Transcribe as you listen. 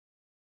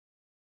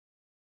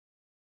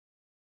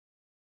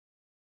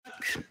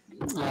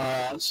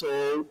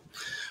So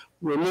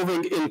we're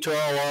moving into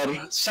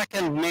our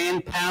second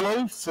main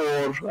panel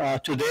for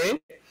today.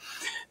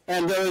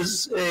 And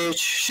there's a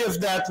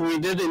shift that we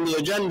did in the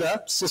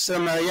agenda. Sister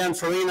Marianne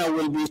Farina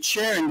will be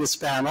chairing this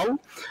panel.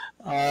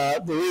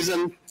 The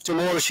reason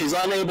tomorrow she's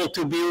unable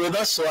to be with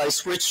us, so I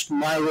switched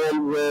my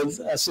role with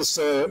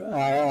Sister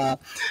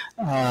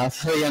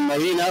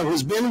Marina,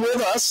 who's been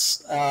with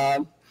us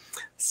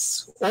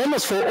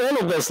almost for all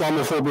of the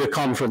Islamophobia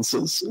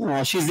conferences.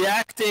 She's the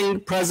acting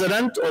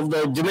president of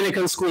the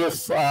Dominican School of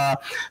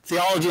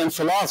Theology and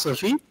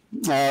Philosophy,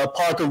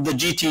 part of the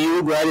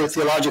GTU, Graduate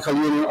Theological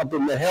Union up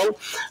in the Hill.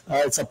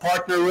 It's a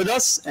partner with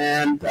us,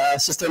 and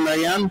Sister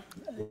Marianne,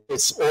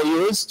 it's all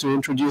yours to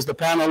introduce the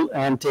panel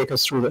and take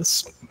us through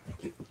this.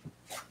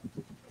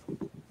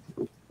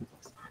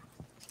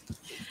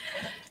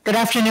 Good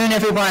afternoon,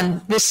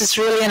 everyone. This is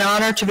really an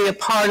honor to be a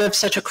part of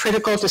such a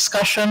critical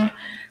discussion.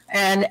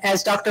 And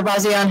as Dr.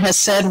 Bazian has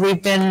said,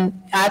 we've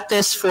been at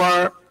this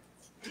for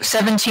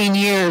 17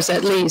 years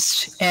at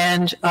least.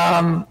 And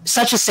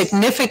such a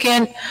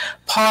significant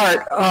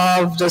part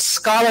of the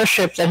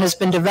scholarship that has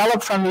been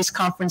developed from these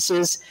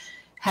conferences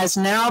has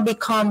now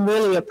become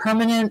really a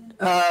permanent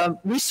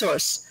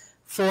resource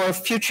for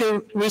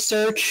future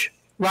research,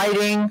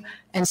 writing,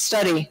 and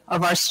study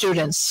of our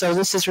students. So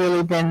this has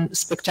really been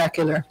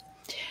spectacular.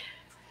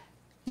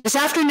 This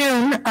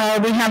afternoon,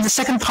 we have the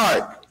second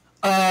part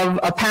of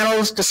a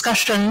panel's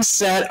discussions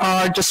that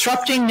are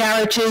Disrupting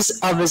Narratives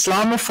of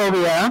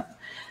Islamophobia,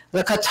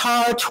 the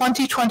Qatar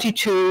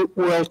 2022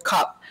 World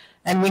Cup.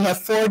 And we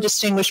have 4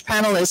 distinguished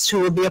panelists who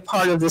will be a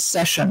part of this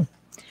session.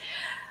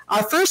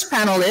 Our first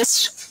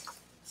panelist,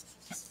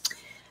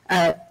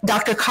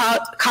 Dr.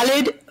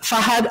 Khalid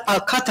Fahad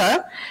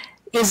Al-Qatar,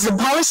 is the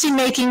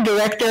policy-making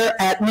director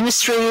at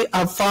Ministry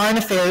of Foreign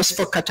Affairs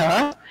for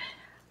Qatar.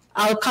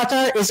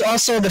 Al-Qatar is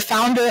also the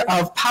founder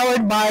of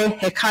Powered by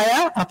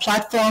Hekaya, a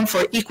platform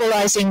for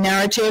equalizing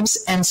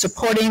narratives and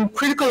supporting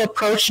critical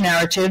approach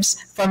narratives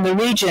from the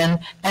region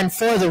and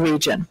for the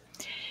region.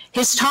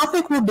 His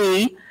topic will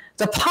be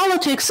The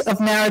Politics of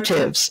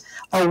Narratives,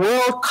 a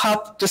World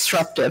Cup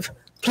Disruptive.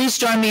 Please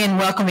join me in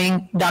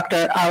welcoming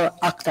Dr.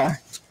 Akhtar.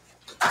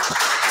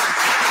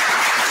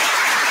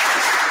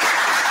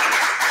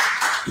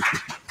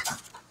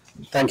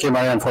 Thank you,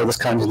 Marianne, for this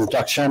kind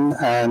introduction.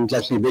 And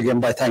let me begin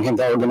by thanking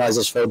the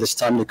organizers for this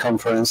timely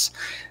conference.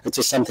 It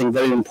is something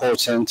very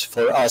important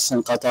for us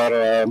in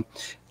Qatar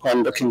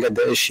on looking at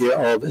the issue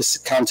of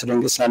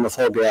countering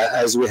Islamophobia,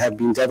 as we have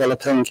been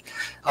developing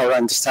our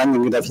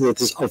understanding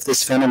of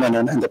this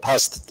phenomenon in the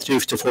past 3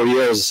 to 4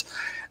 years,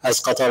 as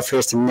Qatar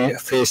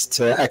faced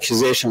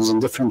accusations in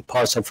different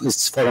parts of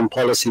its foreign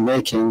policy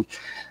making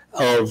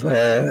of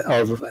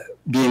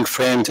being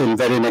framed in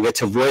very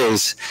negative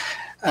ways.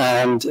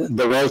 And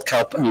the World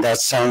Cup, in that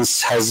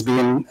sense, has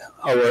been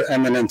our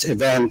eminent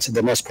event,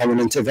 the most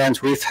prominent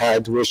event we've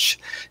had, which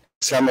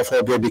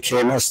Islamophobia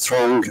became a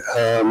strong,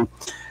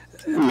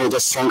 made a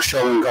strong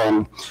showing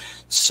on.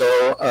 So,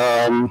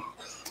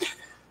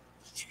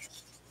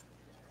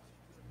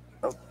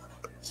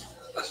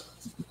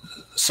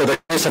 the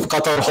case of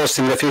Qatar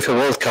hosting the FIFA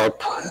World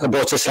Cup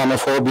about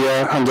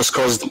Islamophobia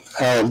underscores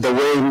the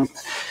way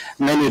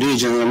many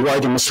regions and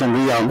wider Muslim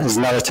realm is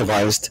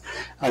narrativized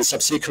and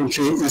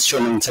subsequently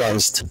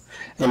instrumentalized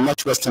in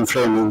much Western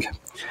framing.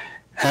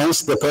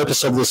 Hence, the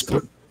purpose of this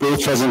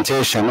brief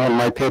presentation on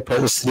my paper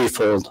is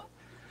threefold.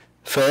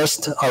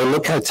 First, I'll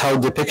look at how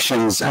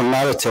depictions and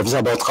narratives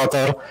about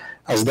Qatar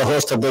as the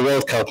host of the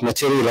World Cup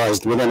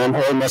materialized within an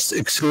almost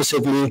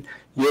exclusively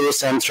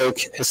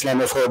Eurocentric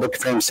Islamophobic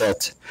frame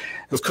set.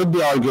 It could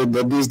be argued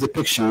that these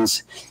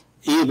depictions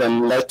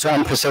even led to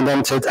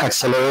unprecedented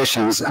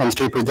accelerations and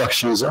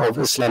reproductions of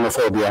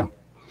Islamophobia.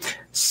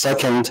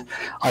 Second,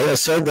 I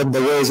assert that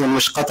the ways in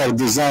which Qatar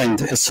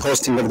designed its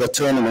hosting of the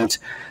tournament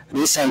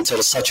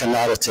recenters such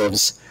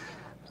narratives.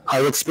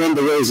 I explain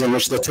the ways in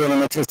which the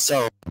tournament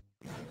itself,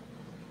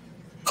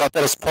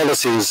 Qatar's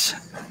policies,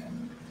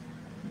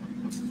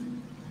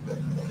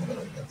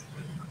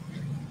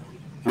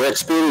 the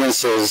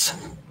experiences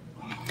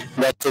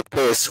that took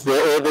place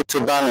were able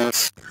to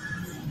balance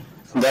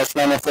the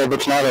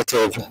Islamophobic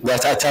narrative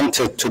that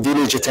attempted to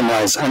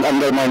delegitimize and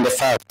undermine the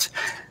fact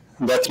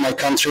that my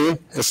country,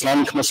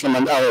 Islamic, Muslim,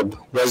 and Arab,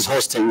 was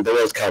hosting the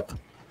World Cup.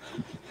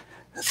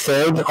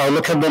 Third, I'll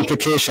look at the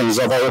implications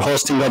of our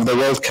hosting of the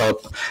World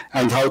Cup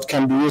and how it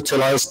can be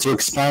utilized to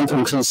expand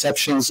on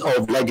conceptions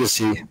of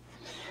legacy.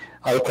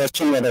 I'll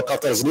question whether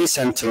Qatar's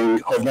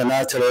recentering of the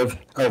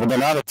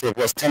narrative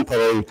was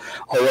temporary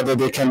or whether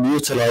they can be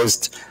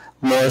utilized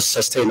more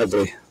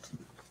sustainably.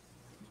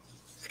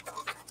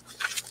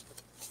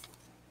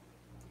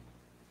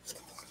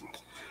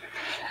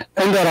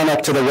 In the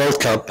run-up to the World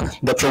Cup,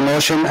 the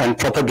promotion and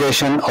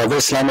propagation of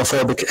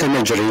Islamophobic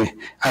imagery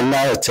and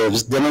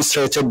narratives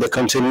demonstrated the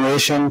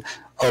continuation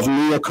of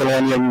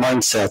neo-colonial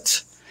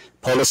mindset,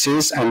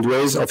 policies, and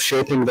ways of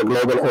shaping the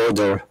global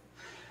order.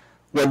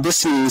 What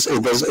this means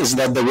is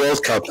that the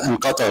World Cup in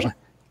Qatar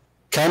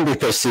can be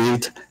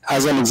perceived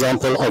as an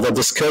example of a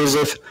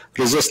discursive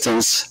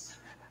resistance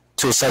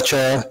to such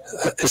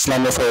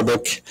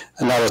Islamophobic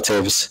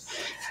narratives.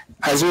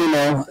 As we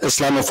know,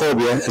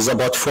 Islamophobia is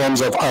about forms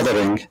of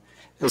othering,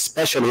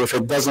 especially if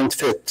it doesn't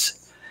fit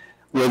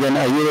within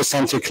a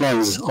Eurocentric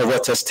lens of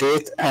what a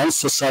state and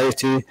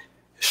society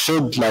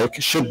should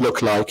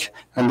look like,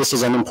 and this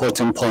is an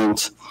important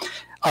point.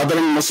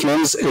 Othering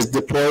Muslims is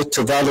deployed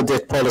to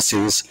validate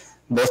policies,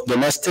 both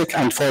domestic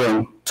and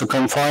foreign, to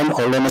confine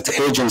or limit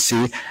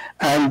agency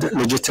and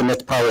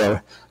legitimate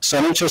power. So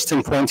an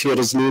interesting point here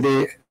is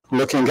really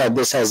looking at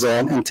this as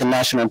an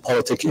international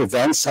politic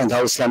events and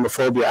how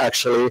Islamophobia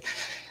actually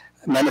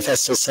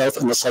manifests itself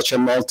in such a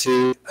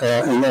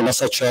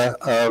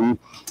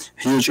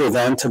huge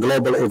event, a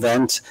global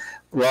event,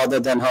 rather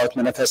than how it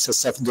manifests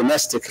itself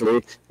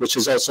domestically, which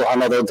is also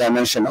another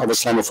dimension of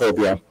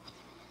Islamophobia,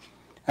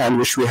 and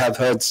which we have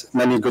heard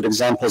many good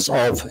examples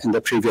of in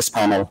the previous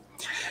panel.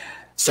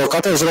 So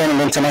Qatar's role in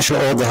the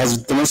international order has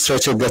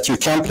demonstrated that you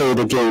can play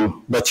the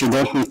game, but you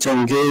don't need to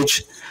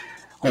engage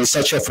on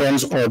such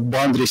forms or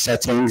boundary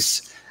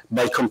settings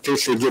by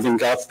completely giving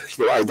up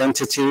your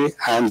identity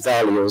and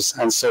values.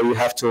 And so you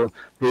have to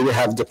really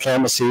have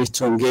diplomacy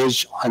to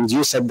engage, and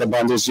you set the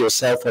boundaries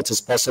yourself, what is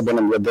possible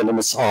and what the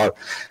limits are.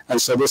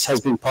 And so this has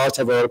been part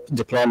of our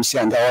diplomacy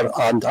and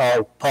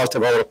our part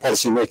of our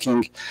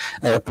policy-making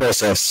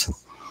process.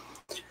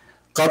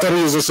 Qatar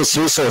uses its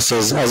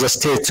resources as a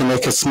state to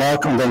make its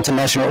mark on the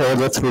international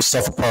order through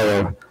soft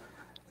power,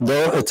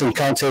 though it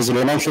encounters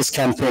relentless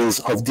campaigns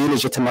of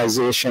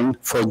delegitimization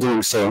for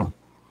doing so.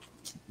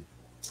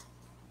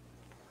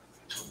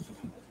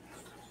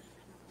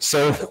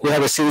 So we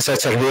have a scene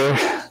setter here.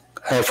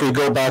 If we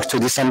go back to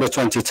December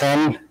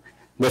 2010,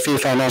 the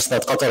FIFA announced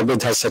that Qatar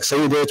bid has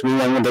succeeded. We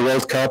won the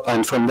World Cup,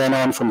 and from then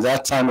on, from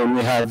that time when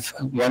we have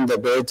won the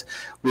bid,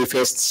 we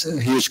faced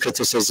huge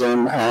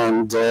criticism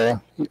and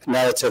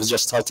narratives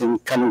just starting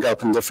coming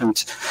up in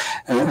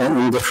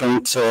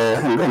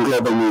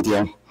global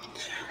media.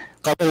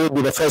 Qatar would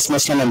be the first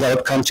Muslim and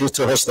Arab country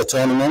to host the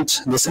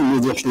tournament. This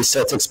immediately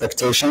set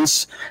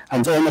expectations,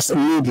 and almost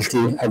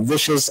immediately a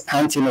vicious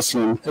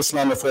anti-Muslim,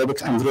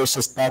 Islamophobic and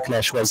racist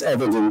backlash was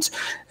evident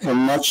in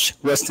much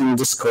Western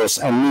discourse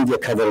and media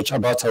coverage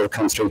about our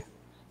country.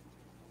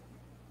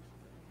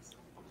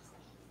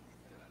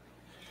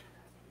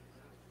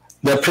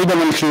 The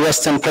predominantly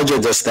Western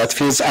prejudice that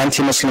feeds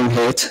anti-Muslim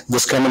hate,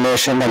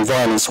 discrimination, and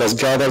violence was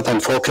gathered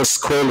and focused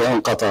squarely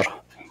on Qatar.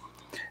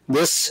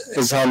 This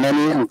is how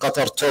many in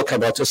Qatar talk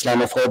about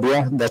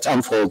Islamophobia that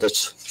unfolded.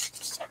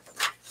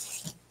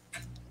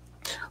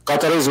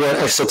 Qataris were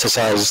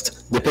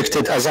exoticized,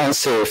 depicted as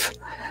unsafe,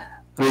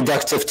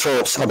 reductive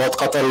tropes about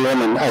Qatari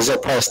women as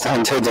oppressed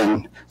and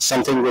hidden,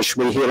 something which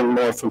we're hearing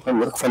more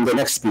from the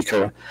next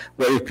speaker,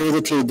 were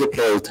repeatedly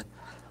deployed.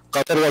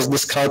 Qatar was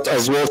described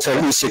as water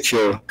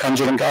insecure,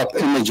 conjuring up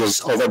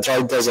images of a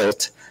dry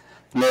desert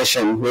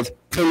nation with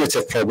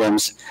primitive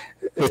problems.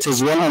 It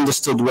is well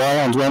understood why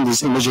and when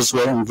these images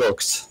were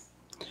invoked.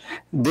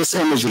 This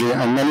imagery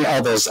and many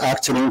others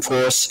act to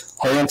reinforce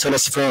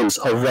Orientalist frames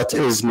of what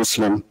is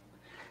Muslim.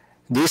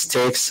 These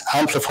takes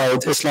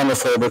amplified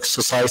Islamophobic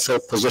societal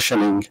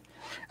positioning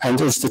and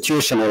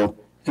institutional,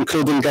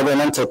 including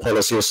governmental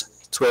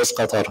policies towards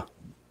Qatar.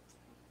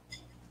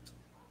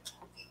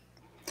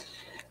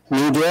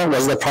 Media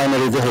was the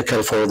primary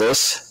vehicle for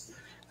this,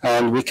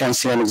 and we can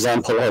see an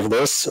example of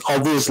this.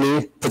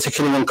 Obviously,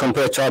 particularly when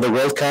compared to other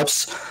World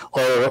Cups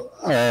or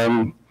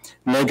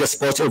mega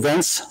sport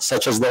events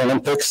such as the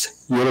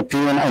Olympics,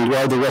 European and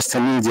wider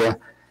Western media,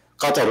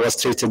 Qatar was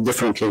treated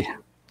differently.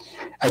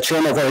 A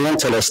chain of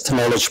Orientalist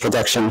knowledge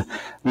production,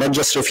 not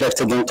just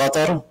reflected in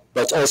Qatar,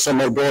 but also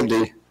more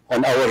broadly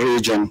on our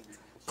region,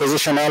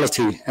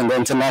 positionality in the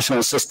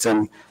international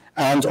system,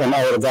 and on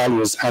our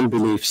values and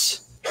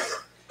beliefs.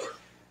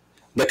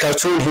 The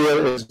cartoon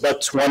here is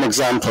but one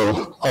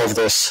example of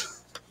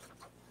this,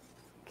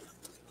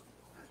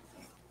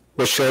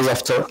 which shows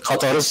after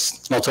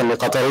Qataris, not only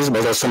Qataris,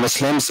 but also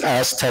Muslims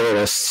as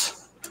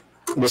terrorists.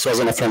 This was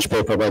in a French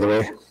paper, by the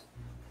way.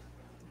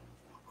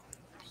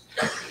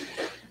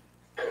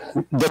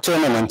 The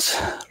tournament,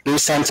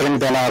 recentering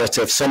the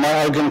narrative. So my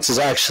argument is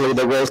actually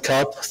the World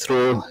Cup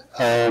through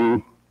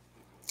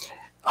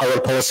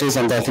our policies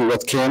and I think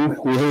what came,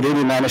 we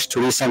really managed to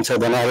recenter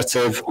the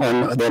narrative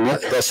on the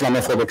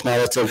Islamophobic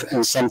narrative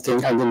in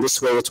something, and in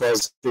this way it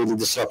was really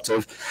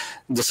disruptive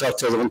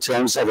in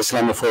terms of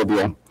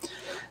Islamophobia.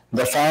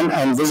 The fan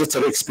and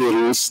visitor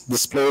experience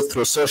displayed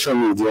through social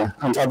media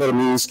and other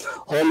means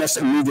almost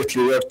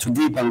immediately worked to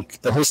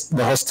debunk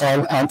the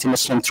hostile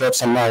anti-Muslim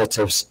tropes and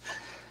narratives.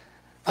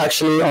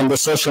 Actually, on the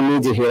social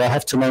media here, I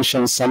have to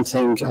mention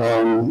something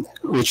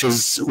which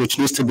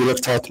needs to be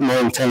looked at more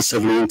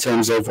intensively in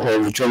terms of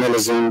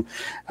journalism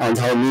and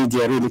how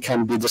media really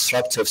can be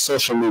disruptive,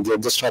 social media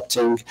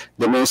disrupting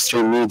the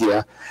mainstream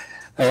media.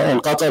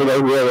 In Qatar,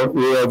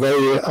 we are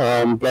very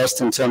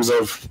blessed in terms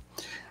of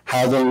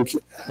having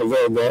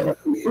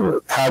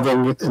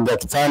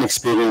that fan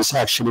experience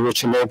actually,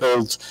 which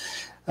enabled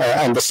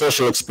and the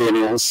social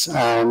experience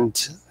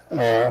and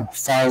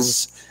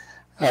fans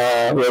we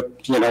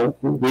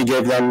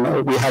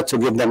had to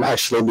give them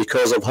actually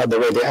because of how the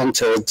way they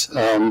entered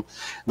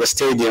the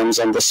stadiums,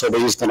 and so they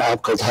used an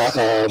app called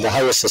the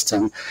Highway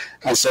System.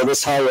 And so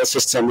this Highway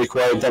System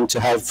required them to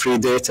have free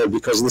data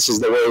because this is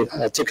the way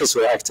tickets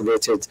were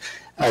activated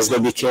as they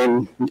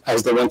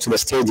went to the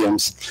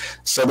stadiums.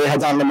 So they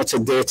had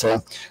unlimited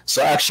data.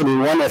 So actually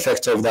one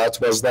effect of that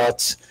was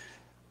that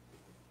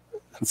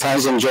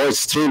fans enjoyed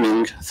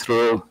streaming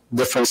through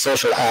different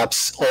social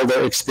apps, all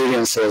their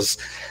experiences,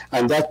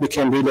 and that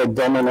became really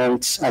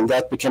dominant, and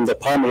that became the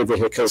primary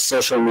vehicle,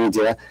 social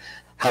media,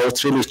 how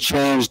it really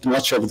changed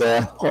much of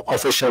the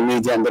official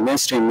media and the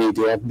mainstream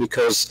media,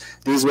 because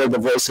these were the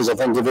voices of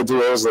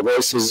individuals, the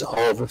voices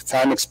of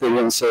fan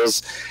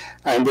experiences,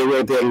 and they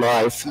were their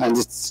life, and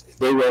it's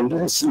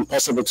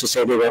impossible to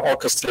say they were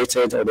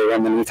orchestrated or they were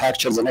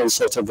manufactured in any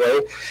sort of way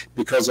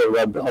because of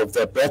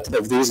the breadth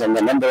of these and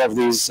the number of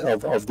these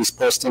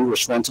postings,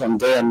 which went on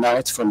day and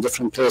night from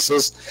different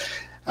places.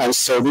 And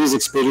so these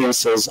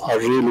experiences are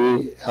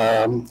really,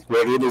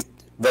 were really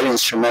very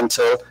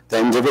instrumental. The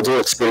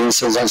individual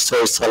experiences and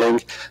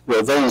storytelling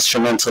were very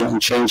instrumental in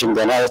changing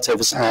the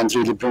narratives and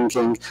really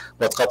bringing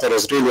what Qatar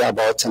is really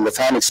about and the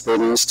fan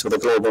experience to the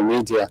global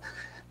media.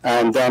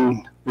 And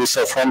then we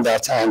saw from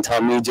that and how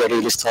media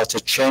really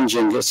started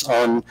changing its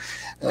own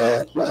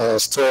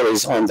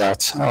stories on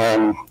that,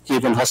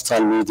 even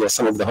hostile media,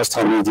 some of the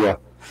hostile media.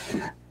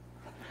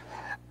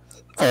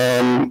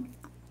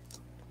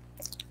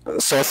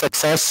 So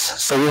success,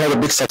 so we had a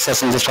big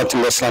success in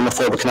disrupting the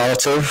Islamophobic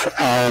narrative,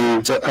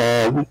 and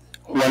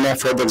one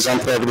further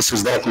example of this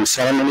is the opening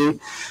ceremony,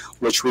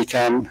 which we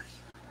can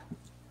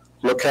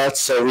look at.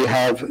 So we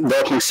have the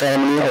opening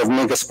ceremony of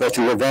mega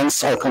sporting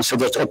events are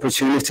considered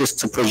opportunities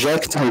to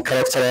project and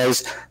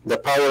characterize the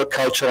power,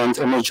 culture, and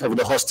image of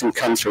the hosting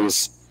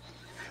countries.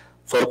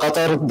 For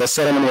Qatar, the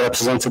ceremony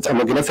represented a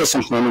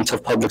magnificent moment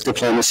of public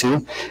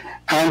diplomacy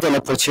and an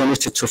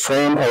opportunity to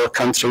frame our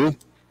country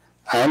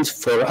and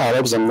for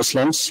Arabs and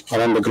Muslims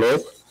around the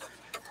globe.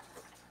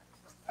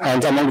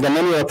 And among the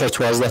many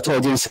repertoires that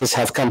audiences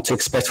have come to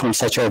expect from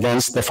such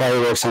events, the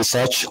fireworks and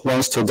such,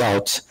 one stood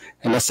out.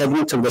 In a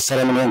segment of the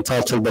ceremony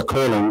entitled The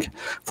Calling,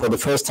 for the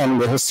first time in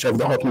the history of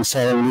the opening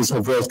ceremonies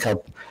of World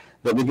Cup,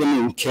 the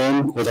beginning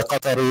came with a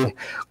Qatari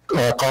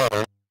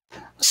Qari,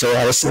 so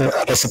a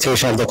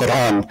recitation of the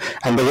Quran,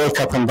 and the World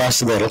Cup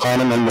ambassador,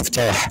 Ghanem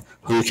al-Miftah,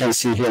 who you can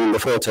see here in the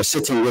photo,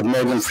 sitting with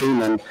Morgan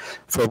Freeman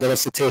for the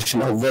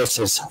recitation of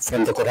verses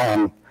from the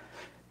Quran.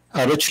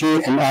 A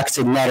richly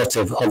enacted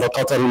narrative of a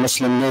Qatari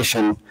Muslim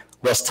nation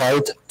was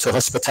tied to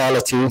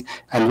hospitality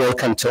and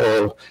welcome to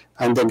all.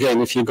 And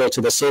again, if you go to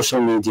the social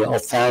media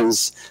of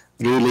fans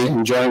really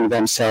enjoying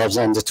themselves,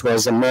 and it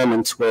was a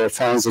moment where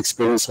fans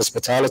experienced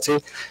hospitality,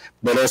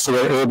 but also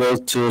were able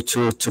to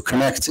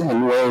connect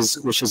in ways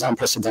which is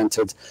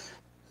unprecedented.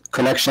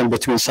 Connection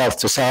between south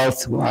to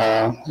south,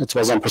 it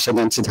was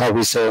unprecedented how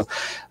we saw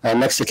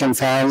Mexican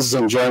fans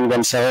enjoying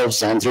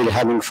themselves and really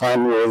having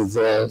fun with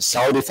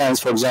Saudi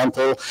fans, for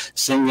example,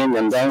 singing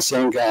and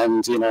dancing,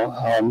 and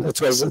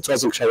it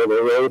was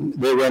incredible.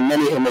 There were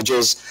many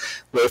images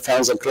where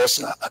fans across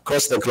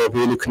the globe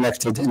really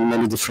connected in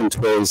many different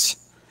ways.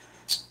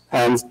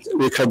 And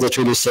we credit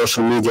really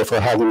social media for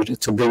having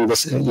to bring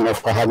this,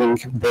 for having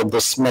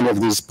brought many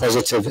of these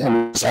positive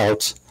images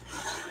out.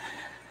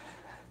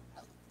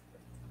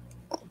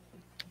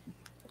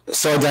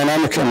 So a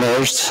dynamic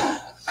emerged,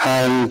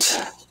 and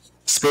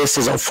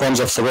spaces of forms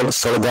of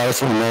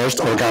solidarity emerged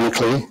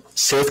organically,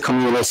 safe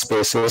communal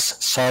spaces,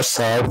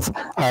 South-South,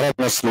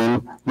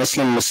 Arab-Muslim,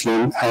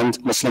 Muslim-Muslim,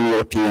 and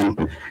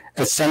Muslim-European.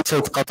 It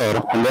centered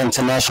Qatar on the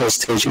international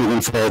stage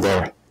even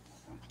further.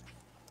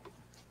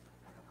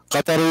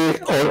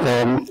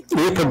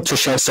 We put to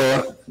share,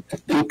 so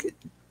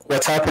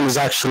what happened is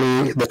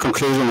actually the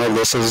conclusion of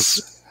this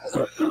is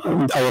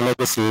our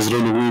legacy is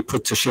really we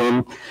put to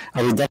shame a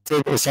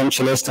reductive,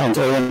 essentialist, and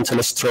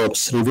orientalist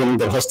tropes, revealing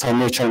their hostile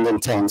nature and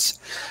intents.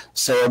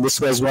 So this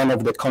was one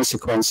of the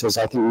consequences.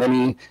 I think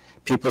many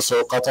people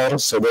saw Qatar,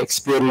 so the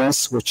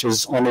experience, which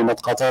is only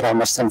not Qatar, I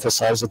must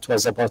emphasize, it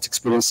was about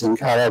experiencing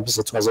Arabs,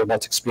 it was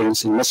about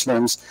experiencing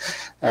Muslims,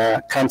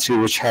 a country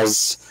which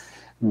has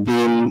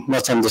been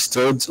not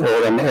understood,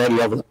 or an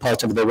area of the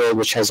part of the world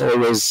which has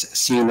always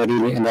seen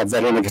really in a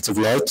very negative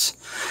light.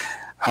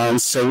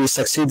 And so we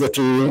succeeded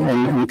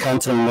in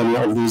encountering many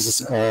of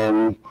these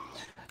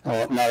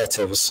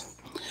narratives.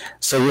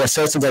 So we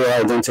asserted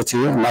our identity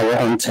in our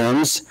own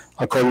terms,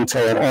 according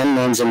to our own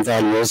norms and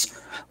values,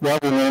 while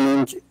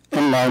remaining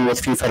in line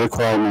with FIFA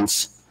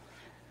requirements.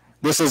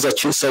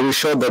 So we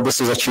showed that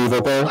this is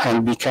achievable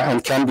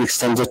and can be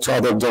extended to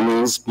other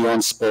domains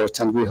beyond sport.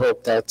 And we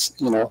hope that,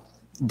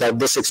 that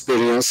this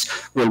experience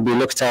will be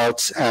looked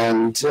at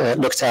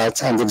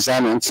and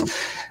examined,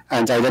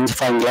 and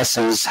identifying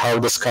lessons, how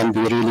this can be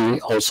really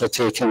also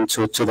taken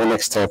to the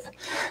next step.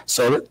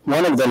 So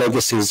one of the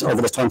legacies of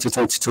the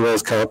 2022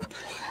 World Cup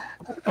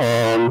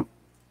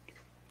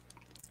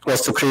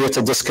was to create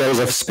a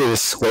discursive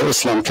space where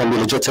Islam can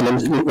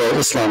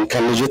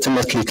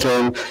legitimately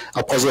claim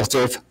a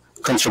positive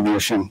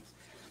contribution.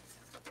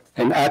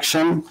 In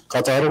action,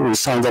 Qatar, we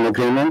signed an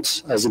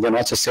agreement, as the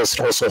United States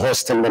are also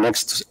hosting the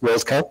next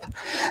World Cup,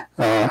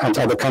 and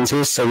other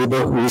countries. So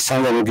we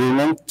signed an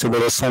agreement to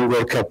build some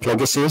World Cup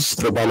legacies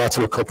through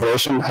bilateral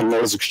cooperation and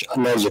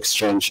knowledge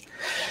exchange.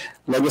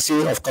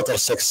 Legacy of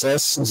Qatar's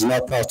success is now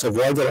part of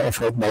wider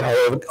effort by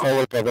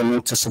our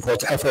government to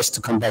support efforts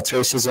to combat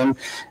racism,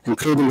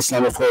 including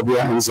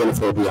Islamophobia and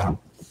xenophobia.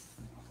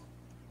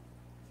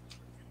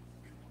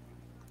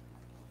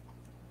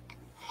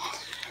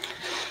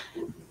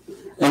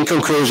 In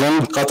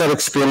conclusion, Qatar's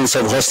experience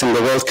of hosting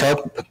the World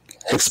Cup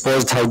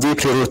exposed how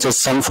deeply rooted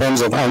some forms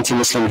of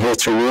anti-Muslim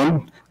hate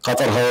remain.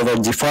 Qatar, however,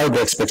 defied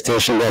the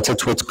expectation that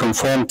it would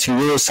conform to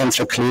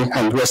Eurocentrically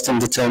and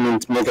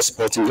Western-determined mega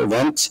sporting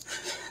event.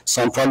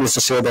 So I'm proud to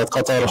say that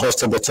Qatar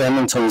hosted the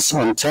tournament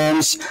on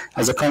terms.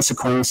 As a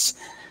consequence,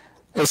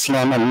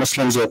 Islam and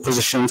Muslims were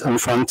positioned in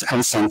front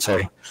and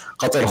center.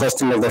 Qatar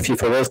hosting of the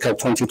FIFA World Cup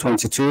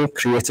 2022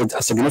 created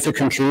a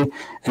significantly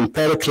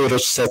empirically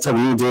rich set of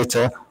new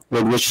data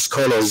with which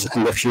scholars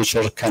in the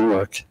future can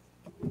work.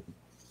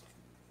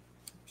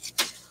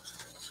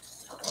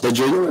 The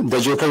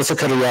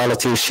geopolitical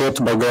reality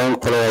shaped by growing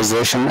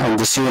polarization and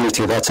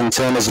disunity that in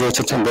turn is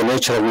rooted in the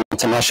nature of the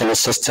international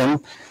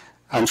system.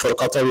 And for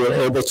Qatar, we were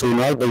able to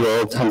unite the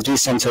world and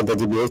recenter the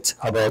debate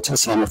about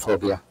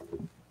Islamophobia.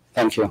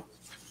 Thank you.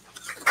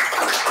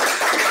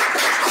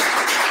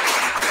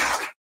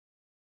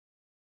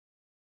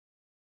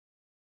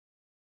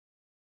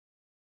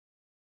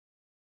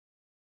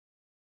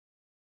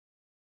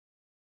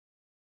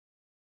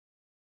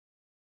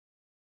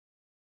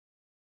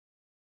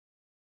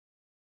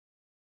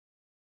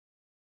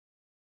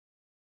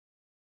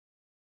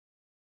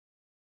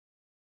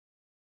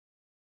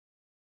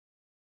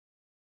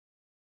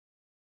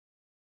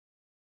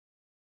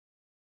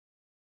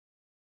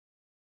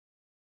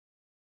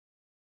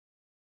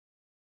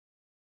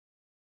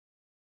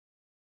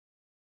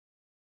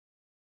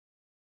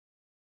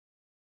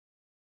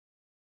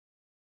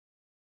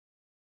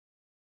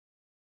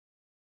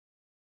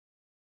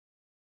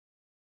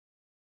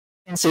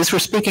 We're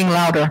speaking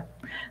louder.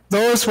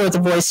 Those were the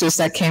voices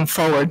that came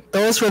forward.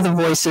 Those were the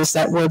voices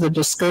that were the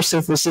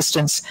discursive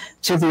resistance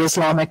to the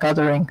Islamic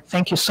othering.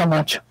 Thank you so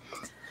much.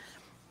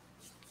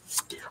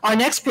 Our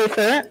next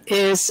paper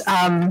is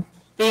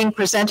being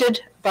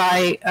presented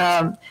by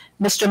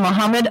Mr.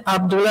 Mohamed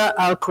Abdulla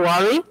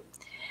al-Kuwari.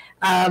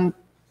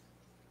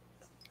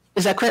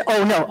 Is that correct?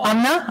 Oh, no,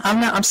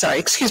 Amna, I'm sorry,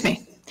 excuse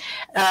me.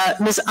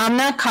 Ms.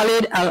 Amna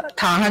Khalid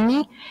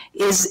Al-Thani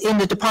is in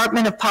the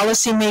Department of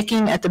Policy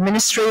Making at the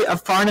Ministry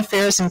of Foreign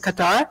Affairs in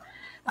Qatar.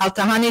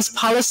 Al-Thani's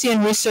policy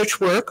and research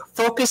work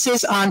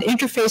focuses on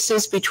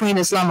interfaces between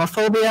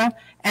Islamophobia,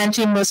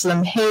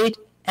 anti-Muslim hate,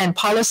 and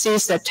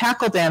policies that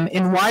tackle them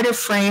in wider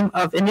frame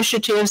of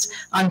initiatives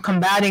on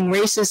combating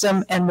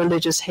racism and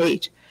religious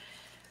hate.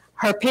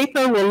 Her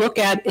paper will look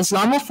at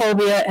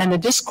Islamophobia and the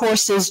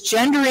discourses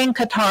gendering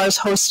Qatar's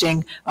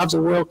hosting of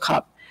the World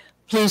Cup.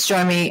 Please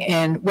join me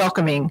in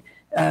welcoming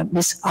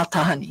Ms.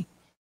 Al-Thani.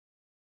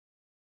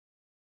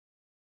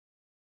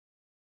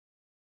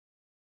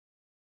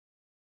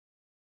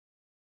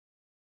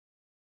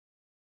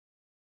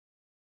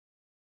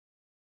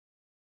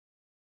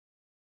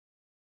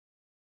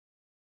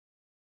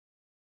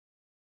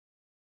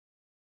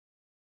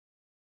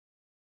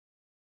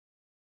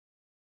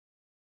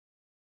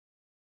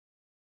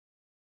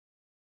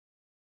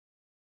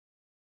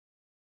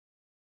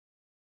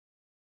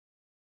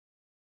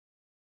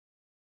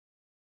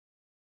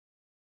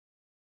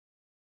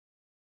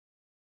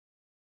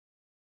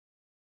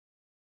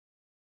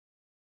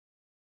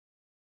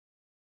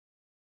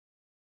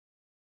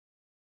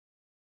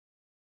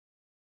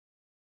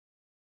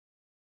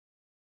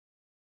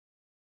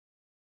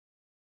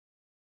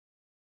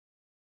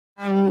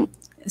 The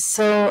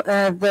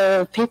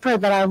paper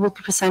that I will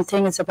be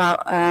presenting is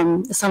about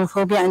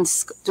Islamophobia and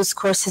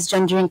discourses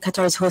gendering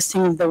Qatar's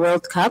hosting of the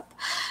World Cup.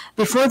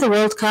 Before the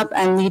World Cup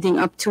and leading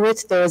up to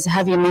it, there was a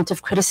heavy amount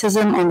of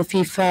criticism on the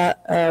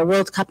FIFA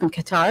World Cup in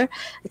Qatar.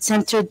 It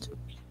centered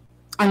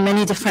on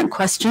many different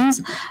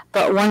questions,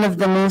 but one of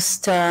the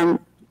most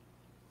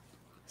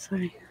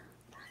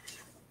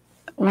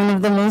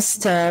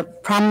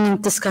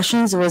prominent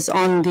discussions was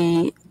on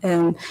the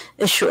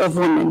issue of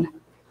women.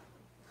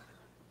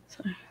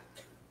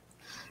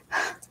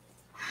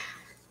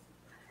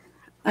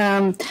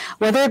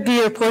 Whether it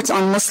be reports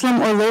on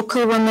Muslim or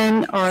local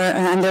women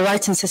and their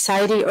rights in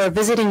society, or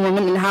visiting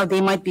women and how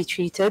they might be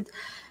treated.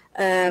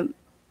 It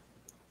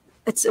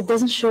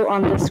doesn't show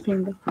on the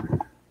screen though.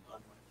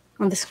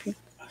 On the screen.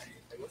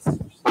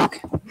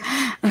 Okay.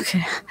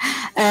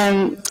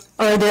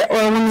 Or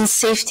women's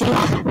safety.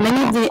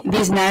 Many of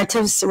these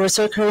narratives were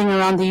circling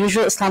around the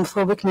usual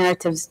Islamophobic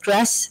narratives: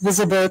 dress,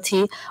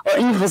 visibility or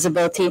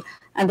invisibility,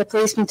 and the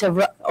placement of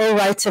all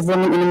rights of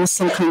women in a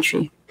Muslim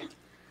country.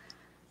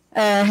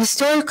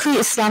 Historically,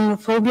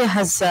 Islamophobia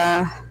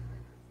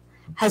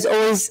has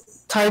always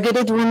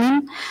targeted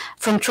women,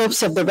 from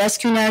tropes of the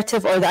rescue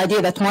narrative or the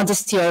idea that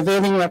modesty or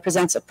veiling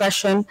represents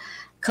oppression,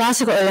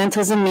 Classical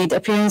Orientalism made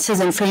appearances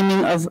and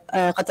framing of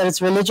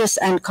Qatar's religious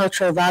and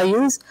cultural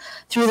values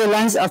through the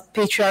lens of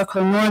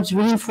patriarchal norms,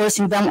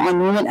 reinforcing them on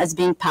women as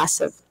being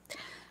passive.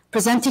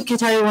 Presenting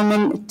Qatari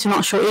women to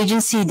not show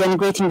agency,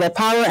 denigrating their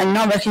power, and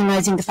not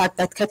recognizing the fact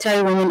that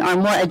Qatari women are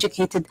more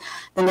educated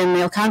than their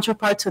male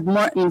counterparts, with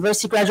more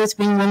university graduates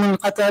being women in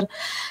Qatar.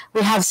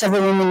 We have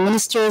several women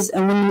ministers,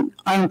 and women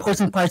are an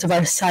important part of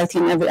our society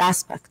in every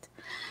aspect.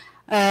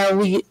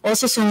 We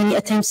also saw many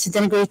attempts to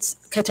denigrate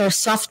Qatar's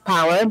soft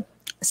power,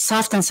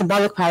 soft and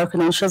symbolic power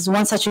credentials.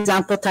 One such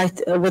example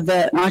with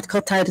an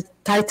article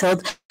titled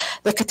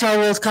 "The Qatar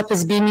World Cup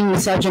is Beaming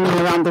Misogyny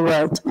Around the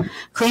World,"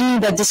 claiming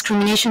that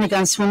discrimination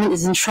against women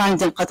is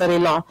enshrined in Qatari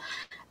law.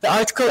 The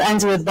article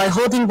ends with, "By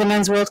holding the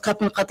Men's World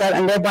Cup in Qatar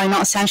and thereby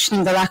not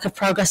sanctioning the lack of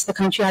progress the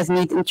country has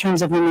made in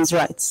terms of women's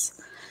rights."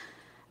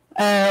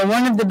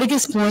 One of the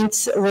biggest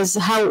points was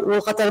how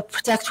will Qatar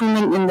protect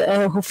women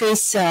who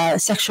face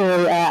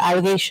sexual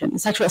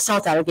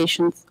assault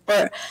allegations,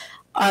 or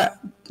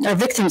are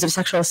victims of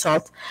sexual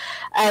assault,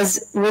 as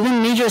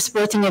within major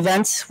sporting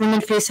events, women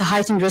face a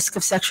heightened risk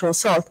of sexual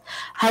assault.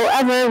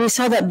 However, we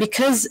saw that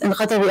because in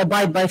Qatar we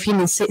abide by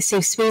female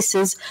safe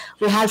spaces,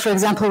 we had, for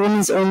example,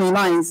 women's only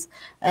lines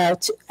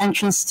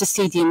entrance to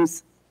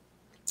stadiums,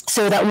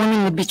 so that women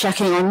would be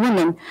checking on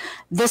women.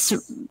 This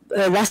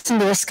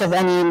lessened the risk of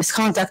any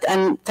misconduct,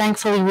 and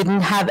thankfully we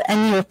didn't have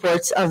any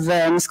reports of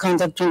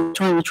misconduct during the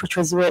tournament, which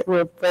was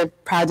we're very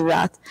proud of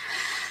that.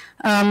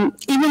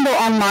 Even though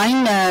online,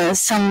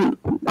 some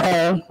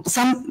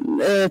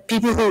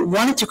people who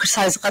wanted to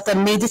criticize Qatar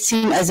made it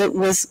seem as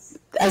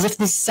if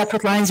these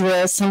separate lines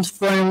were some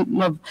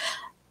form of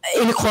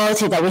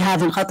inequality that we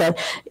have in Qatar,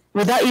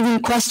 without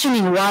even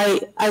questioning why,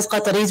 as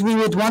Qataris, we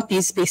would want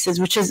these spaces,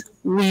 which is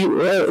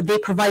they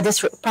provide us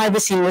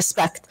privacy and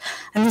respect.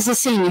 And this is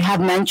the same: you have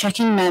men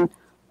checking men,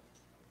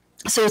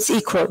 so it's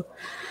equal.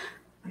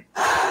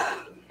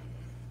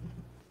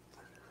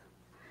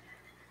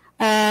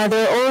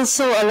 There are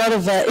also a lot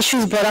of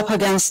issues brought up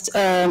against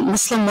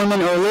Muslim women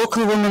or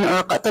local women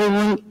or Qatari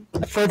women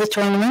for the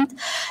tournament.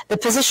 The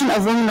position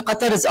of women in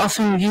Qatar is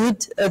often viewed,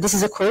 this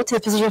is a quote, "The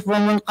position of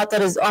women in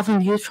Qatar is often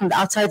viewed from the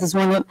outside as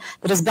one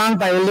that is bound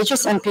by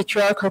religious and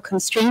patriarchal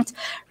constraint,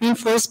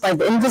 reinforced by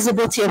the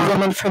invisibility of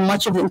women from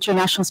much of the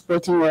international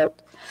sporting world."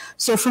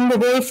 So from the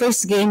very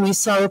first game, we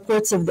saw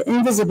reports of the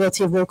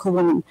invisibility of local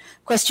women,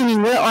 questioning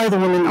where are the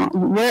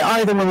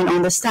women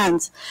on the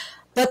stands.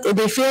 But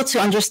they fail to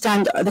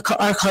understand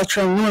our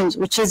cultural norms,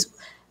 which is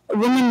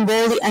women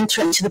rarely enter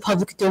into the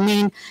public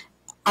domain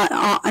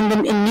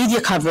in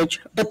media coverage,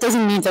 but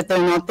doesn't mean that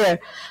they're not there.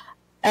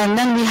 And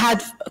then we had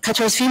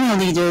Qatar's female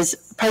leaders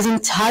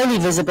present, highly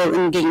visible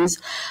in games.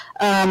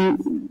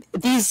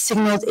 These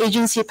signaled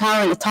agency, power,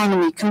 and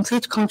autonomy,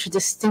 complete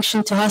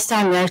contradistinction to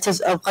hostile narratives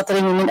of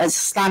Qatari women as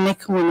Islamic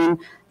women,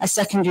 as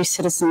secondary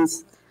citizens.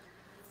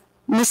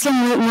 Muslim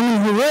women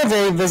who were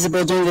very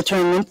visible during the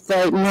tournament,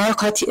 the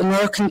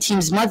Moroccan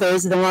team's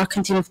mothers, the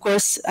Moroccan team, of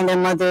course, and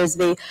their mothers,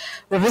 they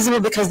were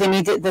visible because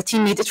the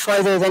team made it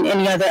farther than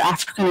any other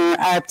African or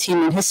Arab team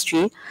in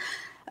history.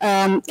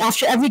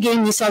 After every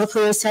game, we saw the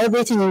players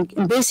celebrating and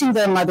embracing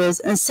their mothers.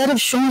 Instead of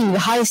showing the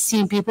high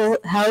esteem people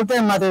held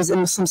their mothers in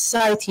Muslim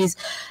societies,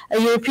 a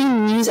European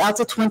news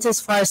outlet went as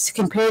far as to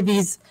compare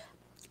these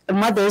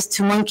mothers to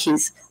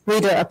monkeys,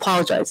 later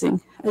apologizing,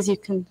 as you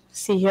can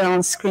see here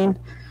on screen.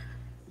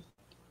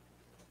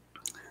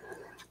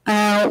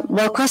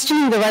 While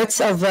questioning the rights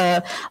of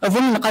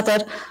women in Qatar,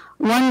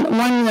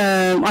 one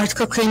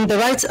article claimed the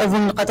rights of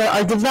women in Qatar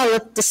are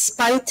developed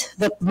despite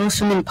that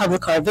most women in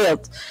public are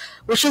veiled,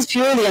 which is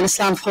purely an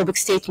Islamophobic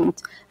statement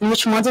in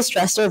which modest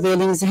dress or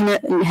veiling is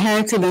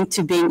inherently linked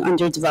to being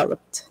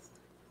underdeveloped.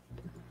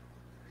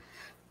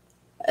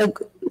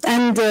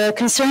 And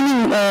concerning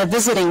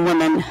visiting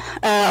women,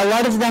 a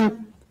lot of them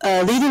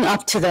leading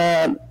up to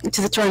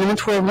the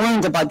tournament were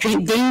warned about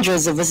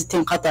dangers of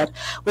visiting Qatar,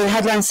 with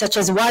headlines such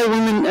as why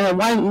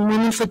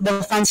women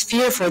football fans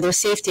fear for their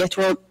safety at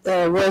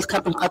World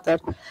Cup in Qatar,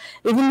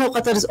 even though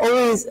Qatar is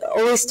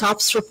always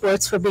tops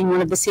reports for being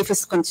one of the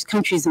safest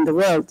countries in the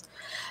world.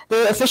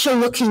 There were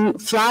official-looking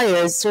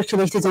flyers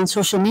circulated on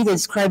social media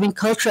describing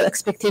cultural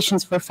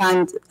expectations for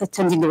fans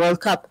attending the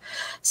World Cup.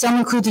 Some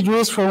included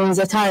rules for women's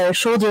attire: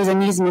 shoulders and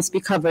knees must be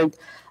covered,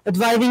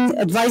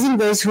 advising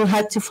those who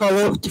had to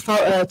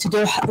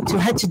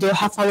head to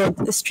Doha follow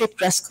a strict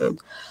dress code.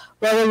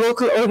 While the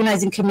local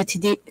organizing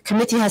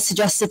committee has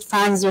suggested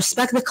fans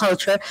respect the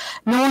culture,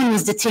 no one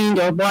was detained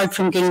or barred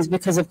from games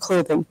because of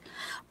clothing.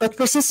 But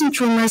persistent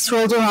rumors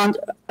swirled around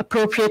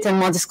appropriate and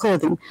modest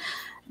clothing.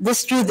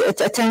 This drew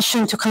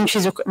attention to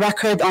countries'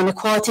 record on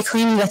equality,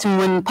 claiming that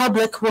when in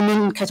public, women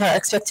in Qatar are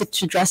expected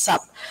to dress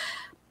up,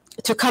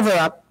 to cover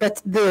up. But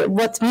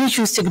what many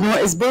choose to ignore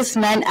is both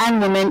men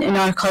and women in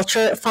our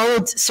culture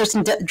followed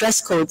certain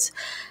dress codes.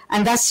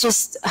 And that's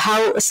just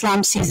how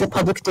Islam sees the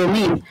public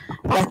domain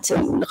that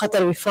in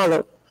Qatar we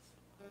follow.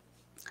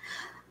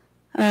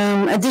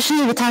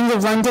 Additionally, the Times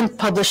of London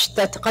published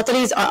that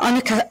Qataris are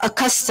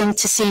unaccustomed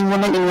to seeing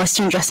women in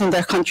Western dress in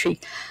their country,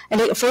 and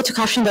a photo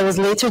caption that was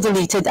later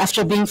deleted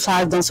after being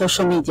flagged on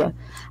social media.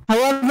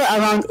 However,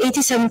 around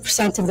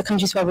 87% of the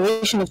country's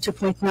population of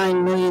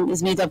 2.9 million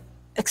is made up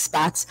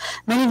expats,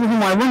 many of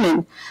whom are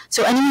women.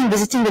 So anyone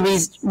visiting the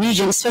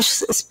region,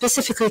 especially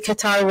specifically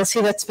Qatar, will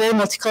see that's very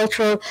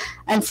multicultural,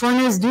 and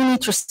foreigners do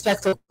need to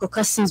respect local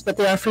customs, but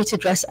they are free to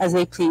dress as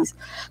they please.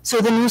 So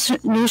the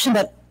notion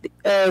that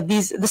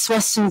this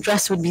Western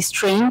dress would be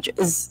strange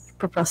is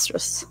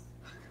preposterous.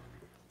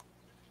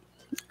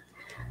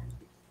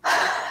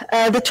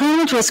 The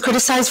tournament was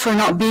criticized for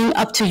not being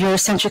up to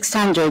Eurocentric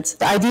standards.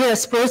 The idea of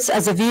sports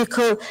as a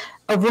vehicle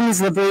of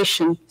women's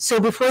liberation. So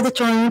before the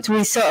tournament,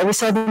 we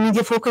saw the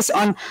media focus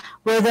on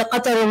where the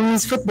Qatar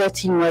women's football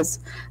team was,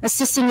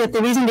 insisting that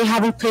the reason they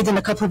haven't played in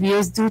a couple of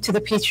years due to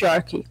the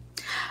patriarchy.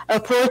 A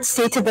report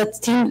stated that the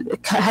team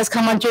has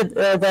come under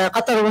the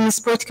Qatar Women's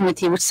Sport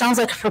Committee, which sounds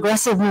like a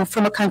progressive move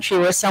from a country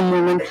where some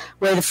women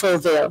wear the full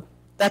veil.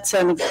 That's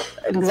an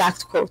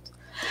exact quote.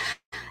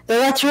 The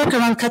rhetoric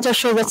around Qatar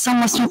showed that some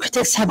Western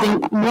critics have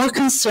been more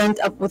concerned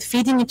with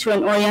feeding into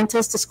an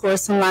Orientalist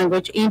discourse and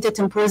language aimed at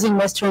imposing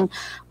Western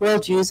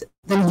worldviews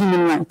than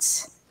human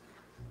rights.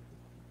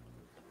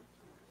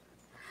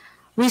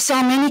 We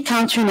saw many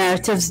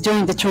counter-narratives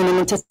during the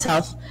tournament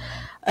itself.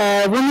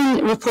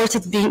 Women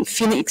reported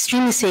feeling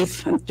extremely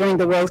safe during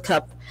the World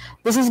Cup.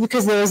 This is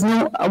because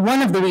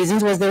one of the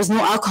reasons was there was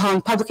no alcohol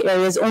in public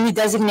areas, only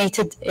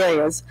designated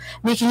areas,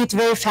 making it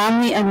very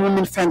family and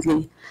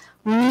women-friendly.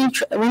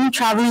 Women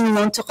traveling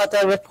alone to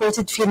Qatar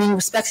reported feeling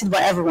respected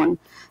by everyone.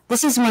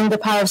 This is when the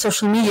power of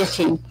social media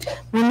came.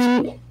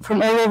 Women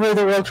from all over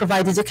the world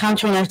provided a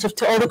counter-narrative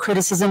to all the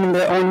criticism in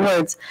their own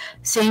words,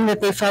 saying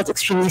that they felt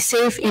extremely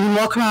safe, even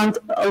walk around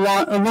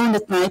alone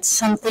at night,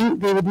 something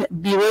they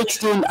would be rated to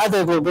do in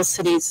other global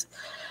cities.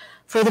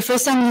 For the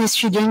first time in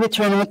history during the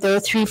tournament, there were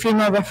 3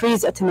 female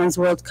referees at the Men's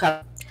World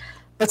Cup.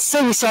 But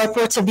still, we saw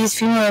reports of these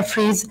female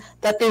referees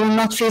that they will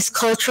not face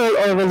cultural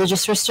or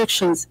religious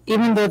restrictions,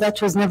 even though that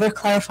was never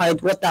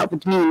clarified what that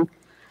would mean.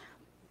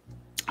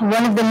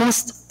 One of the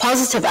most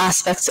positive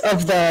aspects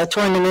of the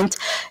tournament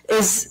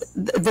is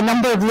the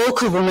number of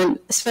local women,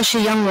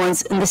 especially young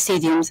ones, in the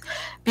stadiums,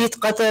 be it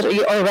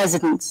Qatari or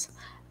residents.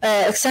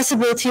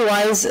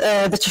 Accessibility-wise,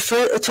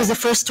 it was the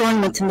first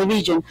tournament in the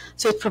region,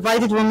 so it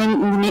provided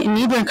women in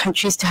neighboring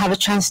countries to have a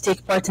chance to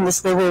take part in this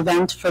global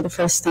event for the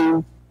first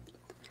time.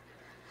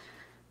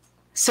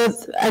 So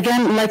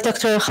again, like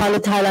Dr.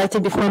 Khalid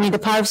highlighted before me, the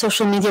power of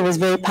social media was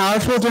very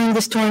powerful during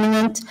this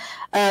tournament.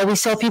 We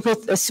saw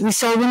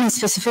women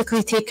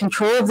specifically take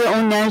control of their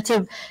own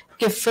narrative,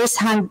 give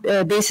first-hand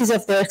basis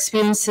of their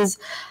experiences.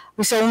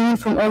 We saw women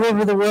from all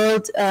over the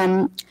world,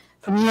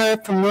 from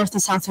Europe, from North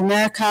and South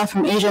America,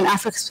 from Asia and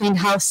Africa, explain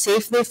how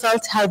safe they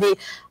felt, how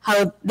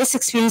this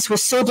experience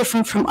was so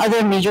different from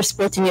other major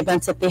sporting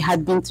events that they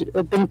had been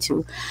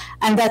to,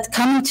 and that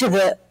coming to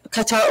the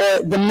Qatar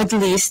or the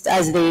Middle East,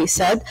 as they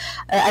said,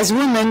 as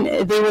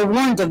women, they were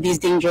warned of these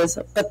dangers,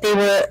 but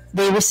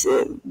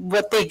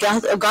what they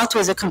got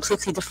was a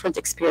completely different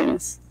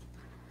experience.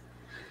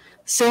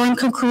 So in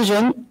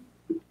conclusion,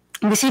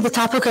 we see the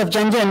topic of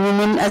gender and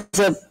women as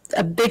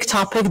a big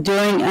topic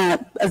during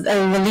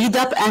the lead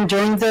up and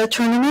during the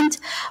tournament,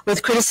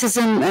 with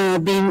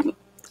criticism being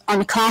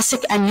on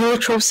classic and Euro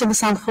tropes of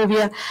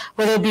Islamophobia,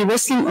 whether it be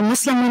Muslim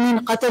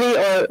women, Qatari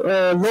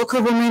or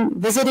local women,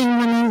 visiting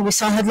women. We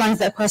saw headlines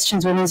that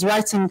questions women's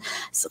rights in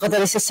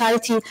Qatari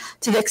society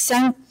to the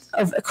extent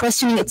of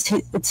questioning its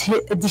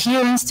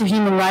adherence to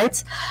human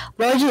rights,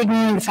 largely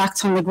ignoring the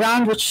facts on the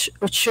ground, which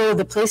show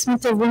the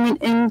placement of women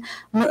in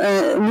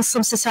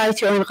Muslim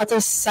society or in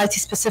Qatari society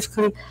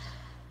specifically.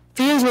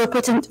 Fears were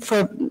put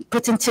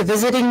into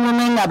visiting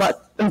women about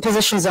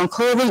impositions on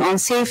clothing, on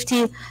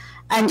safety,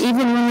 and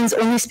even women's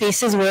only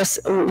spaces were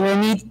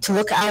need to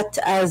look at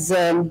as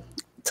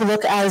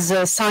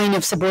a sign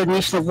of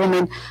subordination of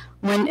women,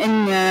 when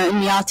in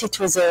reality it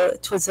was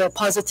a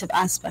positive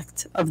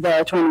aspect of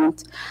the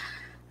tournament.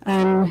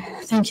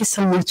 Thank you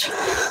so much.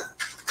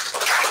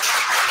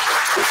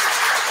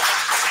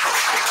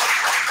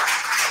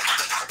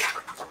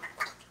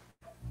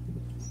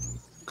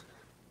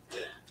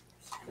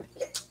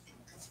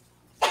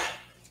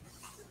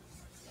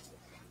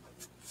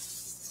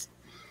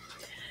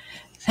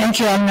 Thank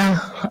you,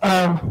 Amna.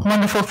 A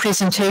wonderful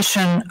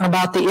presentation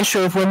about the issue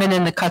of women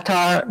in the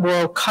Qatar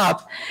World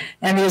Cup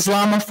and the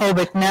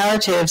Islamophobic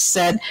narratives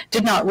that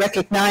did not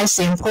recognize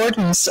the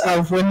importance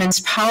of women's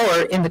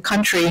power in the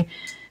country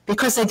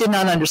because they did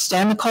not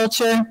understand the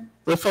culture.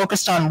 They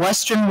focused on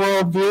Western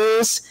world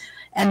views,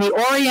 and the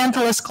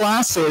Orientalist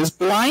glasses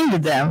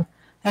blinded them,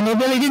 and they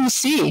really didn't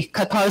see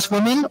Qatar's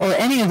women or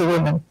any of the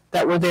women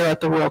that were there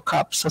at the World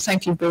Cup. So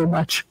thank you very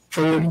much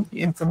for your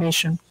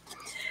information.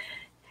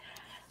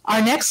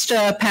 Our next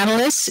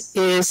panelist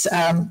is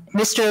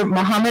Mr.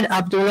 Mohamed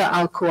Abdulla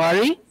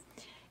al-Kuwari.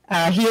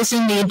 He is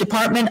in the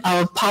Department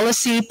of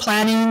Policy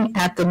Planning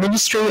at the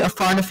Ministry of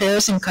Foreign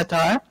Affairs in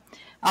Qatar.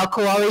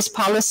 Al-Kuwari's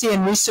policy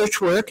and research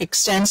work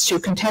extends to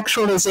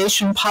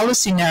contextualization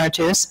policy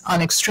narratives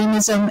on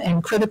extremism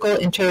and critical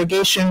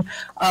interrogation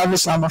of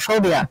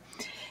Islamophobia.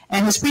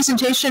 And his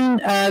presentation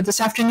this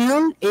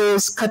afternoon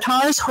is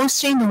Qatar's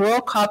hosting the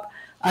World Cup,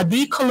 a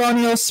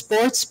decolonial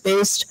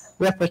sports-based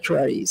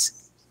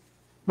repertoires.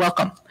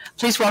 Welcome.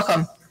 Please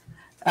welcome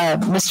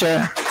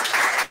Mr.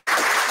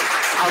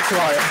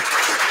 Al-Kuwari.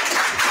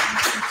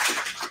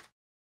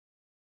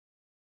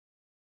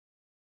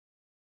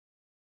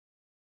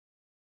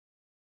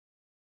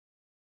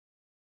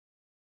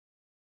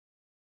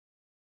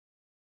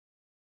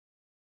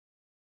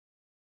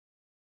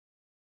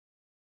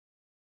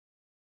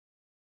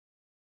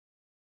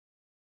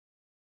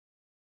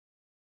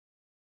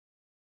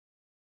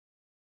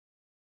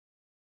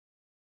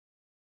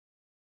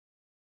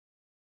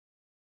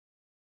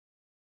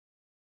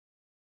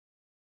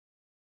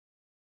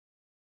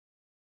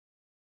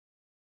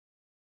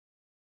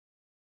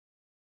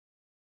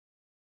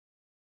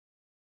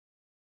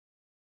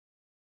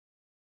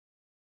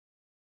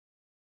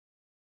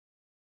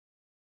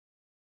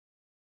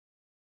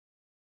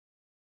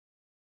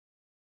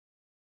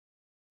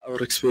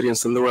 Our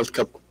experience in the World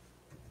Cup.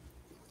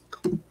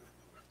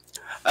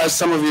 As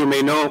some of you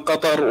may know,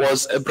 Qatar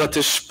was a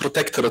British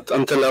protectorate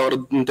until our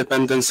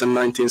independence in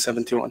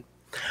 1971.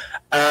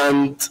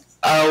 And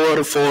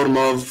our form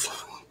of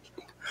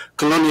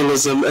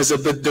colonialism is a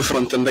bit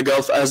different in the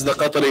Gulf, as the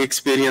Qatari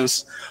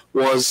experience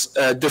was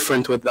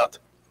different with that.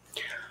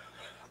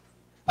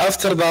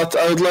 After that,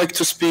 I would like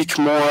to speak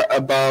more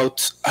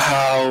about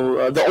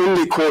how the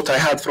only quote I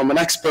had from an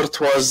expert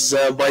was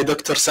by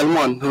Dr.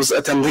 Salman, who's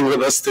attending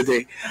with us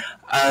today.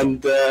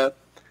 And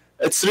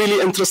it's really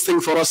interesting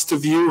for us to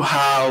view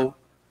how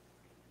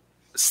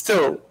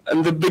still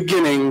in the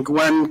beginning,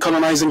 when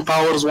colonizing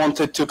powers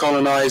wanted to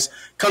colonize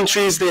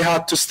countries, they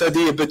had to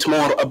study a bit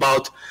more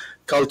about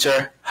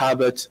culture,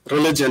 habit,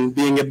 religion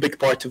being a big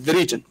part of the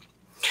region.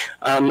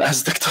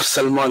 As Dr.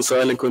 Salman so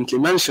eloquently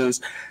mentions,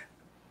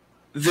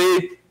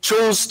 they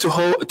chose to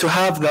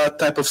have that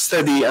type of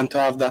study and to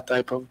have that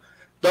type of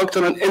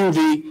doctrine in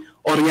the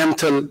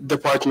Oriental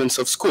departments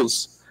of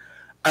schools.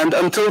 And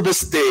until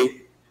this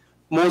day,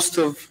 most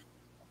of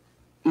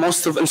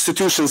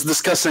institutions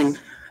discussing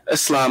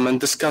Islam and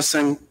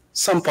discussing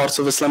some parts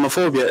of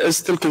Islamophobia is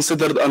still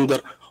considered under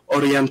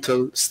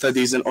Oriental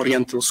studies in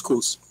Oriental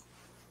schools.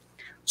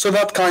 So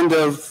that kind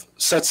of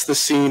sets the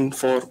scene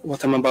for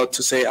what I'm about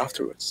to say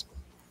afterwards.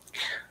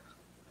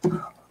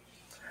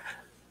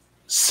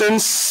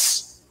 Since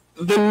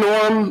the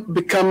norm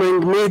becoming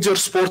major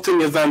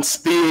sporting events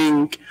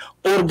being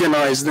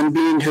organized and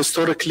being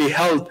historically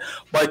held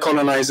by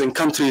colonizing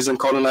countries and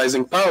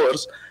colonizing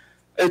powers,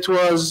 it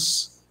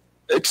was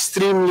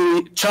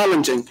extremely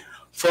challenging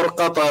for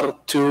Qatar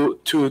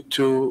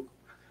to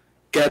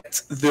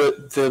get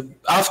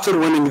after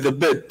winning the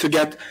bid, to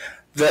get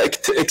the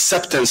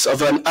acceptance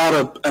of an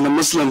Arab and a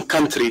Muslim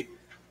country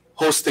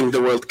hosting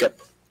the World Cup.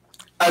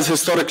 As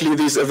historically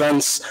these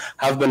events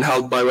have been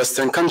held by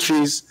Western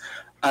countries,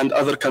 and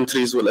other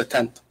countries will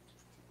attend.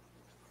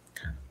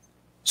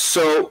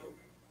 So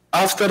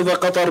after the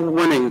Qatar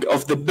winning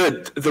of the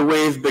bid, the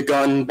wave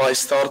began by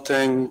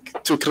starting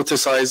to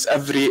criticize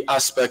every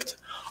aspect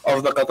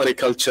of the Qatari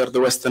culture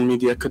the Western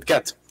media could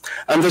get.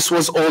 And this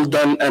was all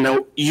done in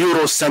a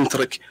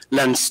Eurocentric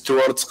lens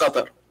towards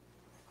Qatar.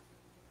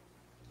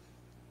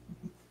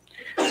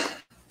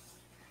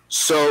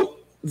 So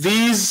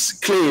these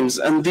claims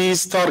and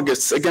these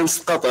targets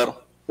against Qatar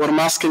were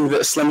masking the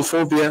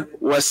Islamophobia,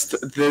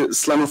 the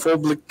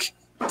Islamophobic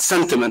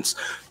sentiments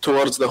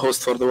towards the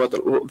host for the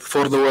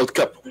World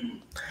Cup.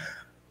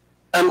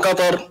 In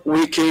Qatar,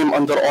 we came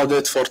under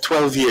audit for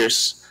 12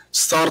 years,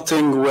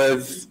 starting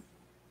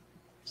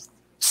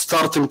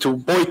to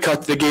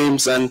boycott the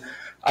games and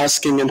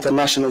asking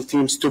international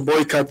teams to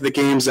boycott the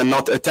games and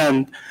not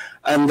attend.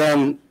 And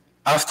then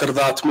after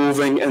that,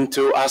 moving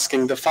into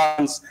asking the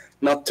fans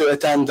not to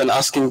attend and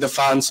asking the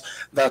fans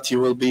that you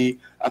will be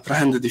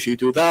apprehended if you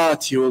do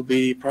that, you will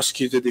be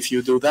prosecuted if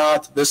you do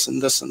that, this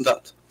and this and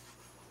that.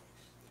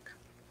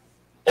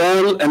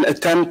 All an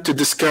attempt to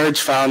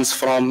discourage fans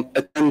from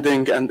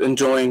attending and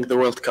enjoying the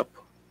World Cup.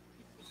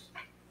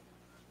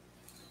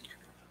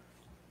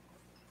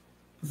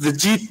 The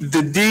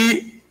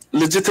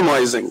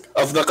delegitimizing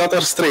of the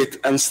Qatar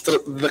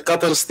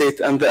state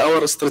and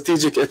our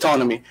strategic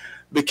autonomy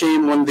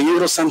became when the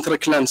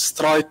Eurocentric lens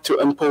tried to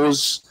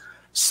impose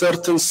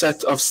certain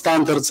set of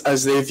standards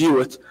as they view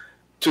it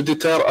to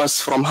deter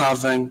us from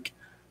having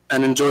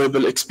an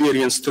enjoyable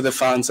experience to the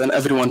fans and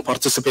everyone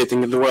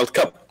participating in the World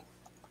Cup.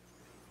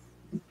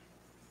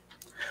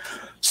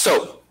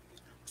 So,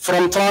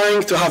 from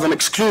trying to have an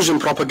exclusion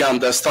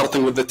propaganda,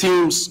 starting with the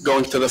teams,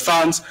 going to the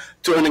fans,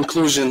 to an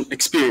inclusion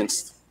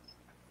experience.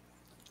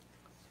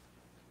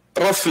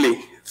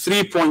 Roughly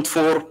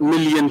 3.4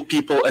 million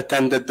people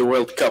attended the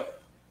World Cup.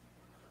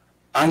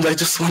 And I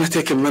just want to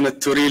take a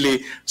minute to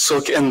really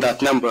soak in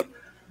that number.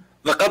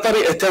 The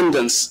Qatari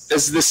attendance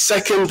is the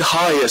second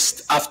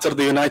highest after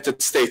the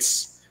United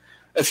States.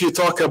 If you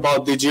talk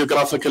about the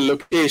geographical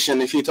location,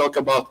 if you talk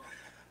about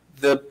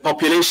the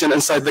population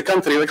inside the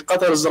country, like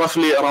Qatar is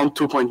roughly around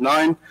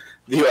 2.9,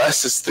 the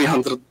US is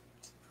 300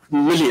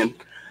 million.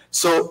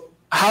 So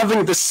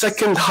having the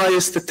second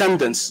highest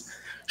attendance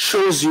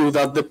shows you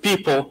that the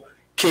people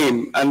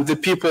came and the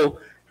people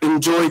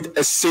enjoyed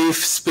a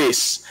safe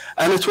space.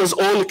 And it was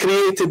all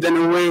created in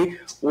a way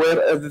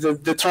where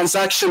the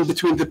transaction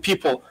between the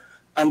people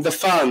and the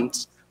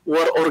fans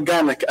were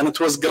organic and it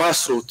was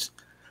grassroots.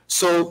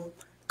 So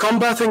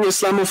combating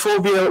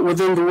Islamophobia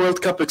within the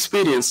World Cup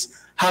experience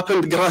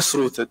happened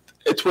grassrooted.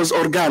 It was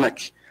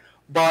organic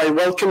by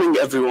welcoming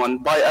everyone,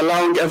 by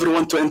allowing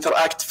everyone to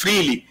interact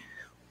freely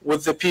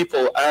with the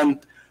people and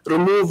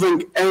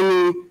removing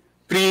any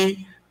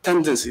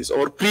pre-tendencies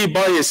or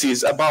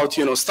pre-biases about,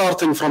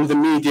 starting from the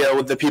media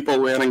with the people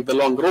wearing the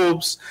long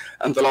robes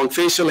and the long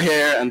facial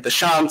hair and the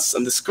chants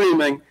and the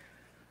screaming.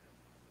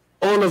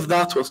 All of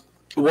that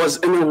was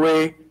in a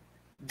way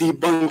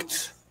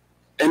debunked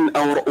in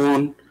our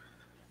own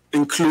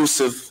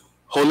inclusive,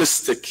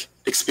 holistic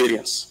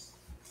experience.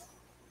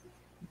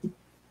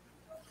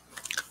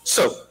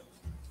 So,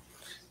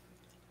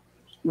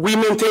 we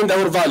maintained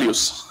our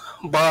values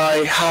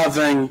by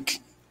having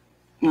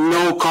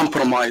no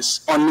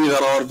compromise on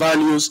neither our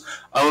values,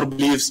 our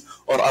beliefs,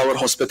 or our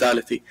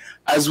hospitality.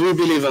 As we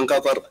believe in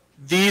Qatar,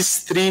 these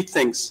three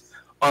things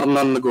are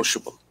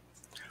non-negotiable.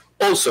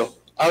 Also,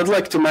 I would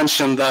like to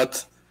mention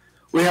that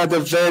we had a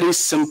very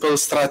simple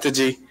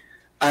strategy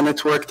and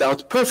it worked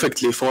out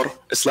perfectly for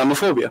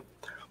Islamophobia.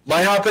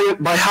 By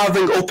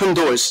having open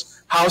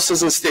doors,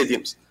 houses and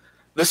stadiums,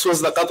 this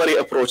was the Qatari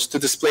approach to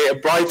display a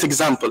bright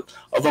example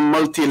of a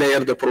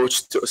multi-layered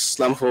approach to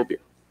Islamophobia.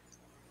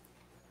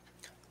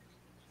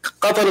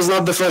 Qatar is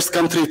not the first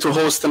country to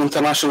host an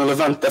international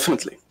event,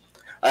 definitely.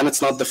 And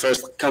it's not the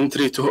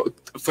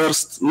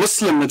first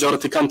Muslim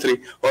majority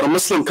country or a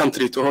Muslim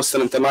country to host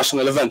an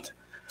international event.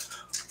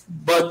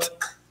 But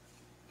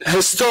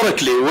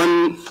historically,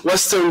 when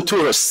Western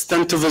tourists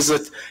tend to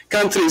visit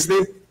countries,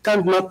 they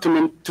tend not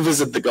to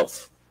visit the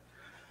Gulf.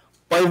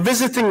 By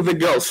visiting the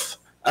Gulf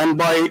and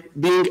by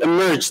being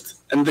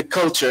immersed in the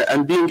culture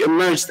and being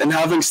immersed in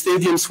having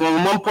stadiums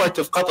from one part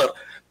of Qatar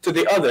to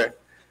the other,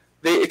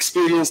 they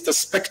experienced a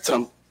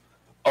spectrum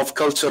of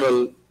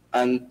cultural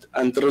and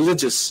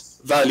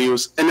religious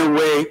values in a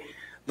way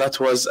that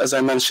was, as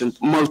I mentioned,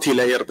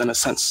 multi-layered in a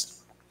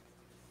sense.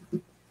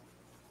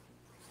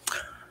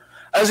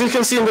 As you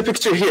can see in the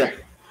picture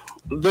here,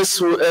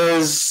 this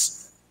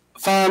is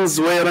fans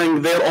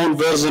wearing their own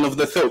version of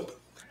the thobe.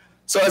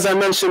 So as I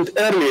mentioned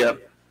earlier,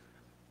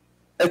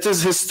 it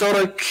is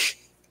historic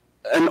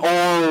in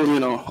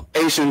all,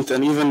 ancient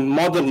and even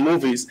modern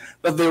movies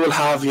that they will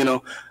have,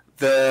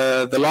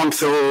 the long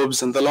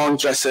thobes and the long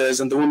dresses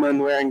and the women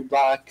wearing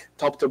black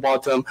top to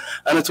bottom,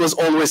 and it was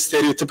always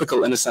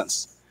stereotypical in a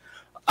sense.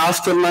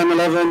 After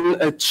 9/11,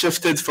 it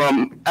shifted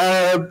from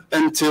Arab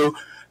into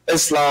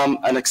Islam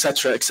and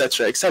etc.,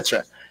 etc.,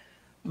 etc.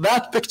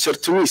 That picture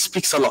to me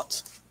speaks a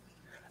lot.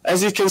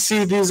 As you can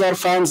see, these are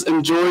fans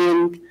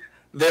enjoying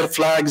their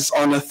flags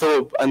on a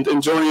thobe and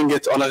enjoying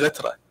it on a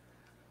ghitra.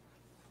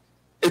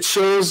 It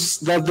shows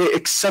that they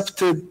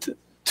accepted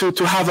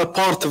to have a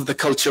part of the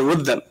culture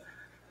with them,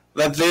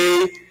 that they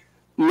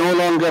no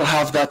longer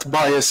have that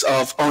bias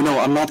of, oh no,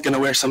 I'm not going to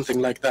wear something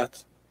like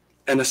that,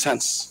 in a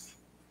sense.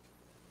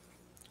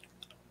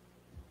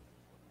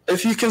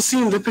 If you can see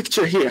in the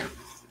picture here,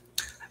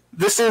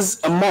 this is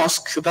a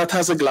mosque that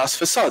has a glass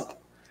facade.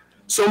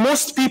 So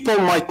most people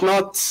might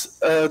not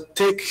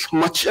take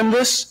much in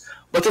this,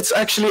 but it's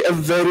actually a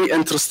very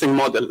interesting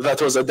model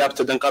that was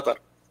adapted in Qatar.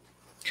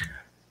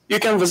 You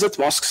can visit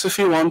mosques if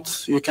you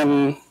want. You can,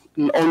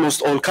 in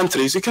almost all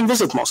countries, you can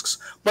visit mosques.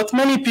 But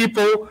many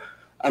people,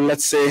 and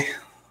let's say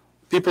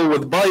people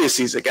with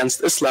biases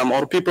against Islam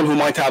or people who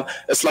might have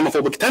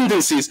Islamophobic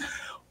tendencies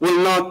will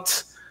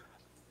not,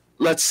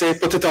 let's say,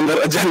 put it on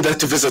their agenda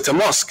to visit a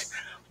mosque.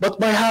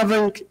 But by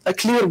having a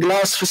clear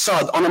glass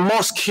facade on a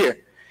mosque here,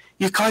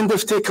 you kind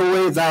of take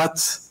away that,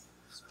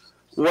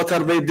 what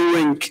are they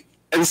doing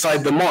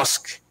inside the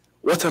mosque?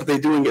 What are they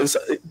doing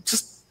inside?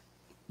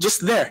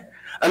 Just there.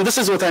 And this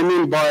is what I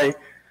mean by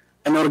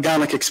an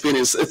organic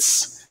experience.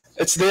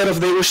 It's there if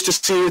they wish to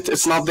see it.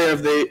 It's not there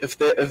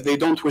if they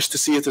don't wish to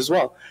see it as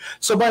well.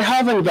 So by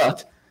having that,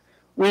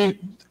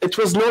 it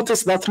was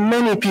noticed that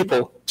many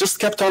people just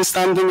kept on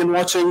standing and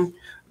watching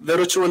the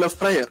ritual of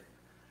prayer,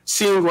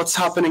 seeing what's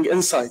happening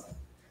inside.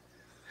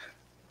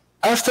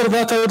 After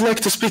that, I would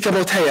like to speak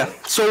about Haya.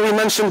 So we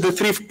mentioned the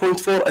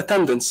 3.4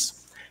 attendance.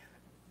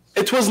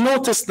 It was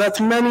noticed that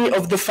many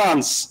of the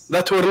fans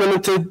that were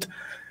limited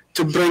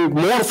to bring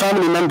more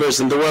family members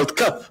in the World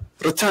Cup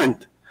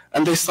returned,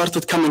 and they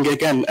started coming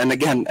again and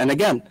again and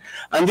again.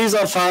 And these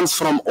are fans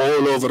from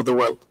all over the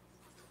world.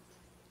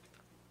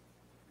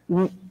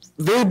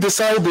 They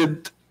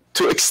decided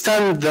to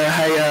extend the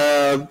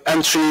Haya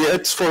entry.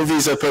 It's for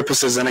visa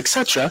purposes and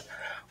etc.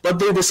 But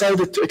they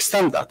decided to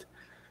extend that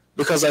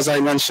because, as I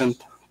mentioned,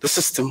 the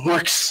system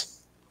works.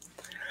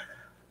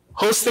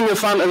 Hosting a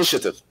fan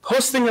initiative.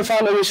 Hosting a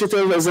fan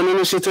initiative is an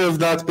initiative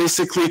that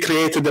basically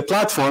created a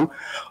platform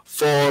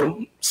for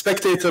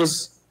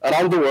spectators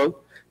around the world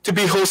to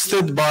be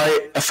hosted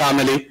by a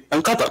family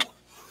in Qatar.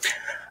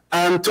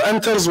 And to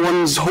enter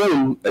one's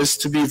home is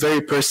to be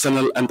very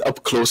personal and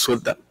up close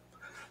with them.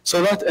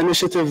 So that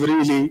initiative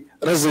really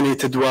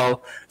resonated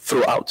well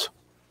throughout.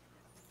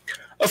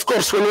 Of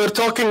course, when we're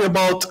talking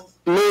about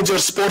major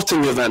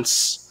sporting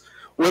events,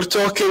 we're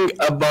talking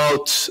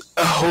about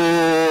a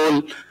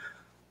whole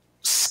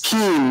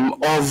scheme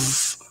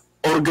of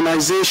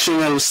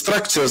organizational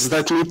structures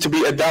that need to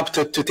be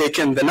adapted to take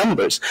in the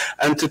numbers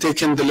and to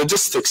take in the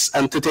logistics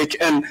and to take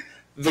in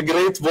the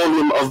great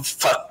volume of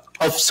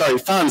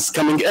fans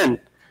coming in.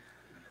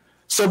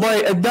 So by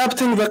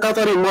adapting the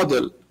Qatari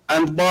model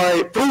and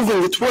by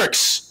proving it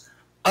works,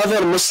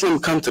 other Muslim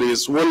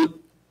countries will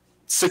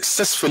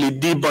successfully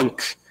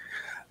debunk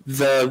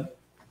the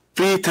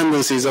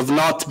pre-tendencies of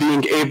not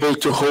being able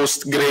to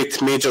host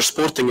great major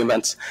sporting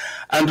events.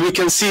 And we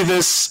can see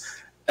this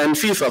in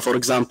FIFA, for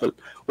example,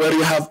 where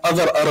you have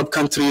other Arab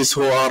countries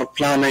who are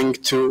planning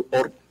to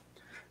or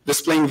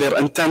displaying their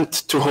intent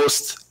to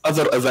host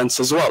other events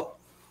as well.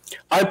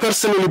 I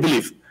personally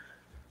believe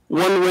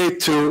one way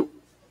to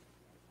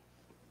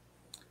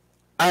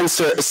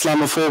answer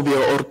Islamophobia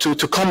or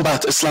to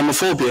combat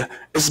Islamophobia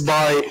is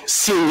by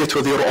seeing it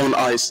with your own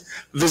eyes,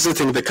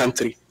 visiting the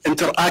country,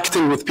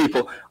 interacting with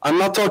people. I'm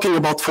not talking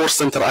about forced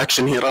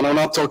interaction here, and I'm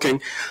not talking,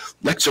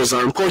 lectures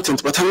are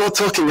important, but I'm not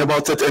talking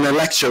about it in a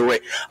lecture way.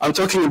 I'm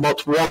talking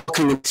about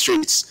walking in the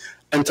streets,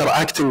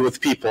 interacting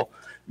with people,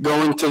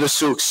 going to the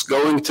souks,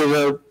 going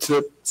to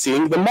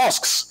seeing the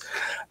mosques.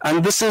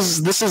 And this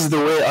is the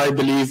way I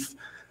believe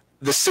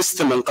the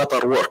system in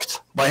Qatar worked,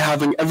 by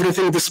having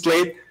everything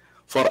displayed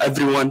for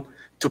everyone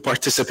to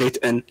participate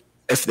in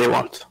if they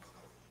want.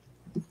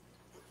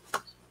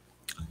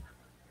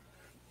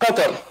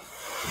 Qatar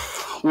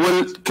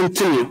will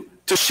continue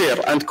to share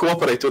and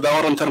cooperate with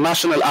our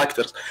international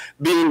actors,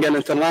 being an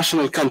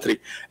international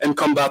country, in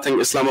combating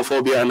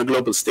Islamophobia on a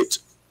global stage.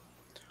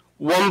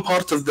 One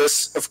part of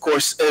this, of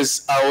course,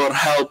 is our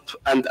help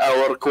and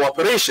our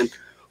cooperation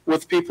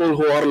with people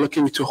who are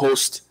looking to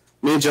host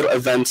major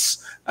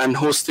events and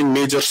hosting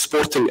major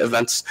sporting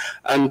events.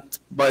 And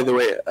by the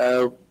way,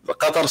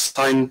 Qatar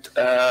signed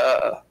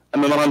a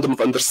memorandum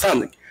of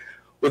understanding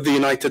with the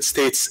United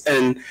States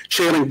in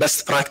sharing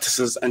best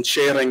practices and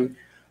sharing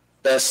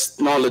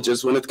best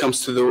knowledges when it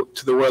comes to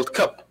the World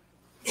Cup.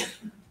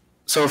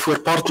 So if we're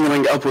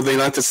partnering up with the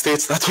United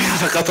States, that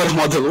means the Qatar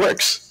model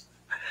works.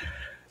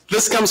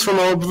 This comes from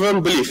our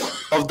firm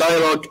belief of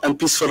dialogue and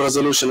peaceful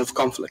resolution of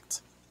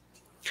conflict.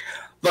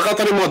 The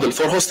Qatari model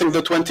for hosting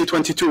the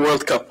 2022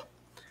 World Cup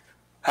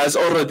has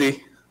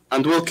already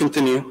and will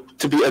continue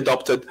to be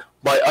adopted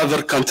by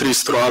other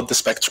countries throughout the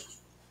spectrum.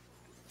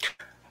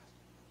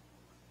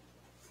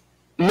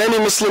 Many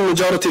Muslim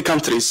majority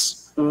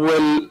countries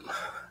will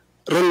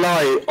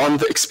rely on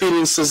the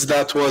experiences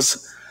that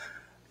was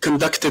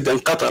conducted in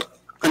Qatar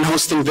and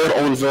hosting their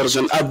own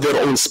version at their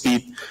own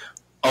speed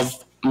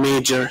of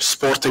major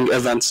sporting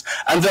events.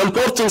 And the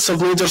importance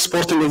of major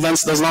sporting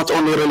events does not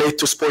only relate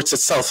to sports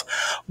itself,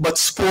 but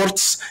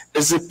sports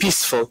is a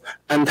peaceful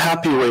and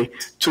happy way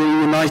to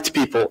unite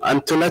people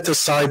and to let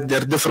aside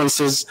their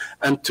differences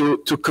and to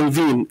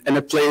convene in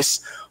a place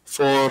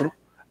for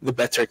the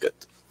better good.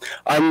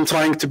 I'm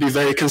trying to be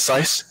very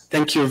concise.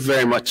 Thank you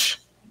very much.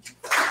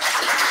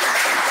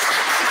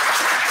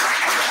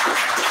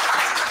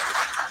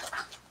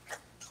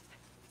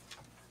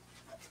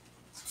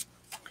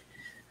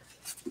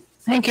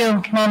 Thank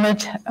you,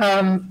 Mohamed.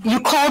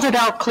 You called it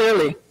out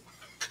clearly.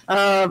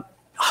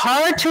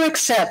 Hard to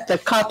accept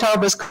that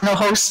Qatar was going to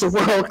host the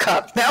World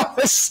Cup. That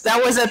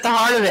was at the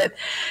heart of it.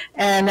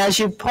 And as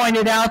you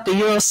pointed out, the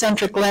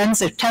Eurocentric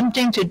lens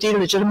attempting to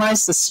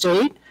delegitimize the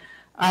state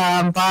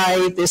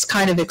by this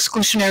kind of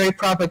exclusionary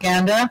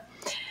propaganda.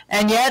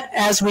 And yet,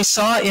 as we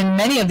saw in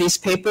many of these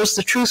papers,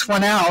 the truth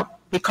won out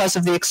because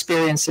of the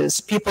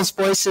experiences. People's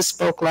voices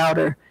spoke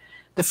louder.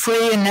 The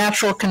free and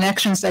natural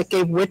connections that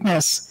gave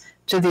witness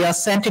to the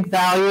authentic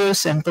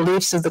values and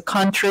beliefs of the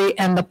country,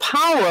 and the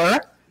power,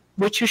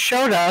 which you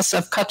showed us,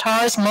 of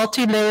Qatar's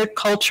multi-layered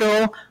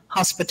cultural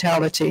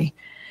hospitality.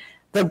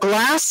 The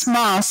glass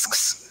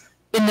mosques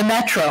in the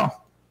metro,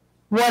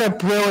 what a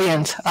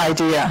brilliant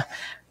idea.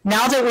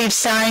 Now that we've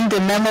signed a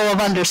memo of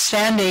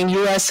understanding,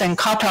 US and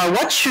Qatar,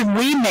 what should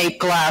we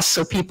make glass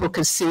so people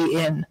could see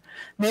in?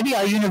 Maybe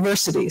our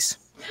universities.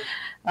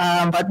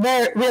 But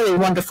really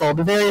wonderful,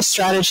 the various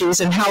strategies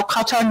and how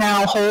Qatar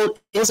now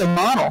is a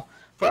model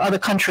for other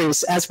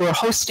countries as we're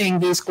hosting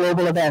these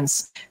global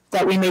events,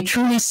 that we may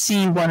truly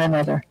see one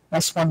another.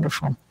 That's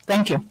wonderful.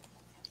 Thank you.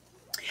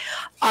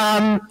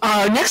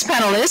 Our next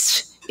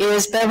panelist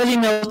is Beverley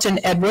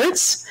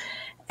Milton-Edwards.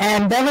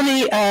 And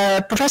Beverley,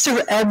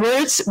 Professor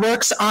Edwards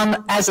works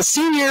as a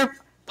senior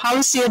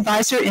policy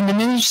advisor in the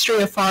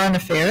Ministry of Foreign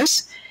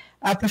Affairs.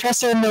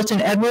 Professor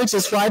Milton-Edwards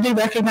is widely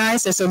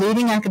recognized as a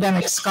leading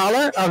academic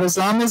scholar of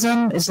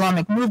Islamism,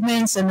 Islamic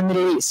movements, and the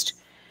Middle East.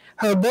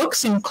 Her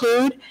books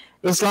include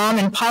Islam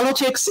and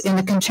Politics in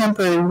the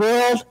Contemporary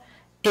World,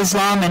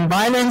 Islam and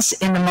Violence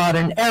in the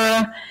Modern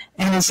Era,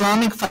 and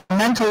Islamic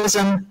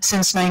Fundamentalism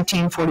since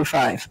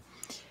 1945.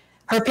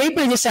 Her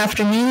paper this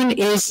afternoon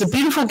is The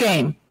Beautiful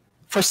Game,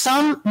 for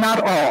Some,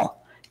 Not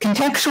All,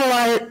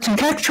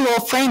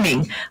 Contextual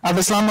Framing of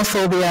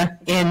Islamophobia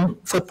in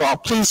Football.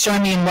 Please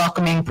join me in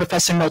welcoming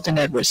Professor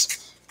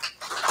Milton-Edwards.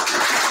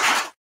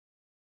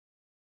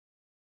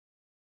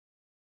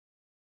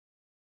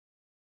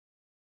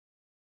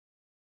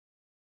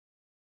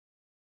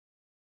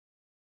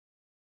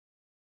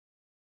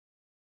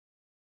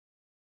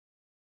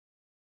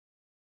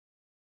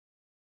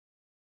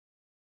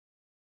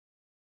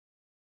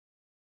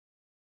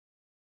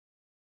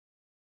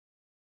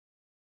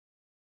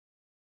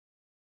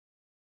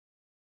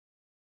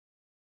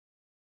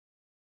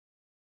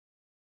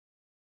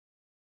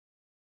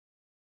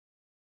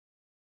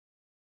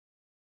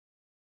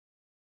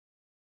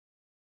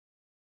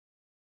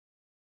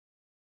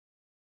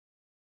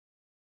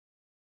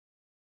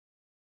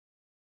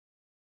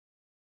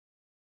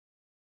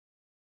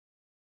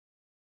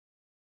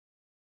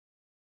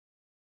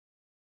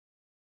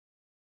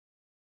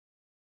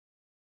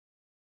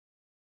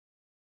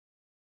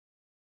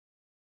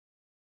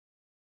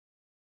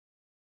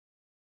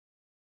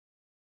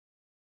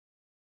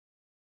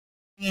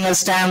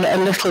 Us down a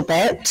little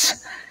bit.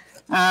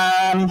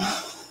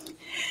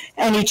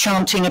 Any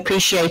chanting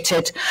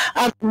appreciated.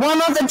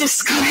 One other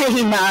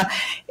disclaimer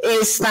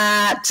is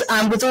that,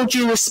 with all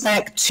due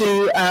respect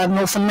to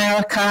North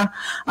America,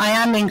 I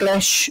am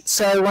English,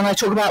 so when I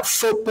talk about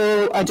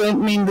football, I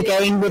don't mean the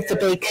game with the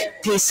big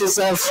pieces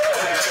of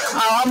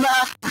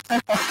armor.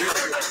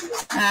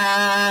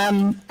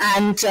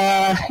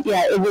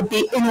 Yeah, it would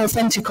be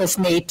inauthentic of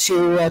me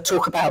to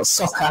talk about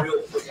soccer.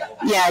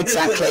 Yeah,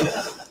 exactly.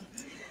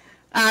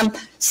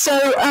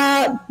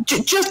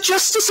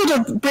 Just to sort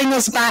of bring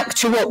us back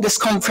to what this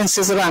conference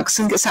is about, because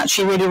I think it's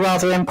actually really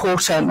rather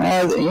important,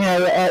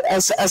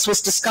 as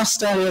was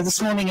discussed earlier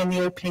this morning in the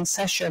opening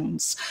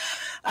sessions.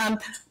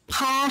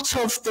 Part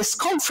of this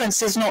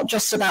conference is not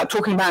just about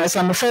talking about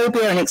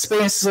Islamophobia and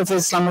experiences of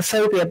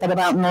Islamophobia, but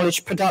about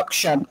knowledge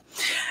production.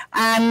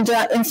 And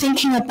in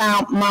thinking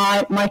about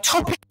my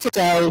topic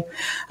today,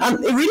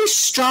 it really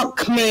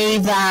struck me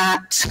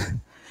that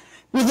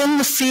within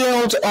the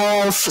field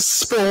of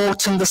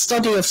sport and the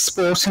study of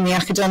sport and the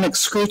academic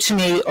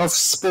scrutiny of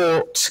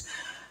sport,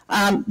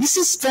 this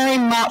is very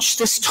much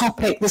this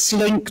topic, this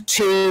link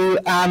to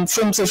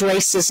forms of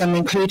racism,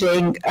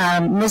 including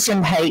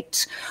Muslim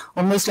hate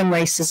or Muslim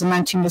racism,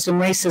 anti-Muslim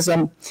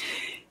racism,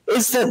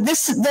 is that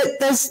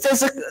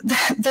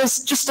there's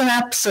just an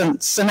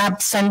absence, an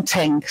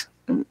absenting.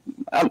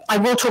 I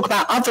will talk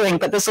about othering,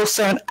 but there's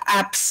also an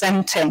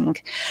absenting.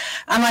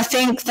 And I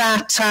think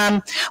that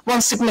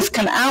one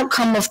significant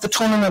outcome of the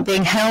tournament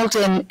being held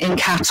in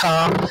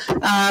Qatar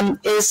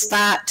is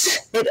that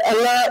it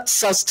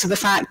alerts us to the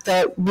fact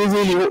that we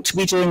really ought to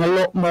be doing a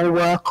lot more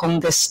work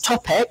on this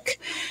topic.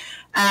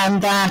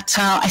 And that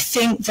I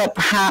think that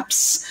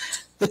perhaps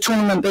the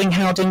tournament being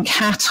held in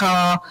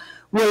Qatar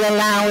will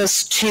allow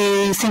us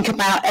to think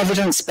about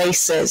evidence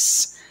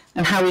bases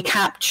and how we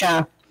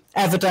capture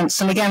evidence.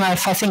 And again,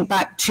 if I think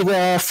back to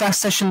the first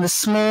session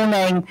this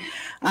morning,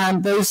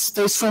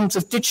 those forms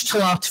of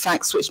digital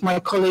artifacts which my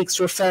colleagues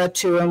referred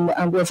to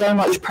and were very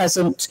much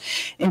present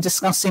in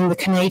discussing the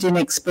Canadian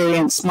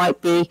experience might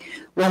be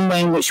one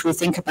way in which we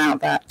think about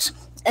that.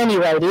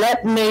 Anyway,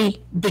 let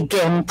me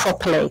begin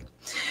properly.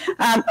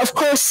 Of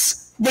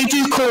course, they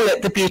do call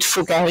it the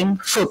beautiful game,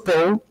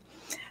 football.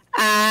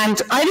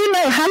 And I don't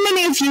know, how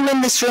many of you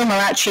in this room are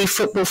actually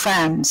football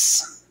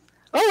fans?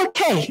 Oh,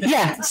 okay,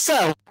 yeah,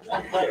 so.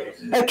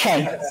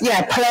 Okay,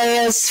 yeah,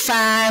 players,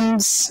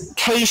 fans,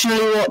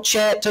 occasionally watch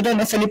it. I don't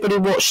know if anybody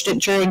watched it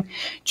during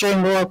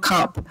the World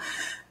Cup.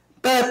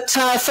 But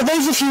for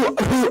those of you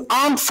who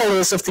aren't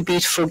followers of the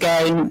beautiful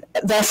game,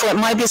 therefore it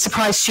might be a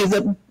surprise to you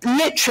that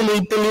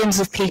literally billions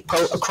of people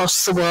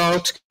across the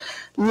world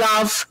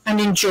love and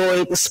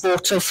enjoy the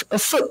sport of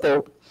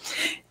football.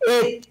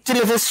 It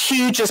delivers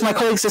huge, as my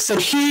colleagues have said,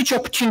 huge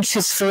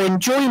opportunities for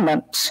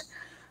enjoyment.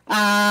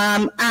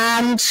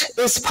 And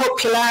its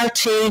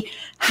popularity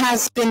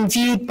has been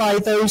viewed by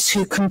those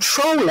who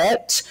control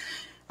it,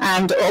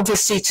 and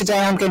obviously today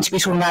I'm going to be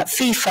talking about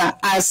FIFA,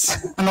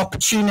 as an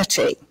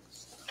opportunity.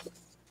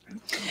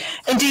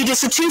 Indeed,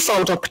 it's a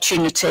twofold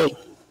opportunity.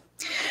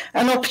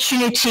 An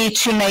opportunity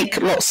to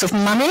make lots of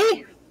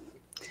money,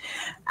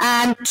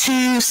 and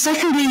to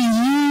secondly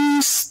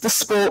use the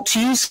sport, to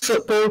use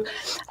football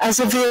as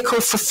a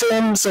vehicle for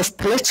forms of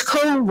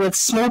political, with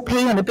small p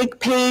and a big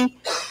P,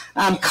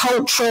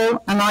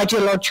 cultural and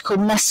ideological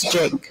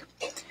messaging,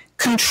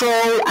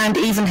 control, and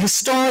even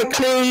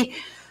historically,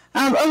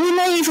 or we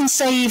may even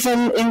say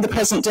even in the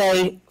present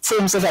day,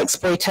 forms of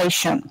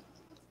exploitation.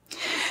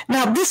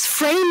 Now, this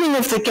framing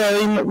of the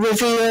game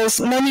reveals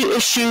many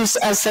issues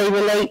as they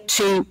relate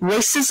to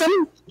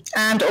racism,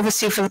 and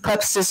obviously for the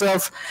purposes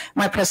of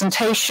my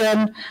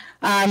presentation,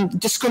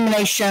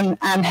 discrimination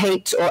and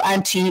hate or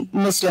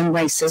anti-Muslim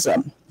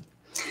racism.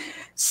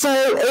 So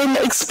in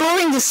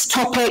exploring this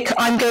topic,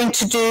 I'm going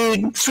to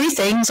do three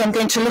things. I'm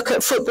going to look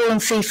at football and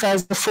FIFA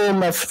as a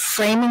form of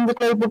framing the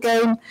global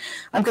game.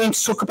 I'm going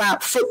to talk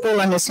about football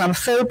and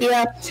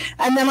Islamophobia.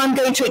 And then I'm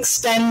going to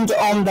extend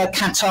on the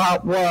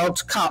Qatar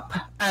World Cup.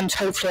 And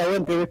hopefully I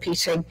won't be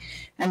repeating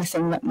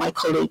anything that my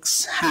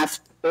colleagues have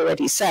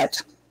already said.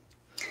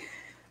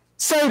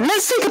 So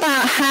let's think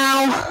about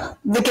how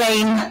the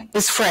game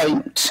is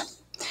framed.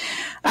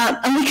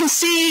 And we can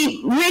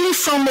see really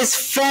from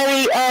its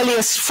very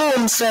earliest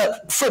forms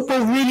that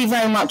football really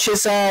very much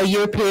is a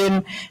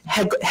European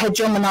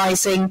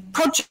hegemonizing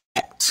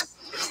project.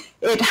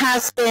 It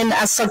has been,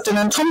 as Sugden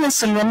and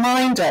Tomlinson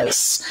remind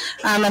us,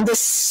 and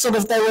this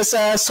there was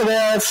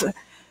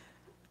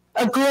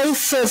a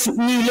growth of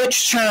new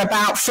literature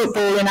about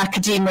football in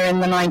academia in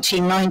the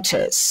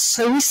 1990s.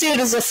 So we see it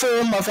as a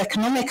form of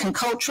economic and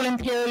cultural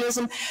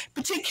imperialism,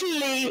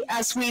 particularly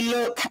as we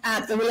look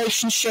at the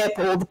relationship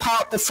or the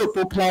part that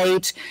football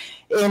played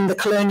in the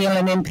colonial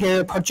and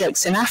imperial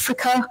projects in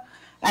Africa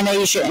and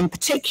Asia in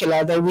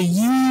particular. It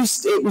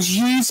was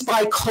used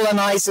by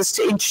colonizers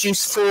to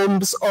introduce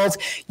forms of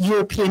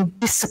European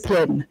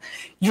discipline,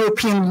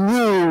 European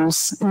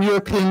rules, and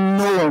European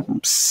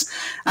norms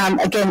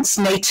against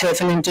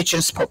native and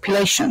indigenous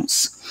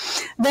populations.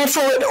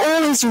 Therefore, it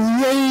always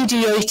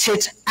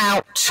radiated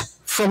out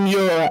from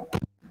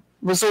Europe,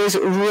 was always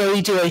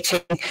radiating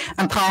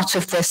and part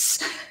of this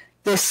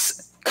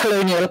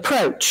colonial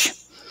approach.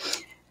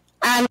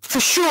 And for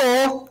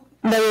sure,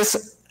 there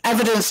is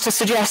evidence to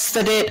suggest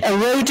that it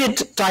eroded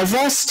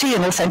diversity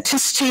and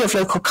authenticity of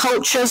local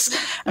cultures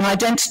and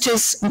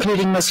identities,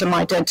 including Muslim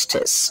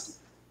identities.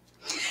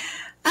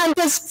 And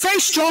there's a very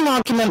strong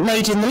argument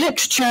made in the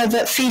literature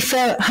that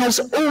FIFA has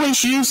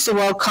always used the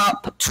World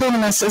Cup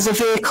tournaments as a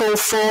vehicle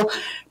for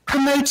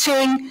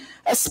promoting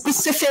a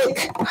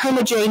specific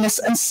homogeneous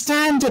and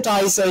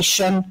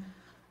standardization,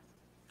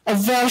 a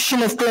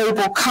version of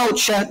global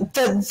culture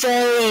that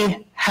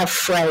they have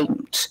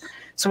framed.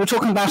 So we're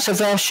talking about a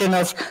version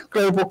of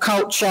global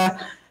culture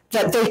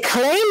that they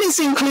claim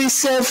is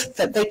inclusive,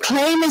 that they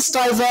claim is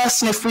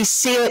diverse, and if we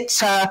see it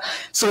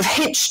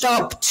hitched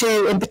up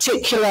to, in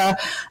particular,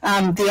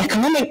 the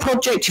economic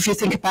project, if you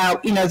think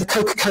about, the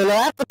Coca-Cola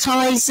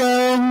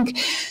advertising.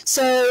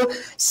 So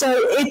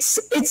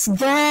it's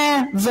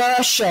their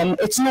version.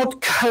 It's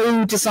not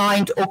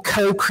co-designed or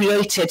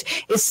co-created.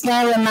 It's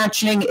their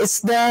imagining,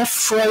 it's their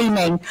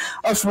framing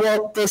of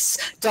what this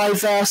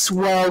diverse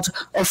world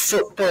of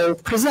football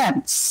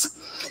presents.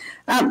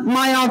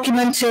 My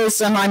argument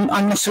is, and I'm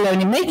not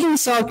alone in making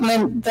this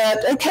argument,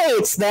 that, okay,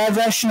 it's their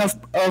version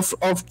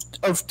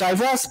of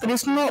diverse, but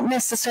it's not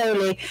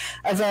necessarily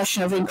a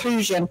version of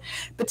inclusion,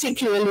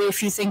 particularly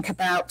if you think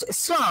about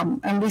Islam.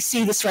 And we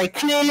see this very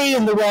clearly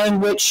in the way in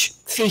which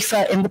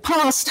FIFA in the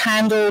past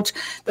handled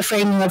the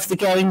framing of the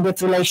game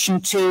with relation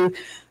to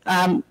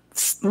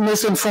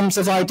Muslim forms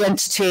of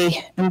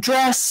identity and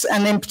dress,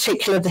 and in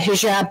particular the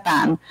hijab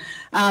ban,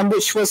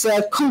 which was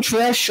a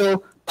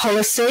controversial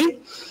policy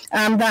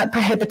that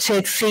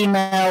prohibited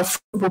female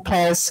football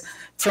players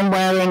from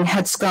wearing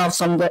headscarves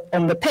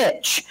on the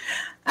pitch.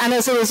 And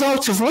as a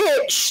result of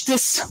which,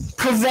 this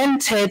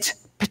prevented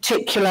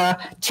particular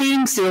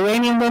teams, the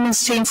Iranian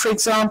women's team, for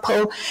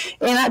example,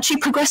 in actually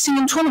progressing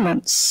in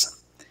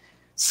tournaments.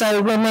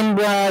 So women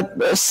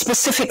were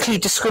specifically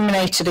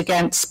discriminated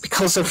against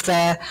because of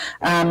their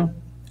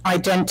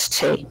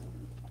identity.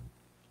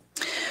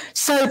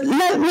 So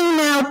let me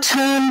now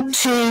turn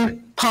to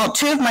part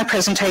two of my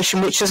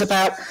presentation, which is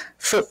about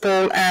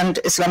football and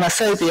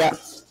Islamophobia.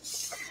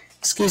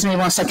 Excuse me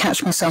whilst I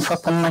catch myself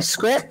up on my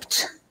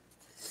script.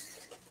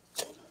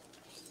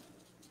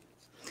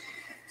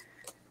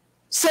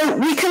 So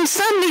we can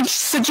certainly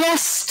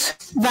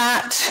suggest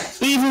that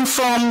even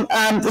from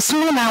the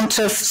small amount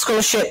of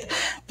scholarship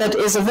that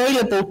is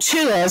available to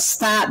us,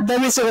 that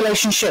there is a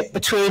relationship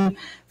between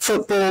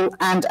football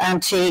and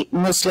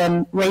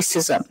anti-Muslim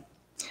racism.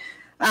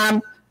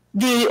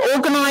 The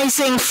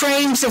organizing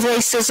frames of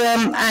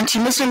racism,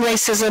 anti-Muslim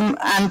racism,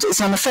 and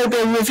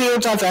Islamophobia reveal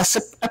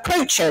diverse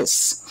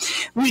approaches.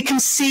 We can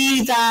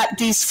see that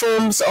these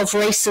forms of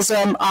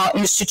racism are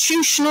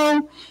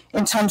institutional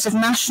in terms of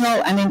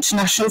national and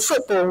international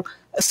football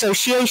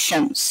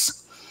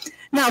associations.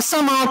 Now,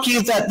 some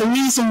argue that the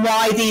reason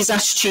why these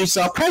attitudes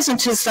are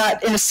present is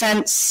that, in a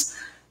sense,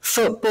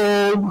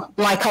 football,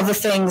 like other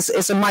things,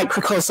 is a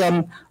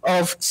microcosm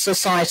of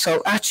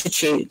societal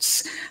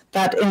attitudes,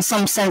 that in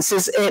some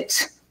senses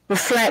it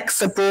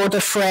reflects a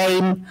broader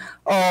frame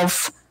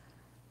of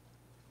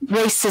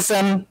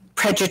racism,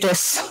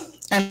 prejudice,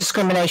 and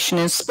discrimination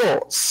in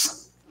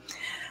sports.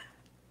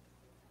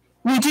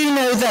 We do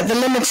know that the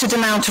limited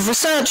amount of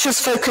research has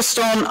focused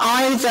on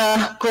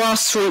either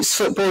grassroots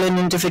football in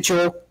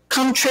individual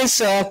countries.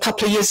 A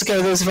couple of years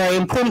ago, there was a very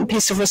important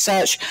piece of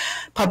research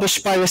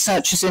published by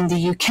researchers in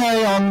the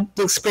UK on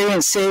the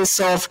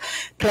experiences of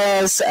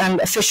players and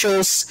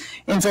officials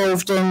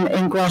involved in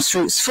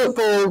grassroots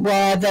football,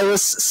 where there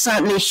was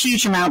certainly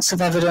huge amounts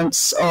of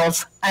evidence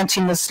of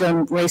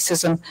anti-Muslim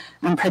racism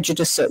and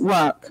prejudice at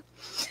work.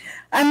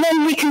 And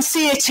then we can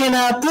see it in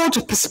a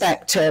broader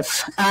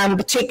perspective,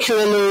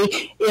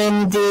 particularly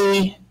in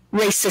the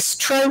racist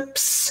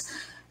tropes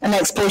and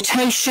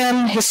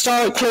exploitation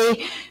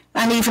historically,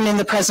 and even in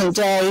the present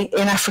day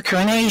in Africa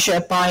and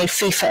Asia by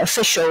FIFA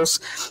officials.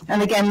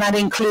 And again, that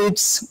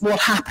includes what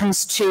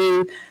happens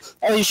to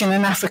Asian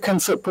and African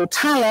football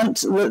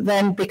talent that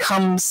then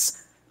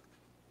becomes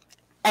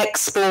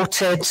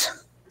exported,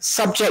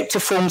 subject to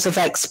forms of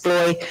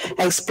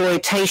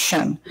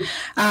exploitation.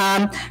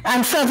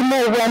 And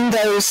furthermore, when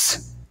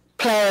those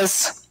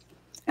players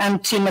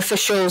and team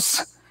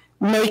officials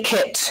make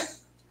it,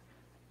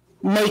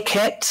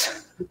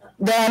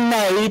 they're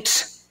made,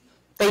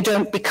 they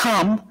don't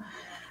become,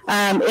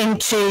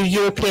 into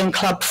European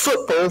club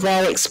football,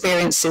 their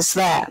experiences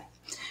there.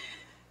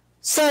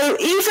 So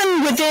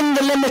even within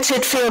the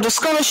limited field of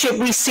scholarship,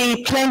 we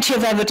see plenty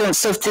of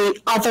evidence of the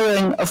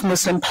othering of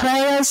Muslim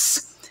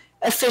players,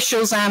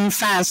 officials and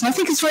fans. And I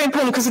think it's very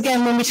important because,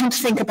 again, when we tend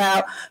to think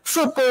about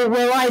football,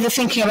 we're either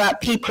thinking about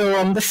people who are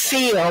on the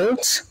field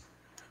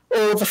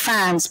or the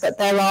fans, but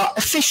there are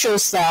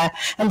officials there,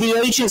 and the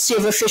agency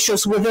of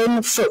officials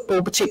within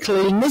football,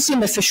 particularly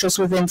Muslim officials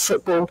within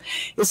football,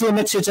 is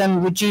limited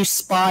and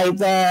reduced by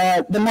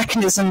the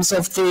mechanisms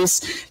of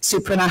these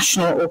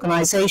supranational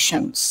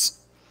organizations.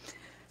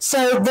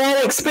 So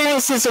their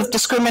experiences of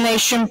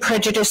discrimination,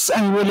 prejudice,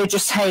 and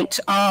religious hate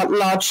are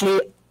largely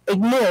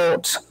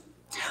ignored.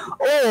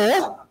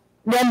 Or,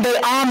 when they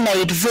are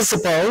made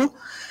visible,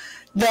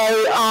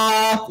 they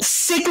are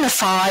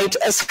signified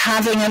as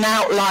having an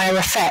outlier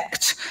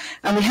effect.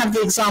 And we have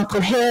the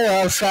example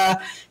here of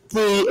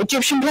the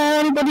Egyptian player.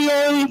 Anybody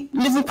a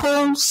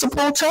Liverpool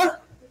supporter?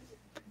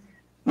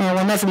 Oh,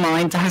 well, never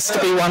mind. There has to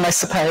be one, I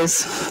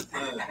suppose.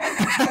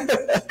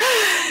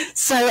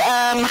 So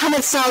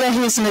Mohamed Salah,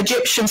 who's an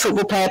Egyptian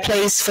football player,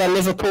 plays for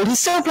Liverpool. He's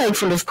still playing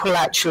for Liverpool,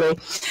 actually.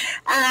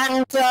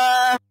 And,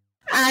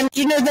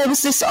 you know, there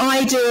was this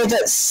idea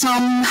that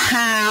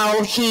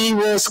somehow he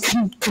was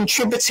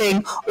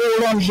contributing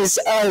all on his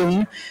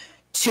own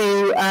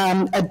to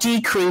a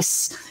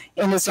decrease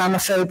in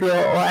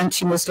Islamophobia or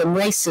anti-Muslim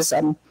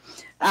racism.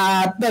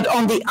 But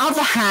on the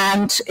other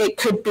hand, it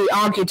could be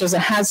argued, as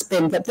it has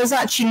been, that there's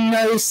actually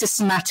no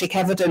systematic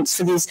evidence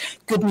for these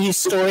good news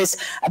stories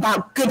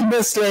about good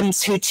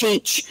Muslims who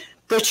teach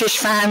British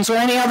fans or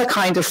any other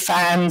kind of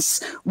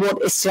fans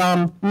what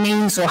Islam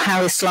means or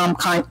how Islam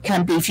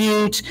can be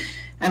viewed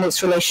and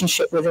its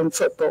relationship within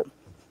football.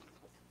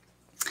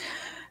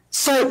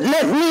 So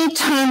let me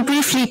turn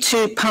briefly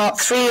to part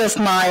 3 of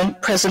my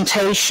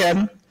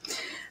presentation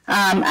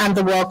and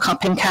the World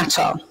Cup in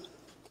Qatar.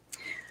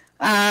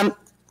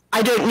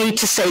 I don't need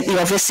to state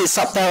the obvious, it's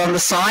up there on the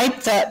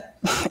side,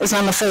 that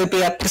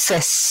Islamophobia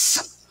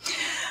persists.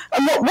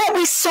 And what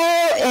we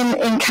saw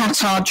in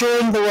Qatar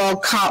during the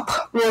World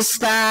Cup was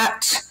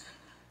that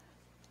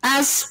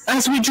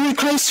as we drew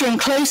closer and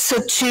closer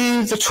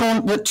to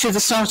the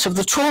start of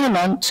the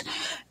tournament,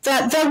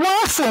 that there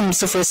were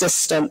forms of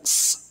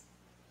resistance,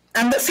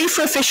 and that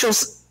FIFA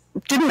officials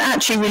didn't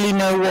actually really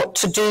know what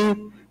to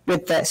do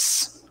with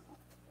this.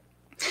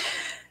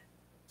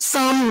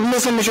 Some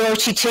Muslim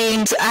majority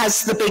teams,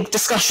 as the big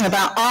discussion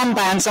about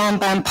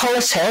armband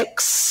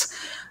politics,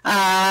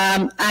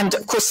 and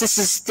of course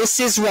this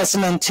is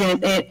resonant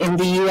in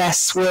the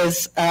US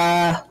with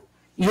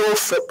your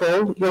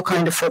football, your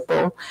kind of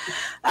football,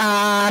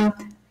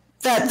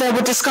 that there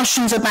were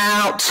discussions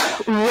about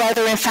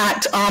whether in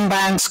fact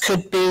armbands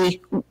could be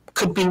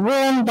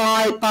worn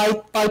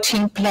by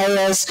team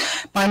players,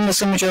 by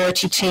Muslim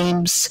majority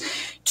teams,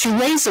 to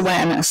raise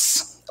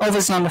awareness of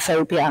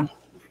Islamophobia.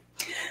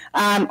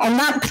 On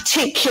that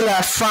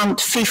particular front,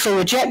 FIFA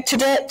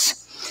rejected it,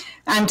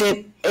 and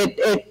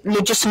it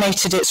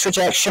legitimated its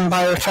rejection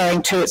by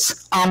referring to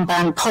its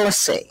armband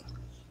policy.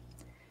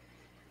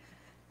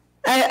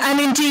 And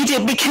indeed,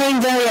 it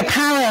became very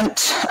apparent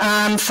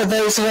for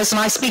those of us,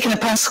 and I speak in a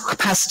personal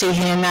capacity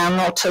here now,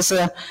 not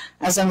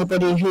as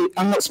anybody who,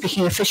 I'm not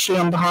speaking officially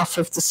on behalf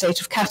of the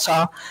state of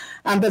Qatar,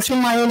 but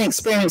through my own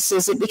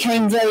experiences, it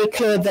became very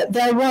clear that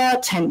there were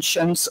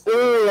tensions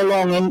all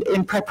along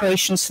in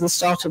preparations for the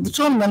start of the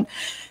tournament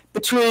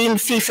between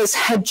FIFA's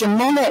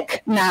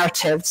hegemonic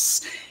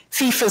narratives,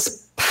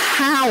 FIFA's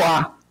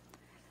power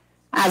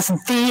as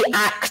the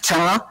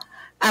actor,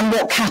 and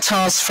what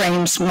Qatar's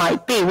frames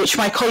might be, which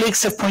my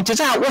colleagues have pointed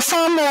out were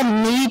far more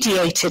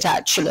mediated,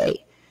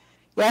 actually.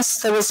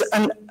 Yes, there was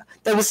an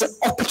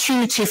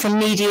opportunity for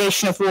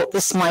mediation of what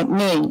this might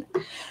mean.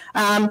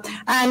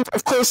 And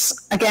of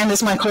course, again,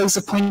 as my colleagues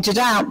have pointed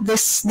out,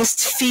 this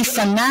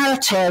FIFA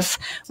narrative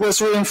was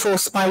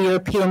reinforced by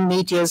European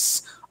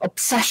media's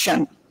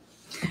obsession,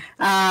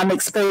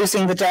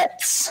 exposing the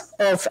depths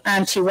of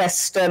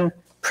anti-Western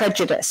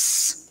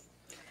prejudice.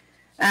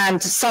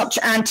 And such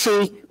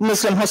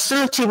anti-Muslim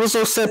hostility was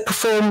also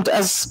performed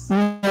as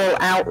moral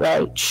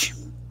outrage.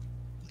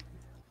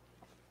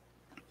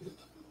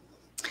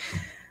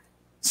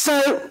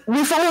 So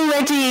we've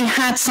already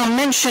had some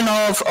mention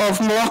of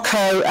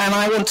Morocco, and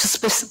I want to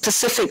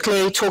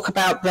specifically talk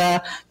about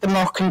the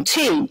Moroccan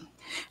team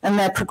and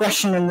their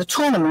progression in the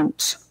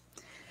tournament.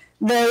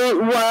 They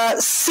were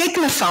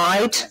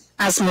signified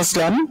as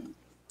Muslim.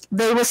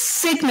 They were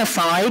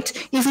signified,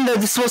 even though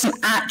this wasn't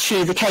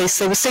actually the case,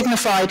 they were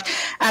signified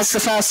as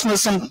the first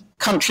Muslim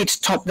country to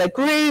top their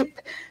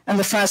group and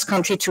the first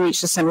country to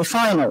reach the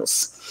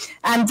semi-finals.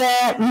 And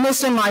their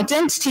Muslim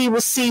identity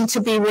was seen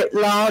to be writ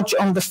large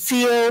on the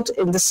field,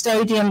 in the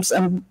stadiums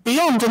and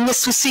beyond, and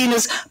this was seen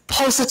as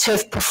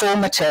positive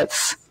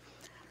performative.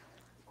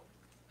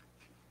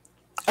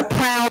 A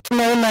proud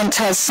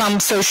moment, as some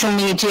social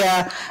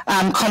media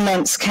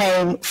comments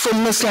came, for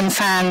Muslim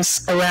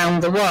fans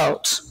around the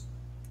world.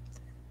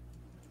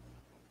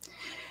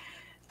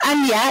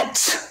 And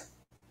yet,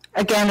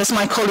 again, as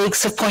my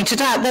colleagues have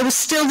pointed out, there was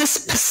still this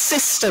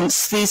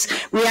persistence, these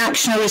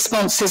reactionary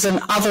responses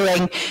and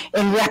othering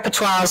in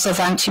repertoires of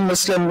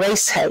anti-Muslim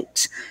race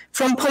hate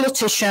from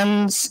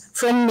politicians,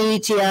 from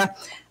media,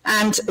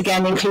 and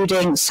again,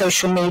 including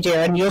social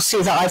media. And you'll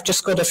see that I've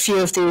just got a few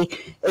of the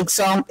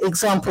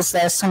examples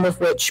there, some of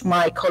which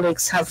my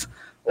colleagues have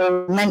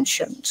all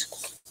mentioned.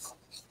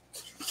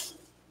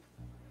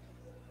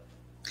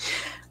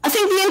 I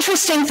think the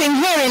interesting thing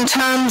here in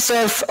terms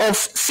of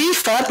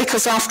FIFA,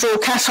 because after all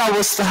Qatar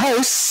was the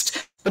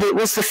host, but it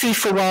was the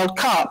FIFA World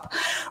Cup,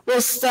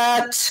 was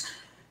that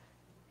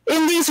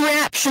in these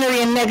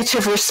reactionary and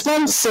negative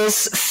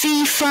responses,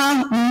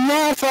 FIFA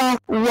never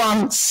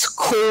once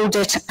called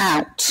it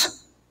out.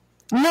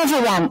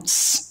 Never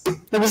once.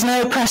 There was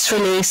no press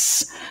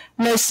release,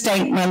 no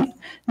statement,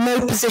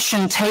 no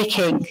position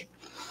taking.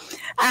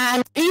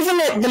 And even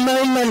at the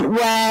moment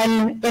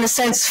when, in a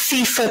sense,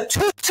 FIFA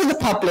took to the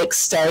public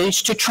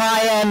stage to try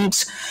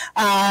and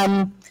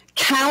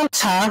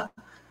counter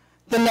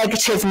the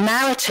negative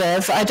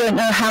narrative, I don't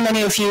know how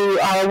many of you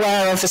are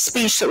aware of a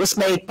speech that was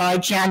made by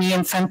Gianni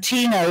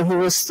Infantino, who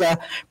was the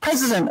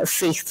president of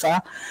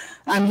FIFA,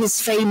 and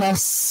his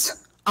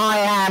famous,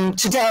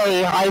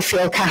 today I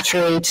feel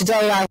Qatari,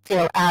 today I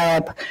feel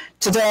Arab,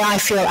 today I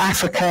feel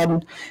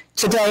African,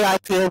 today I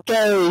feel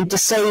gay,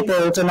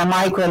 disabled, and a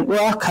migrant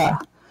worker.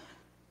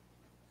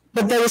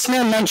 But there was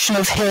no mention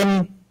of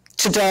him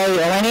today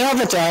or any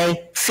other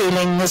day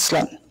feeling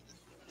Muslim.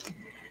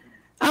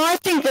 And I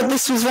think that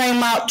this was very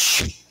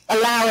much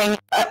allowing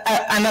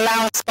an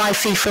allowance by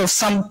FIFA of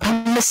some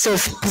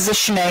permissive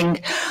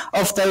positioning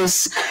of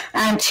those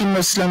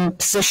anti-Muslim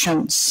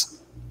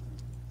positions.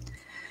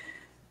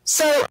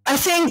 So I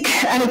think,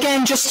 and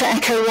again, just to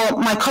echo what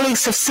my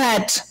colleagues have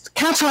said,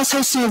 Qatar's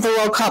hosting of the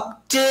World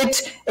Cup did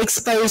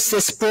expose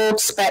this broad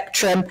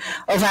spectrum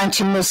of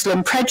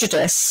anti-Muslim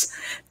prejudice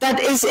that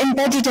is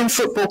embedded in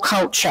football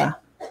culture.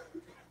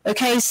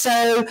 Okay,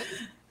 so,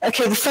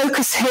 the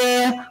focus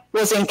here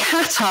was in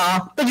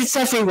Qatar, but it's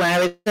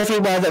everywhere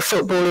that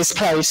football is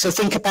played. So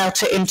think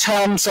about it in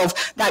terms of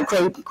that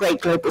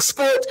great global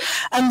sport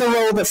and the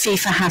role that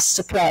FIFA has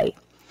to play.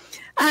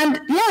 And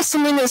yes,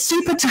 I mean, it's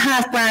super to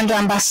have brand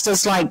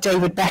ambassadors like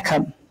David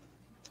Beckham,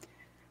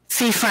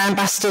 FIFA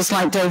ambassadors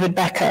like David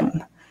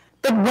Beckham.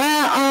 But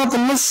where are the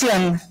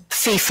Muslim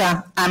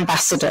FIFA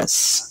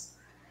ambassadors?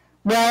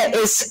 Where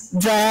is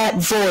their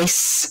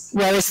voice?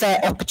 Where is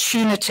their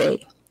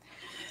opportunity?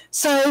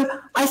 So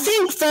I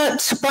think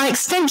that by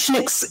extension,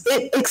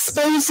 it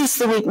exposes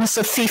the weakness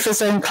of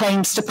FIFA's own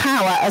claims to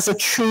power as a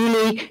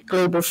truly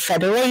global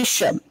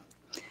federation.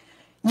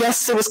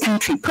 Yes, there was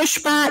country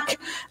pushback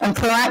and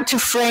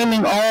proactive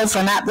framing of,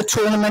 and at the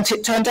tournament,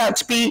 it turned out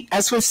to be,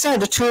 as we've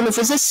said, a tool of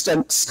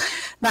resistance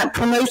that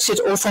promoted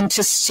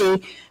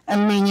authenticity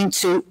and meaning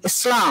to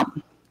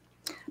Islam.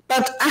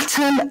 But at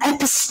an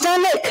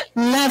epistemic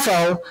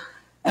level,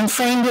 and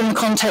framed in the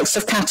context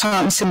of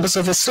Qatar and symbols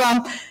of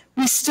Islam,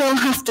 we still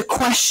have to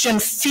question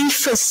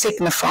FIFA's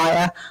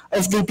signifier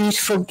of the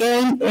beautiful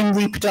game in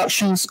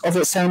reproductions of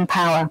its own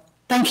power.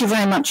 Thank you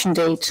very much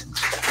indeed.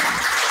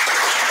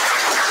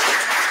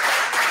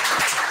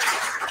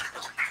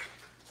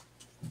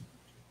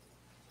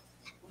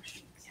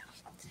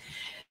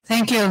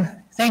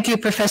 Thank you,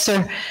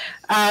 Professor.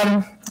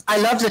 I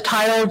love the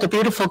title, The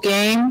Beautiful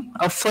Game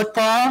of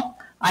Football.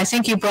 I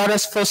think you brought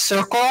us full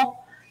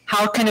circle.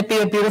 How can it be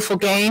a beautiful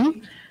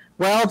game?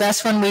 Well,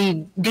 that's when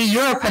we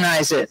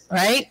de-Europeanize it,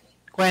 right?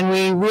 When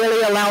we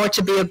really allow it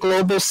to be a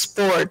global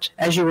sport,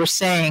 as you were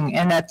saying,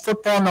 and that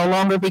football no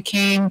longer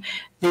became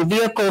the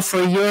vehicle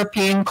for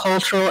European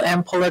cultural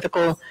and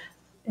political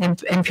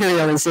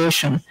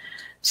imperialization.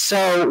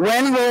 So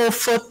when will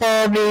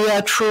football be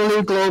a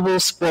truly global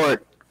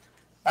sport?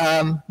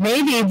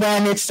 Maybe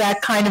when it's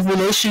that kind of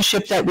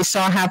relationship that we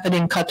saw happen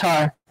in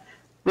Qatar,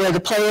 where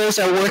the players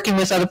are working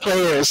with other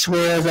players,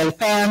 where the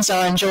fans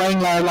are enjoying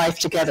their life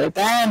together.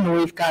 Then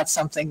we've got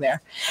something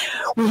there.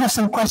 We have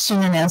some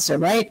question and answer,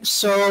 right?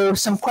 So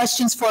some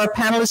questions for our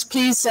panelists.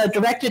 Please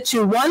direct it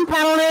to one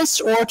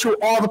panelist or to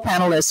all the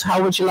panelists.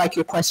 How would you like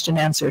your question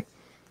answered?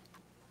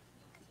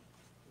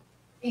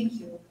 Thank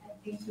you. And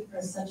thank you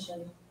for such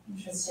an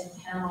interesting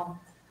panel.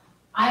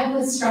 I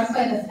was struck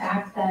by the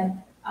fact that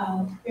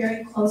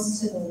very close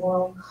to the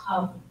World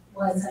Cup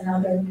was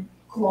another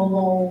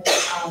global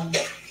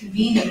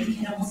convening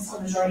in a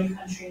Muslim majority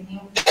country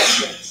named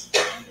Egypt.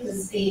 It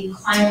was the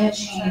Climate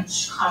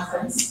Change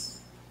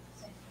Conference.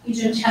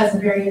 Egypt has a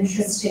very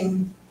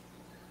interesting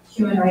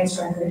human rights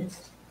record.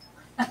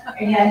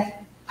 And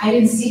yet, I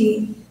didn't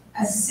see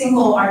a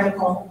single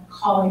article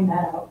calling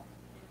that out,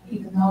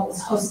 even though it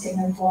was hosting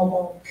a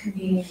global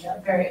convening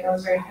that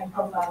was very high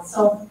profile.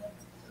 So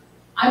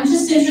I'm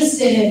just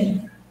interested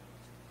in,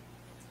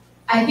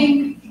 I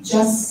think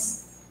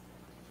just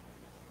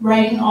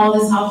writing all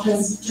this off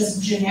as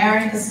just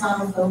generic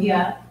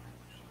Islamophobia,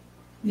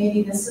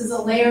 maybe this is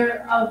a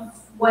layer of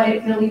what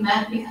it really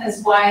meant,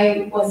 because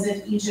why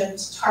wasn't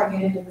Egypt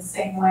targeted in the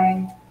same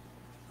way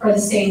for the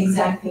same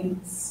exact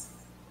things?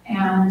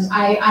 And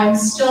I'm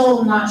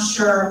still not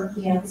sure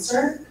the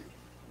answer.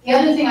 The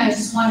other thing I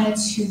just wanted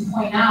to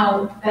point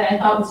out that I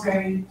thought was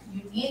very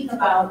unique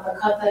about the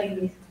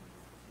Qatari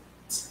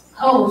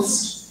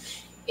post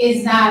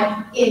is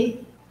that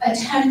it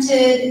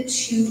attempted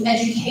to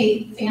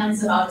educate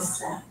fans about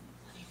Islam.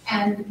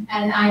 And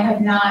I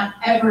have not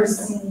ever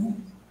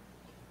seen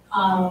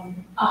a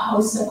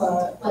host of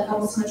a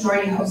Muslim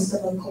majority host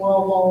of a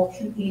global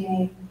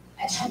convening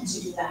attempt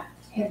to do that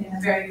in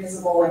a very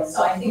visible way.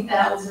 So I think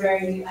that was a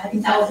very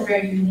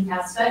unique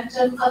aspect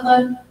of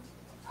Qatar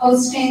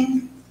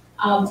hosting.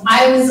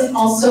 I was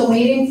also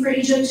waiting for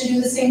Egypt to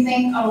do the same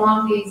thing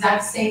along the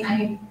exact same, I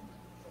mean,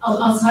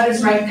 Al-Thani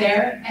is right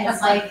there, and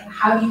it's like,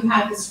 how do you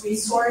have this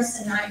resource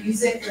and not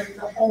use it where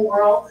the whole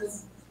world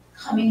is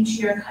coming to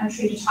your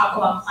country to talk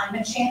about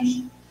climate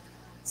change?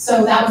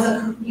 So that was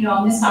a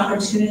missed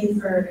opportunity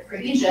for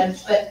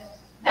Egypt, but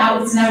that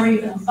was never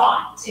even a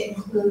thought to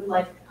include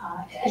like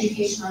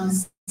education on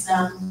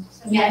Islam.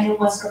 And yet it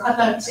was for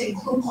Qatar to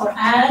include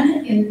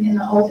Quran in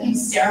the opening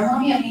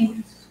ceremony. I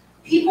mean,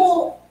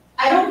 people,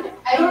 I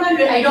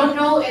don't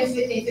know if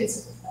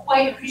it's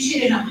quite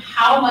appreciated enough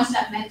how much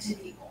that meant to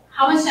people,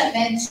 how much that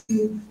meant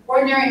to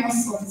ordinary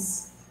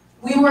Muslims.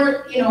 We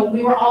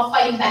were all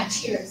fighting back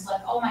tears,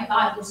 like, oh my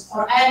God, there's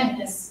Quran in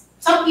this.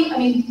 Some people, I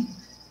mean,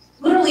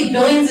 literally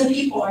billions of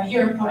people are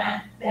hearing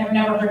Quran. They have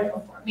never heard it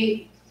before,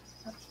 maybe.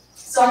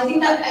 So I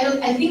think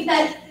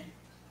that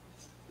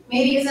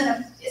maybe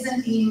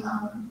isn't being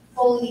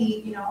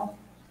fully,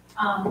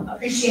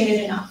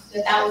 appreciated enough.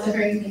 That was a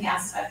very unique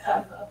aspect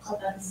of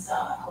Khalid's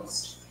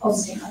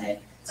hosting of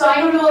it. So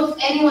I don't know if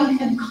anyone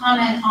can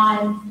comment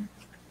on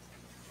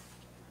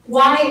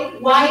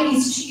why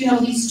these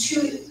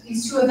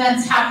two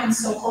events happened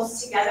so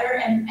close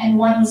together, and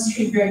one was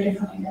treated very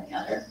differently than the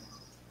other.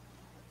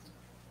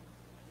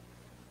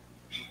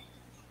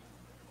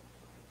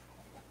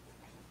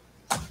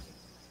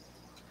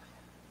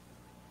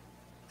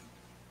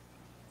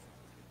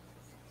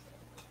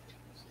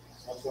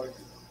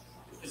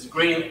 It's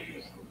green.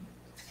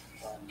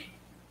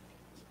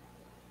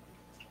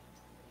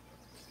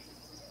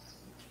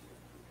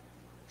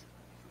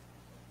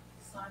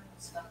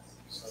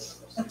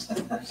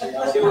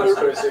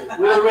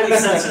 We already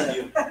censored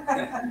you.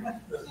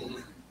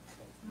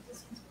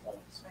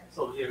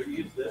 So here,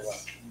 use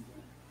this.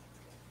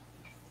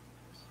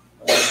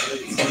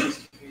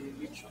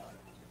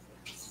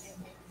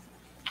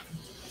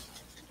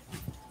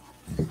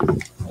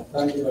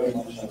 Thank you very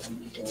much. I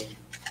think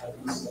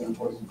this is an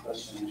important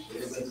question. Actually,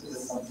 is it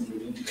something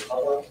we need to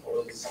cover,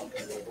 or is it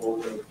something that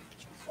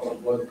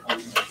broader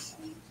context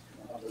and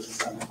how does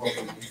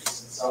Islamophobia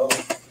itself,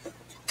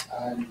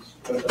 and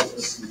where does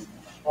this mean?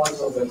 Part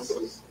of it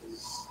is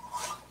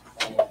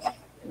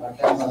I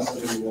can't answer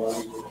really why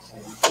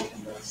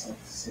that's not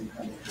the same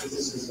kind of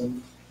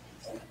criticism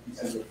in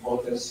terms of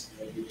focus,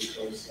 maybe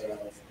because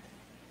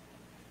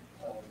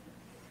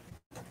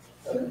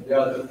there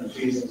are different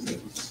reasons that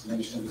you just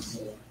mentioned.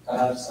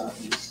 Perhaps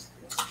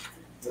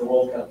the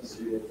World Cup is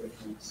really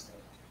different.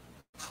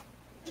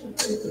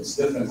 It's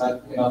different.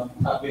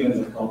 I've been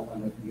in the Cup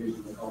and I've engaged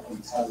in the Cup, and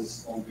it has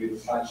its own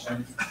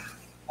retraction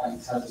and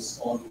it has its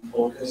own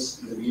focus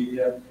in the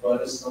media,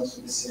 but it's not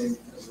the same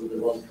as with the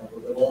World Cup.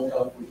 With the World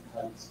Cup, we've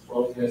had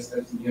 12 years,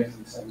 13 years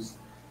in terms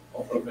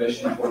of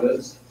preparation for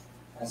it,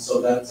 and so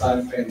that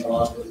time frame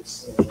allowed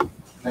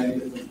many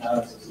different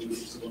narratives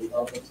related to the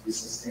World Cup to be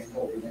sustained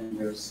over many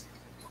years.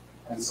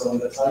 And so when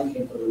the time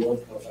came for the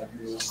World Cup, I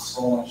think there was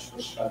so much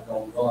pushback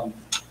going on.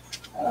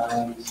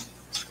 And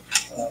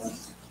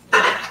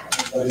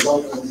the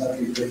result was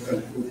exactly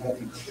different. It would have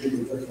been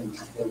completely different.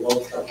 The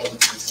World Cup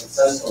wasn't as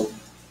successful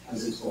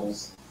as it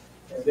was.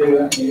 There were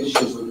any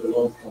issues with the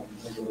World Cup in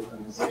terms of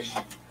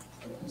organization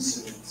and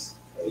incidents.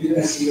 Even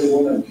a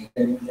single woman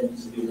came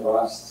to be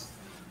harassed,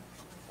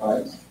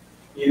 right?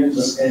 Even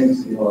just came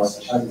to be harassed,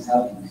 which hasn't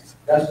happened.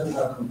 That would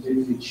have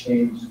completely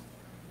changed,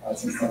 I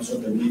think, much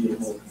of the media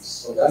focus.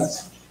 So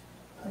that's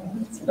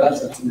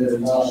the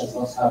now has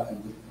not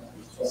happened.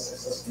 It was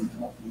successful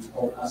in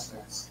all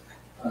aspects.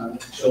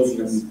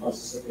 Children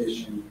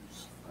participation,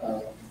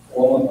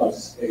 women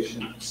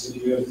participation,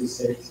 security,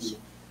 safety.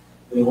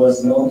 There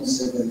was no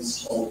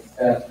incidents of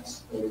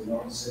theft. There was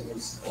no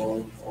incidents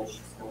of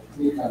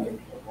any kind of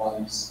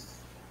violence.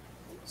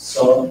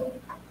 So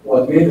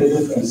what made the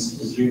difference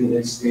is really the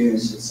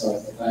experience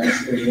itself, the fan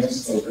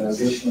experience, the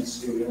organizational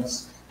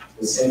experience,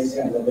 the safety,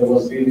 and that there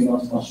was really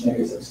not much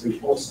negative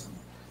reports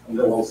on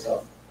the World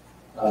Cup.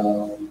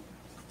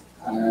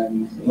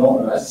 and no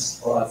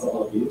arrests or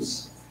alcohol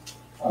abuse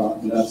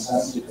in that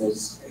sense,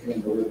 because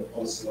again, the way the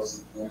policy was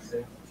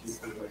implemented,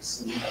 people were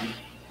seen, and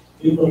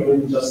people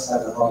really just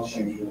had a heart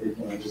change when they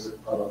came and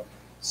visit Qatar.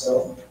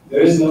 So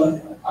there is no,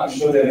 I'm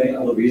sure there are many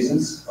other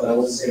reasons, but I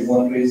would say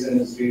one reason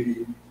is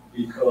really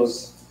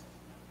because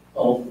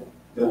of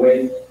the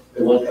way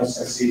the World Cup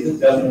succeeded.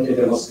 Definitely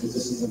there was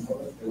criticism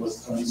for it, there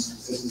was tons of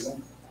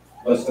criticism,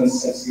 but when it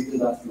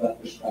succeeded, after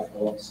that pushed back a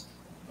lot.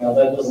 Now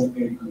that doesn't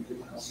really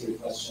completely answer your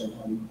question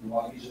on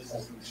why Egypt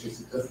has been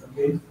treated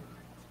differently.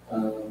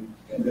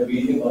 In the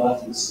media, but I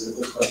think this is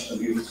a good question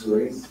really to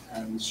raise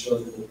and show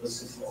the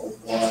diversity of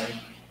why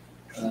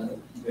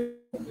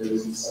there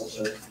isn't such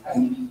a,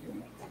 and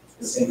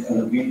the same kind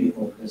of media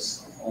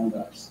focus on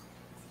that.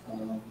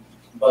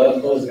 But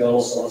of course, there are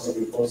also lots of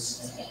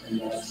reports in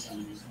that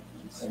and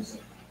in terms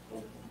of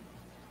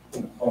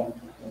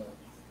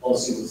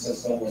policies,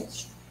 etc.,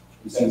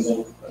 in terms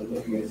of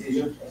looking at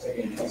Egypt, but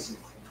again, that's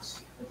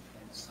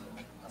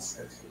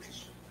aspects of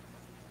Egypt.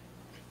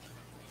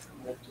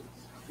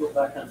 Go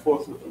back and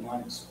forth with the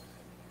lines.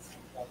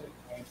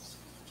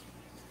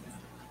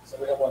 So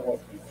we have one more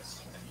thing.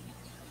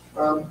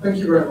 Thank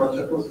you very much. I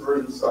thought it was a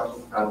very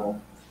insightful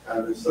panel,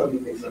 and there's so many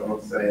things I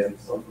want to say, and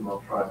some of them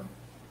I'll try and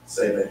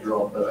say later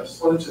on. But I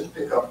just wanted to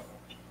pick up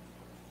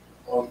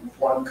on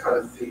one kind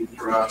of theme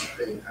throughout the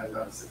thing, and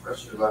that's the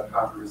question about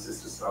how to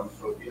resist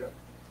Islamophobia.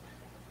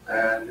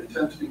 And there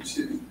tend to be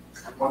two.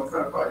 One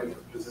kind of idea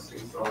of resisting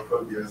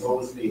Islamophobia has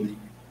always been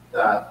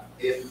that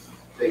if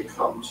they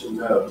come to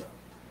know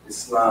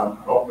Islam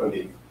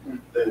properly,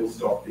 they will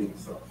stop being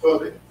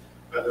Islamophobic.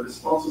 And the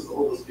response has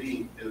always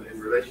been, in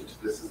relation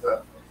to this, is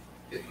that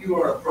if you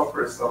are a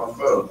proper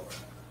Islamophobe,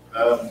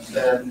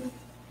 then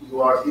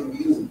you are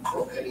immune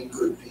from any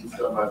good deeds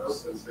done by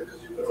Muslims,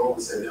 because you can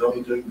always say they're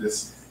only doing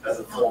this as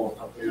a form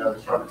of,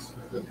 trying to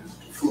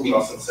fool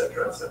us,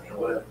 etc.,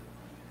 whatever.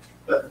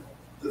 But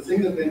the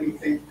thing that made me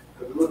think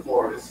a little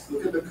more is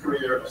look at the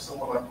career of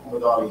someone like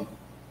Muhammad Ali,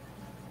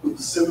 who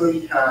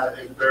similarly had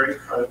a very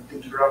kind of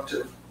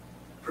interruptive,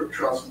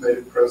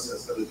 transformative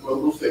process as a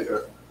global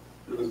figure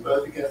who was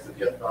both against the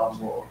Vietnam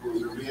War, who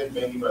was revered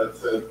mainly by the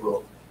Third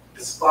World,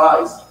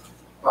 despised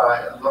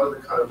by a lot of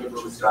the kind of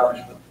liberal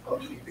establishment,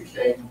 until he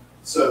became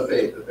so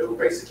big that they were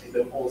basically,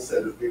 they all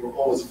said that we were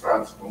always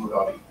fans of Muhammad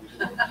Ali, which is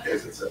not the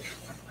case, etc.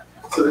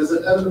 So there's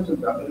an element of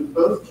that, but in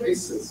both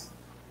cases,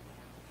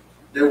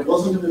 there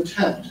wasn't an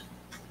attempt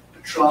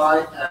to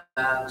try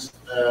and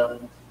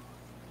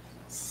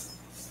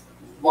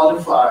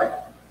modify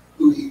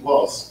who he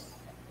was.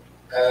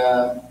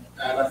 And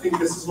I think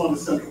this is one of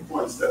the central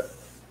points, that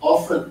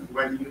often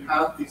when you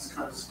have these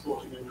kind of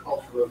sporting and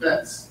cultural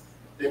events,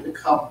 they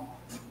become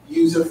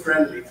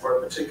user-friendly for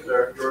a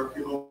particular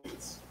European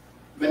audience.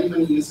 Many,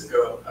 many years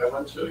ago, I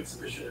went to an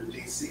exhibition in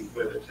DC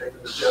where they'd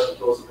taken the German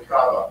doors of the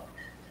Kaaba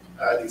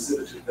and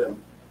exhibited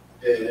them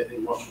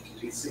in Washington,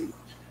 DC.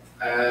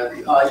 And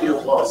the idea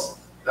was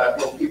that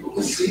when people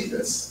would see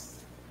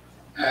this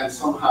and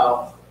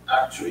somehow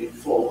actually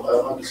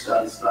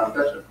understand Islam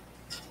better,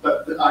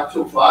 but the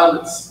actual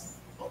violence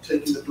of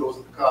taking the doors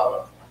of the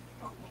Kaaba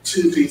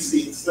to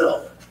DC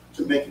itself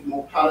to make it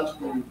more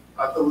palatable,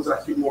 I thought was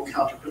actually more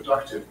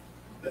counterproductive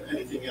than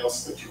anything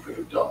else that you could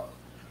have done.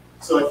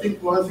 So I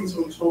think one of the things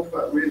we want to talk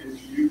about really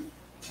is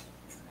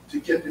to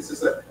get this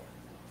is that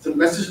the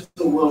message of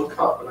the World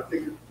Cup, and I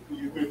think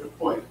you made the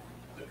point,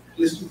 that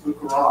listening to the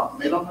Quran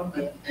may not have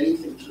meant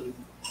anything to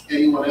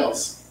anyone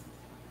else,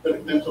 but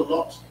it meant a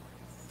lot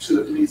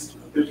to at least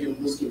 1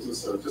 billion Muslims or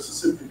so, just to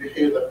simply to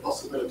hear that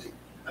possibility.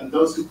 And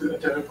those who could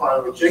identify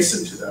or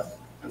adjacent to that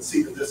and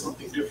see that there's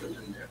something different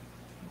in there.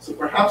 So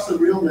perhaps the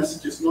real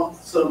message is not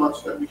so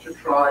much that we should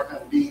try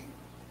and be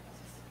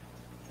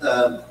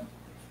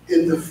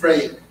in the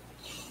frame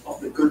of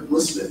the good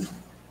Muslim,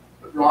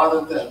 but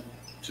rather than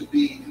to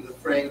be in the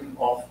frame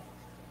of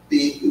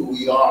being who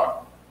we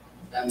are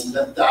and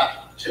let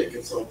that take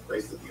its own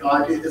place. That the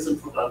idea isn't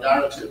for our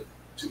narrative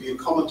to be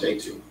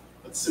accommodating,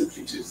 but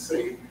simply to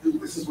say,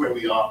 this is where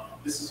we are,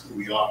 this is who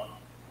we are.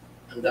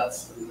 And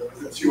that's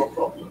your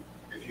problem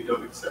if you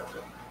don't accept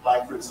it.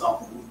 Like, for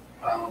example,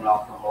 ban on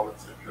alcohol,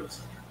 etc.,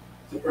 etc.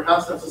 So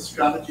perhaps that's a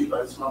strategy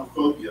by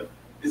Islamophobia,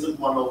 isn't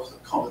one of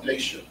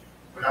accommodation.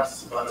 Perhaps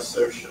it's about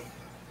assertion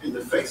in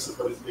the face of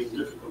what is being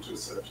difficult to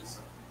assert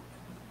yourself.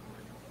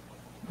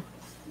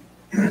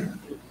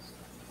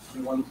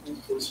 Anyone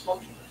to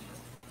respond?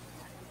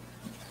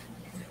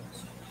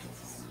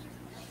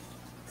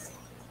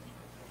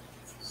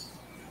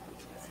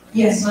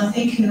 Yes, I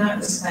think in that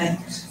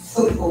respect,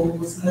 football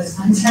was the most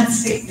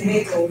fantastic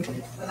vehicle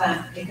for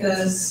that,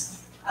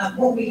 because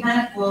what we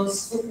had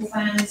was football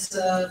fans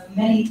of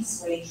many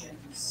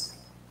persuasions.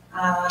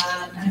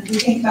 And if we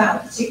think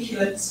about a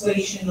particular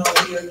persuasion of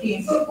a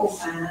European football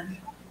fan,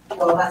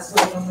 well, that's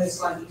where we're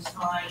most likely to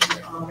find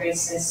our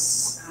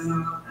racists and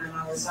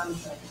our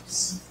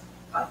Islamophobes,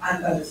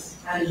 and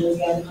both, and all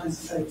the other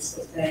kinds of phobes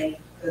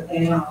that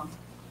they are.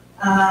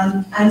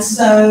 And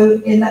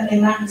so in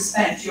that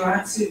respect, you're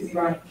absolutely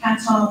right.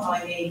 Qatar,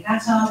 by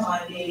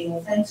being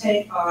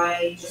authentic,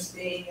 by just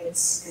being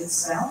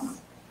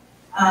itself,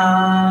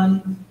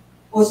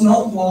 was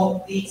not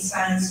what these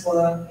fans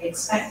were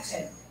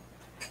expecting.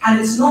 And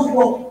it's not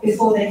what,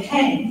 before they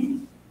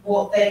came,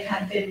 what they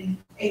had been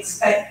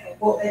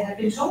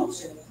told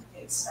to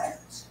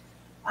expect.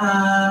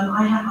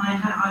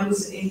 I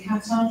was in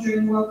Qatar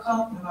during the World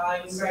Cup, and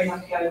I was very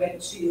lucky. I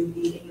went to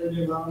the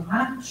England-Iran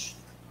match.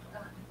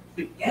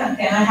 Yeah,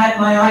 and I had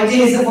my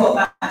ideas of what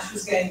that match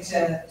was going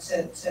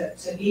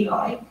to be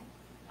like.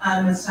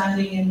 And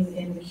standing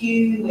in the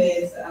queue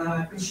with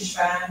British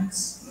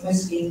fans,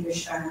 mostly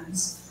English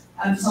fans,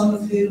 some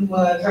of whom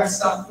were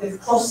dressed up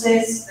with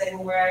crosses. They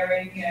were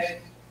wearing,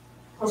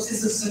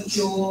 crosses of St.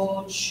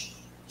 George,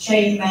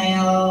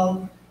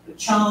 chainmail,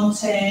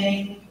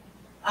 chanting.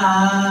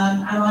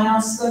 And I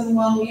asked them,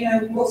 well,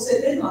 what's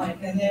it been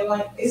like? And they were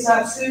like, it's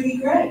absolutely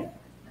great.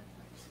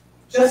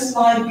 Just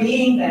by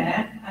being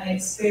there and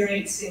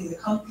experiencing the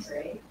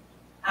country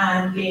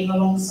and being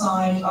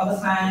alongside other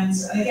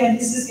fans. And again,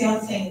 this is the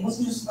other thing. It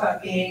wasn't just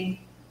about being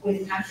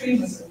with Qatari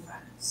Muslim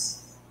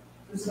fans.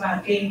 It was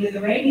about being with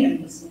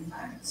Iranian Muslim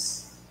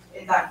fans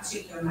in that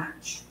particular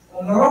match,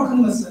 or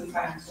Moroccan Muslim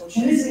fans, or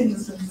Tunisian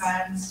Muslim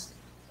fans,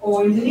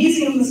 or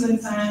Indonesian Muslim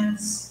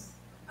fans.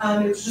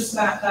 It was just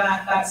about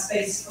that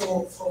space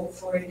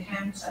for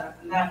encounter,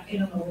 and that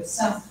in and of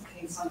itself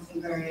became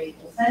something very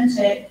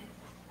authentic,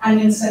 and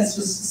in a sense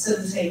was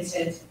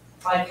facilitated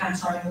by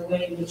Qatar in the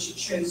way in which it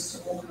chose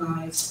to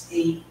organise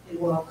the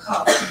World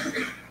Cup.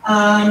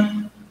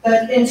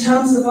 But in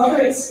terms of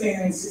other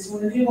experiences,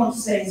 what I do want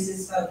to say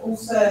is that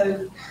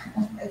also,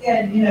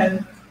 again,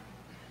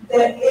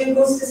 that it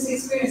was this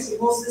experience, it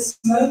was this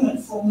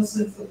moment for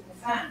Muslim football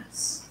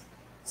fans.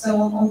 So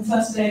on the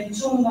first day of the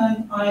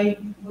tournament, I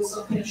was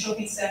up in a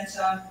shopping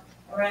centre.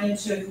 I ran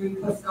into a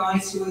group of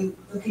guys who were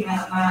looking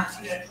at a map,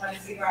 trying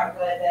to figure out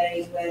where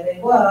they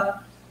were.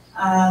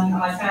 And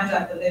I found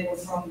out that they were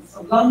from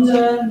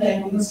London.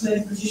 They were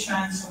Muslim British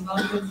fans from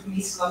London, from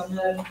East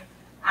London.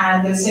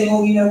 And they were saying,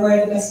 oh,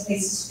 where are the best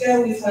places to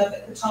go? We've heard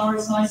that Qatar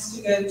is nice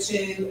to go to.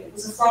 It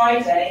was a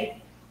Friday.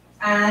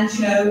 And,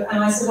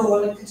 and I said, oh,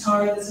 well, in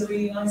Qatar, there's a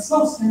really nice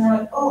mosque. And they're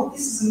like, oh,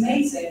 this is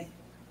amazing.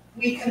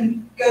 We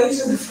can go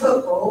to the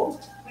football,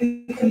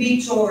 we can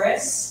be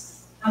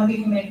tourists, and we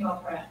can make our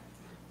prayer.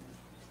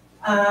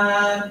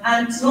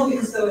 And it's not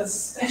because they were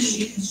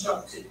specially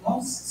constructed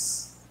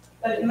mosques,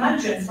 but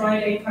imagine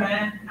Friday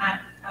prayer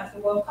at the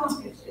World Cup.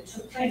 It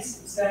took place,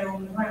 it was there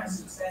on the grounds,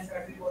 it was there for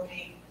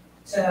everybody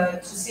to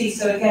see.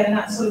 So again,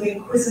 that sort of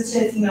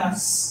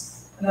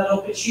inquisitiveness and that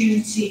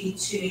opportunity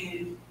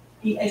to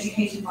be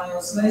educated by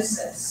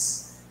osmosis.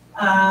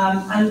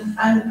 And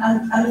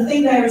the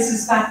thing there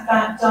is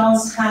that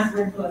does have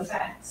ripple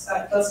effects,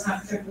 that does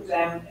have trickle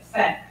down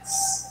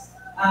effects.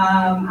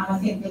 And I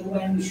think that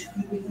when we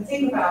can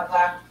think about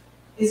that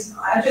is,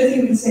 I don't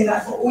think we can say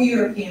that for all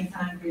European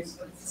fan groups,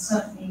 but for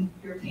certainly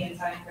European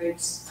fan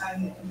groups,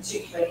 and in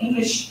particular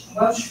English and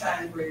Welsh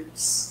fan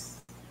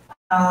groups,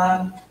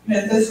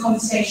 those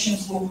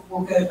conversations will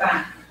go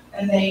back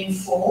and they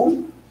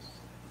inform.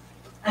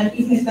 And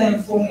even if they're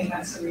informing,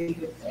 that's a really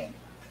good thing.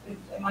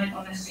 They might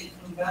not necessarily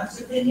convert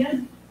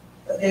opinion,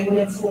 but they will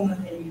inform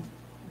opinion,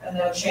 and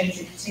they'll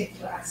change a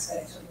particular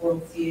aspect of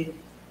worldview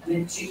and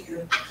in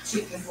particular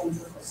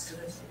forms of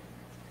hostility.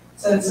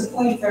 So it's a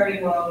point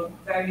very well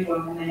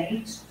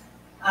made.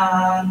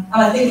 And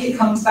I think it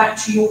comes back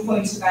to your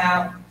point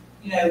about,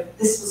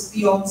 this was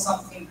beyond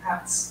something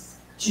perhaps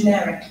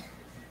generic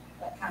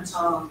that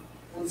Qatar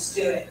was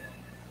doing.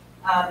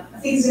 I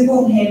think it's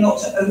important here not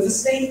to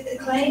overstate the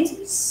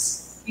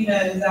claims,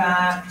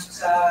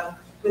 that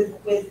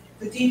with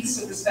the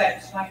deepest of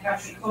respect to my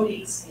Qatari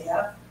colleagues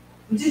here,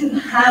 we didn't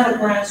have a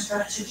grand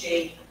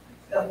strategy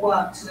that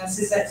worked, and as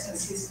His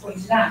Excellency has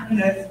pointed out,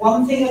 if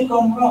one thing had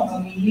gone wrong,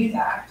 and we knew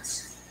that,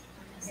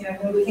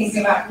 when we were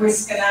thinking about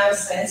risk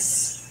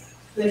analysis,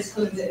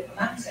 political and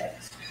diplomatic,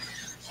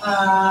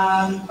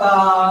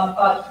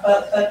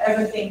 but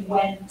everything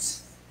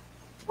went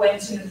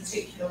in a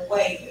particular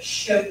way that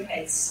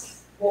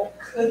showcased what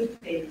could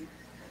be,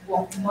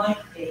 what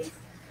might be,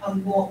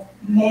 and what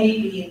may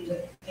be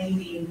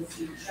in the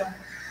future.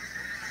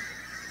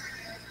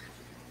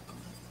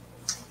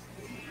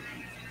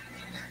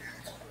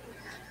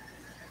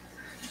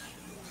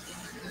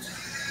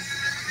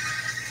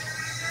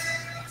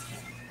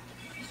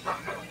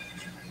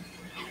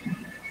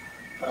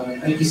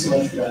 Thank you so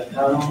much for that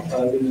panel.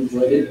 I really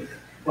enjoyed it.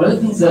 One of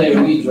the things that I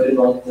really enjoyed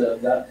about the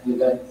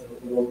event,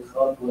 the World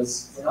Cup,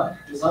 was not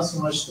so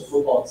much the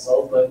football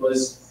itself, but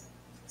was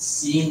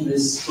seeing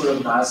this sort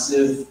of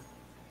massive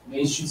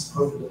mainstream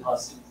support for the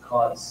Palestinian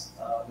cause,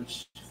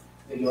 which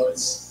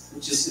it's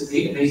just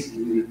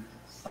amazing, really.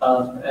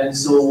 And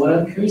so what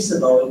I'm curious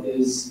about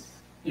is,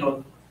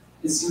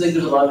 it seems like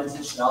there's a lot of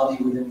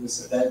intentionality within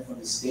this event from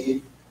the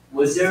state.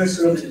 Was there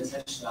sort of an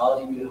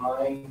intentionality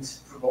behind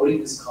promoting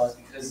this cause?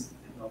 Because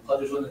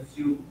Qatar is one of the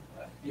few,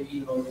 maybe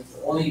even the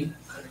only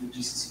country in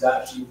GCC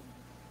that actually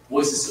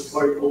voiced the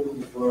support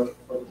openly for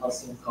the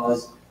Palestinian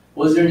cause.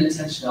 Was there an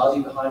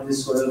intentionality behind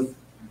this sort of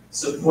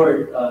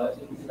support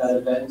in that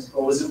event,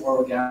 or was it more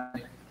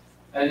organic?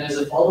 And as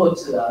a follow-up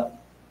to that,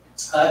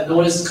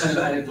 noticed kind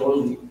of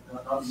anecdotally,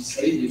 not to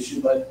study the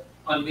issue, but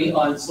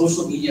on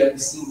social media, I'm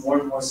seeing more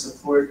and more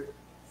support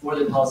for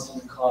the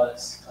Palestinian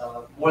cause,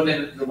 more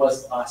than there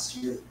was last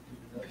year.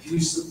 A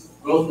huge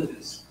growth of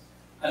this.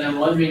 And I'm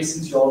wondering,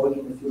 since you're all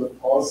working in the field of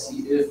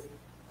policy, if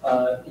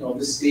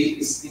the state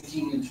is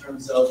thinking in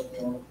terms of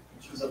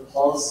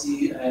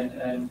policy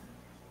and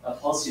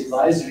policy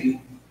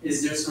advisory,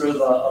 is there sort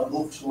of a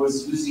move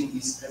towards using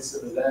these types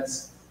of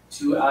events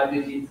to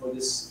advocate for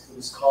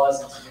this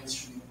cause and to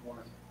mainstream it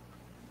more?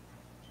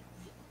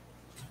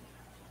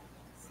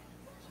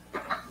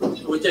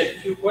 Shall we take a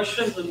few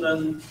questions and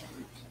then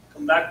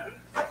come back?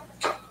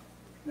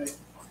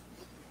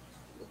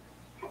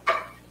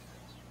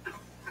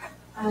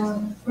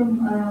 From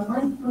my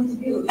point of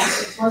view,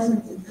 it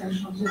wasn't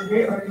intentional. It was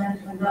very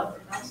organic, and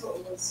that's what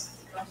was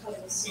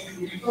so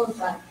beautiful.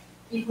 That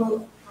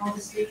people on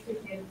the street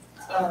could give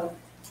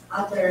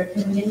out their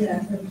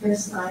opinion for the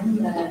first time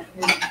in a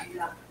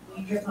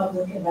major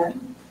public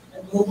event, a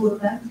global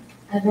event,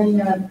 and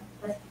then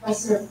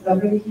Professor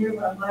Beverley here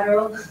went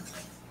viral.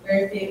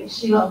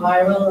 She went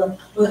viral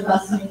with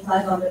Boston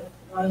flag on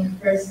one of the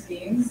first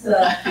games,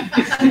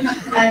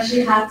 and she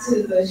had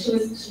to. She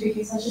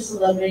became such a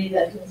celebrity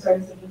that people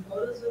started taking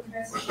photos with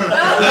her. So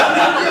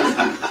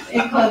she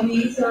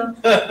incognito.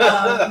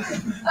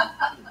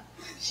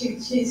 She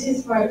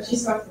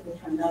started the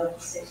trend. I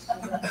would say.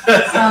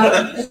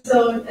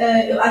 So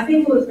I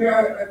think it was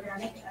very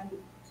organic, and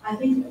I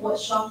think what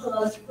shocked a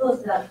lot of people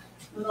is that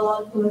with a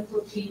lot of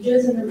political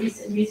changes in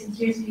recent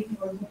years,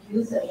 people were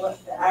confused at what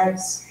the Arab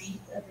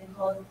Street, as they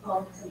call it,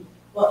 and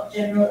what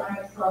general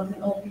Arab thought,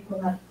 and all people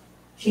have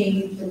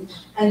changed,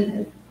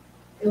 and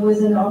it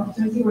was an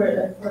opportunity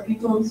for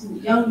people to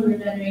younger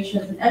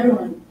generations and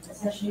everyone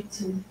essentially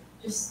to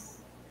just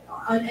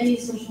on any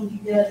social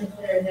media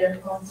declare their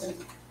thoughts,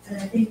 and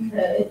I think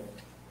it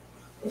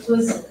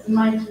was in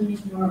my opinion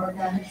more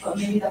organic, but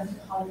maybe that's the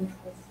problem.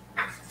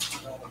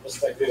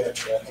 Just like that, I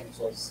think it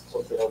was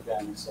totally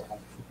organic, so I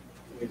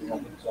really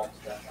wanted to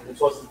ask that, and it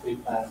wasn't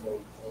pre-planned or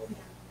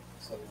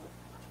so.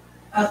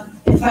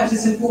 In fact,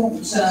 it's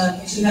important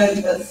to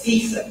note that the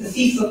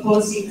FIFA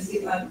policy,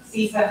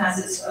 FIFA has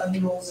its own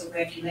rules and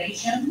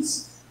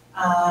regulations,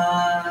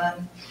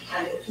 and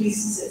it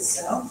polices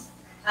itself.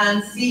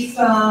 And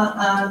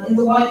FIFA, in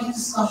the wider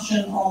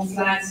discussion on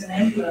flags and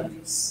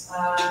emblems,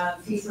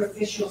 FIFA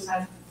officials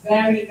have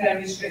very,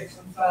 very strict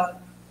and firm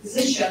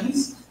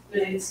positions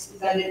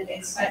that it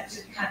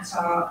expected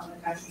Qatar and the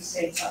Qatari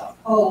state to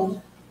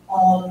uphold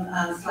on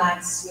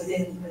flags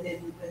within the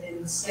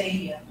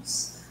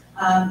stadiums.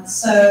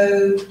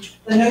 So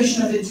the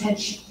notion of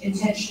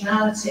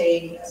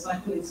intentionality, as my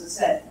colleagues have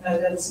said, no,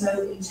 there was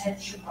no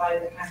intention by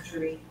the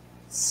Qatari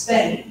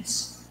state.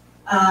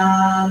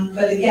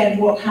 But again,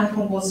 what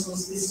happened was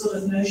this sort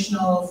of notion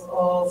of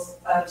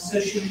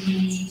social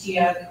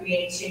media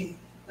creating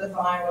the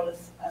viral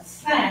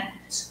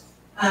effect,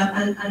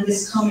 and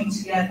this coming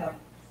together.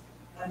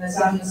 And as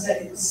Amna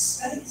said, it was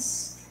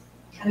space.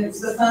 And it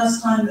was the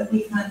first time that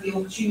we've had the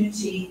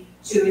opportunity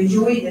to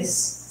enjoy this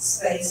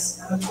space.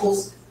 And of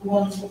course, the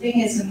wonderful thing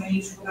is, and when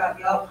you talk about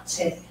the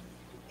uptick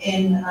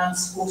in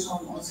support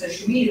on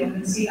social media, we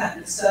can see that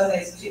in the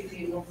surveys,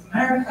 particularly in North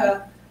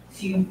America.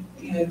 If you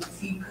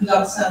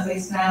conduct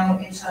surveys now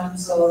in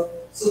terms of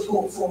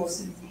support for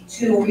Sympathy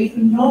 2, or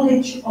even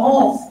knowledge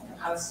of the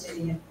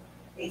Palestinian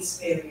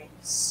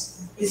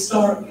experience,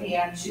 historically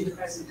and to the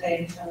present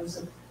day in terms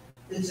of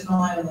the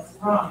denial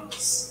of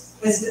rights,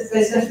 there's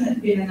definitely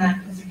been an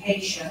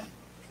amplification.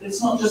 But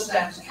it's not just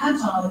down to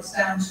Qatar, it's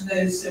down to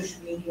those social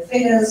media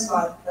figures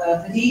like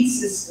the Khalid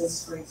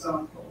sisters, for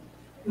example,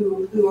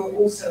 who are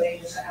also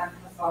able to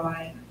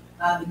amplify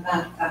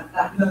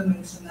that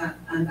moment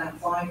and that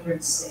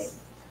vibrancy.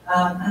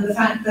 And the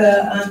fact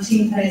that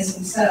team players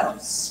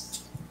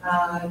themselves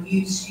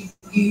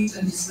used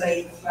and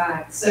displayed the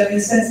flag. So in a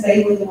sense,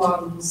 they were the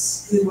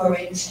ones who were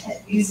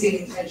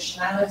using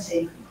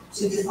intentionality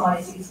to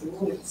defy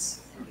FIFA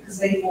rules, because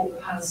they brought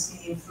the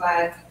Palestinian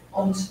flag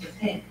onto the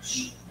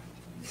pitch.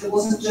 It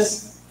wasn't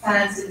just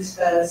fans into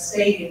the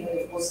stadium, but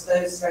it was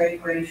those very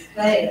brave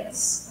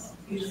players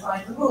who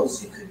defied the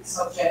rules, who could be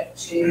subject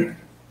to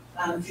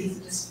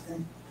FIFA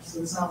discipline as a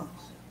result.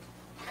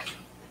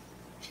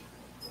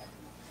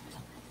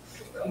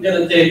 I'm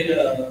going to take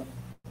a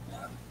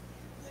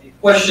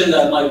question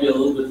that might be a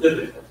little bit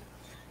difficult.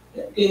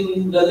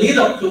 In the lead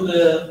up to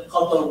the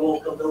Qatar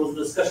World Cup, there was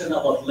discussion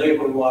about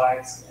labor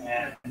rights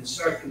and the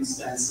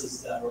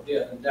circumstances that were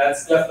there, and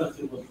that's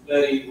definitely was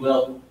very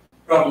well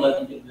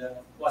prevalent in the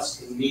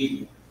Western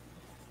media.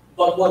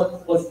 But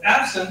what was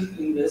absent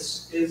in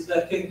this is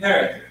the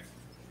comparative.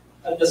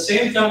 At the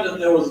same time that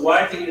there was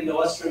writing in the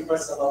Western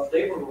press about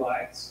labor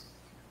rights,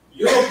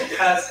 Europe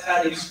has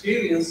had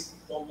experienced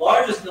the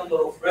largest number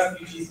of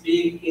refugees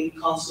being in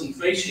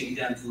concentration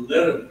camps,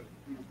 literally,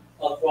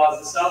 across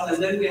the south.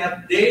 And then we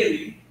have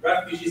daily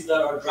refugees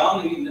that are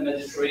drowning in the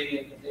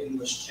Mediterranean and the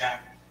English Channel.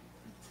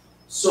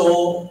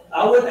 So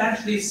I would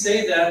actually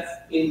say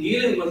that in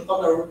dealing with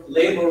other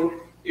labor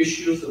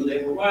issues and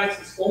labor rights,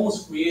 it's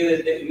almost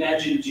created the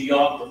imagined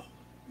geography.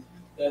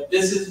 that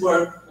this is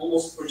where,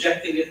 almost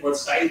projecting it, we're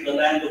citing the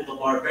land of the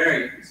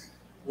barbarians,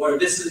 where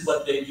this is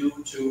what they do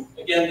to,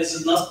 again, this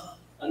is not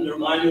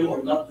undermining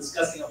or not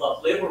discussing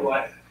about labor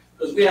rights,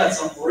 because we had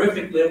some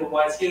horrific labor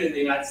rights here in the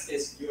United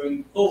States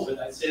during COVID.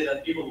 I say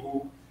that people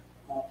who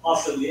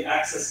possibly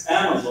access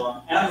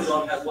Amazon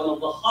has one of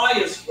the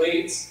highest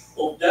rates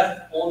of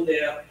death on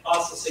their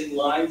processing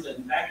lines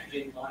and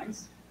packaging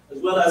lines, as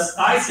well as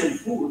Tyson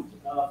Food,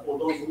 for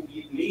those who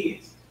eat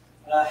meat,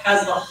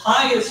 has the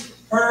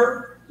highest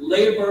per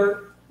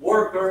labor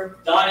worker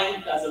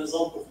dying as a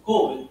result of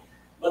COVID,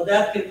 but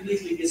that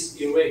completely is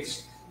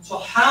erased. So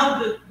how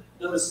did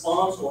the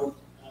response or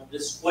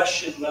this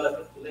question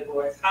relative to labor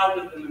rights, how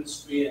did the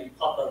ministry and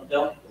Qatar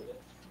dealt with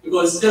it?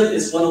 Because still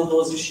it's one of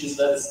those issues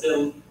that is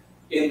still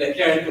in the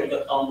current of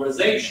the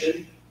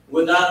conversation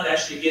without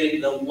actually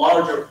getting the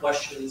larger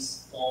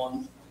questions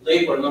on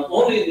labor, not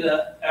only in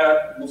the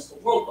Arab and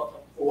Muslim world,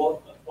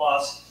 but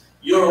across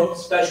Europe,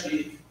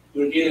 especially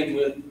we're dealing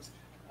with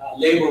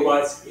labor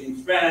rights in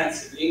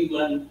France, in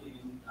England,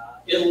 in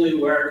Italy,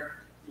 where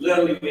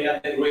literally we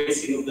have the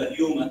erasing of the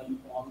human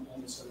on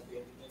a sort of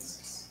daily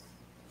basis.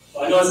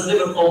 So I know it's a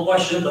difficult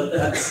question, but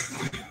that's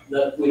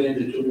that we need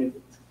to do.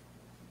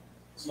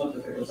 It's not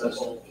difficult at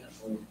all.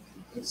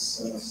 It's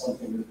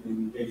something we've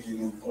been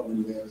engaging in for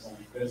many years, and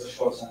there's a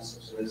short answer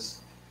to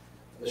this.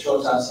 The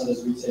short answer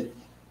is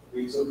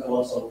we took a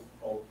lot of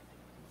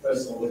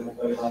first of all, we have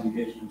very high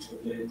engagement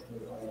with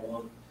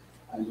ILO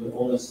and with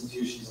all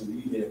institutions and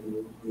media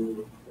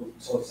who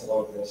talked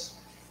about this.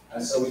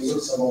 And so we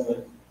took some of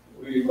it,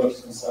 we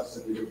worked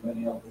constructively with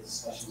many of the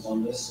discussions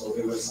on this, so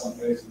there were some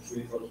areas which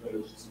we thought were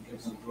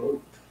legitimate to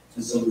improve,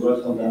 and so we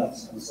worked on that,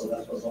 and so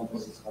that was one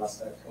positive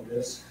aspect of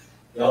this.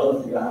 The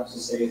other thing I have to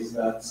say is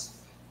that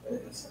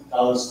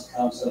Dallas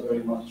accounts are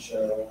very much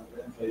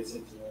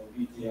inflated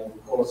media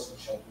reports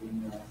which have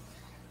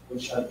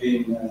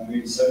been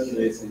really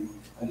circulating,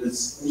 and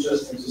it's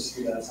interesting to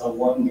see that how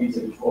one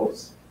media report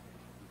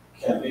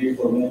can maybe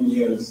for many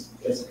years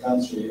get a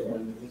country or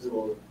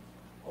individual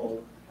or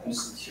an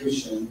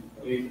institution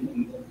or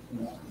even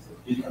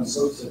become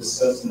so to a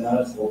certain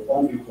narrative of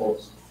one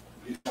report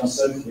become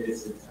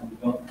circulated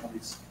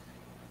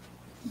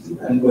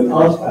and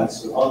without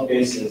facts, without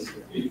basis,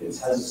 it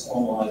has its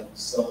own life.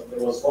 So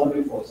there was one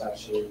report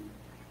actually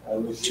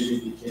which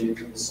really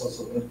became the source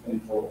of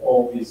influence for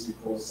all these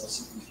reports,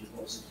 subsequent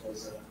reports.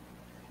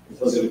 It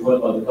was a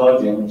report by The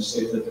Guardian which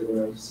stated there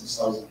were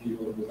 6,000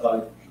 people who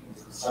died in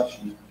the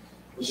construction,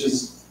 which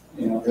is,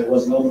 there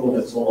was no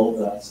proof at all of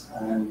that.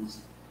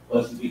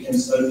 But it became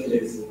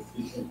circulated, it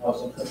became part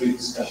of every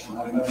discussion.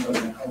 I remember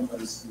in a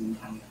conference in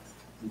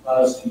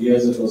Paris 2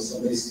 years ago,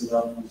 somebody stood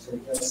up and said,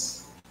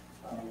 yes,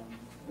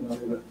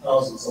 there were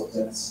thousands of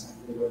deaths,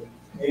 and there were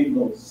pain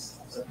notes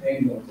after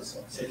pain notes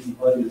of taking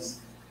bodies.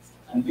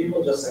 And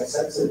people just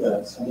accepted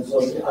that, and it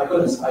was,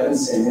 I didn't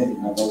say anything,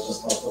 I was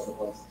just part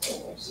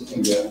of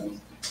sitting there.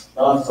 And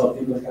now I thought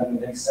people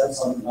can accept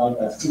something like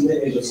that in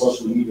the age of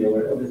social media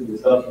where everything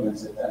is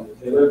documented, and if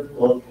there were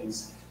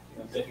workings,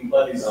 taking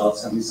bodies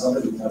out, and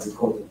somebody would have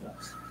recorded that.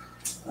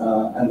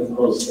 And of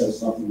course,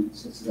 there's nothing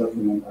to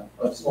document that.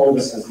 But all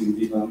this has been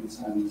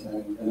debunked,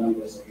 and the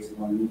numbers are really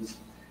minute.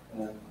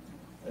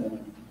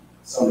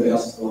 Somebody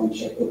has to go and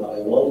check with the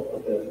ILO,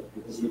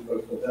 because we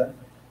work with them.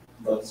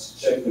 But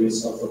check the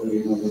result of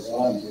the numbers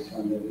are, and we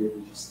can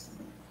really just,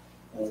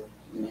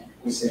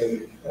 we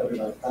say every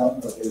life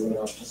count, but they will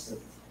have just a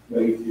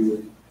very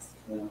few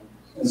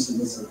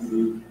incidents, I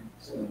believe,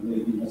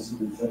 maybe less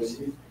than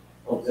 30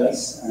 of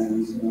deaths,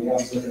 and we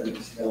have to look at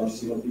the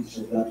reality of each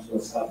of them,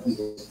 what's happening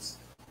with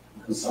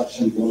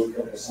construction work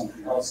or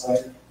something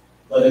outside.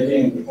 But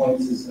again, the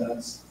point is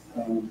that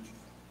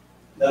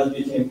that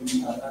became,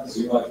 as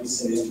you rightly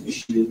say, an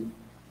issue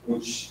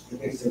which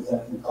depicted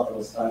that in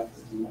Qatar's back,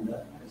 and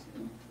that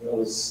we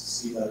always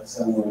see that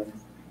somewhere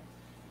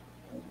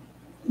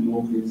in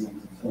movies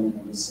and the film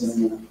and the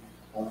cinema,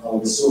 how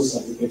the source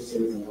are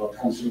depicted and how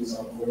countries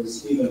are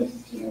always, even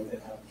if they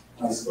have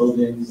nice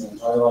buildings and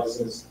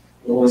high-rises,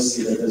 you always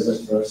see the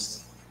desert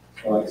first,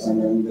 right?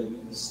 And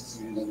then the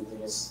city, the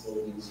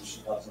buildings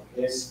which are out of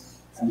place,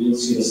 and you'll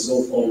see the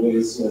slope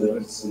always, whether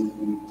it's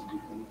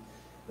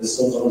the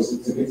slope always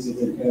depicted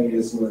in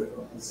areas where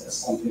it's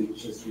something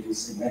which is really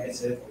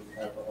negative, or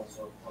you have a lot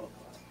of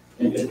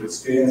negative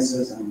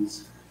experiences, and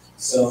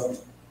so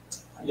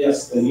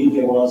yes, the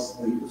media was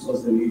the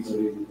media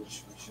really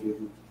which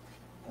really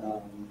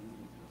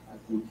I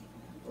think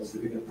was the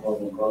bigger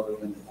problem rather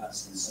than the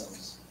facts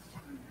themselves.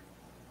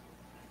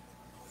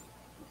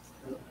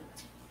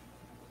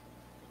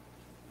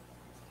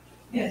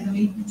 Yes, I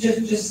mean,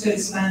 just to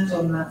expand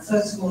on that,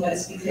 first of all,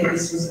 let's be clear,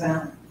 this was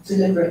about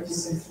deliberate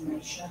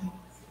disinformation.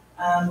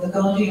 The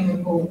Guardian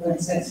report that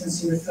His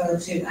Excellency referred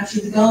to,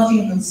 actually the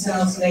Guardian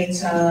themselves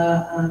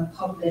later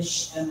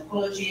published an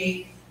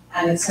apology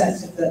and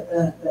accepted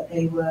that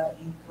they were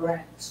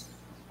incorrect.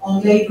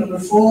 On labour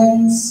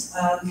reforms,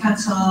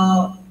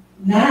 Qatar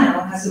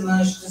now has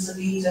emerged as a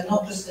leader,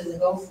 not just in the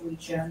Gulf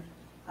region,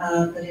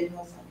 but in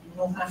North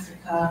North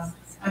Africa,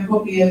 and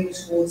probably over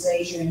towards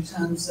Asia in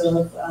terms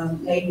of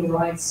labour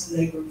rights and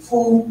labour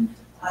reform.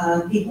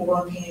 People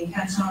working in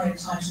Qatar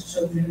entitled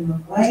to a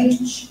minimum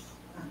wage.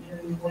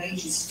 Minimum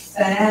wage is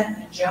fair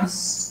and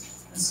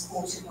just and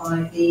supported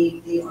by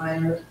the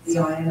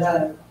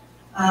ILO.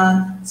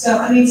 So,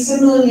 I mean,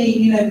 similarly,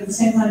 you know, with the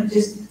same kind of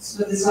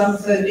sort of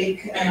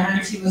Islamophobic and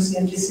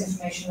anti-Muslim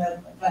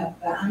disinformation that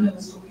Amna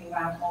was talking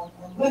about on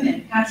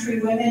women.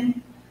 Qatari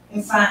women,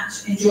 in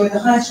fact, enjoy the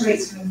highest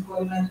rates of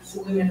employment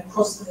for women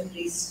across the Middle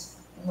East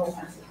and North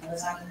Africa.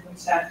 As Amna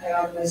pointed out, they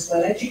are the most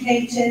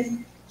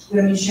well-educated.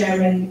 Women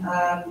share in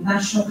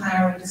national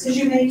power and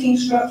decision-making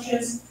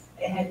structures.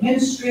 They head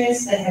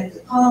ministries, they head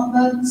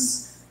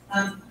departments.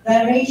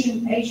 Their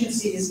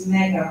agency is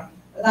mega,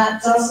 but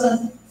that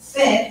doesn't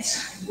fit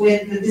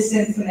with the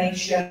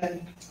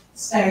disinformation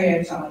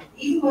stereotype.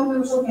 Even when we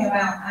were talking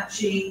about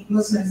actually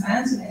Muslim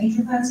fans and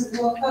Asian fans of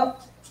the World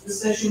Cup, the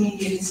social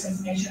media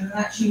disinformation and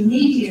actually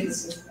media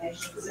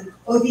disinformation,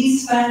 because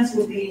these fans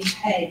were being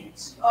paid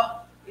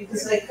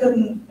because they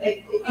couldn't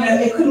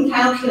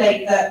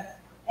calculate that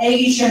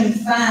Asian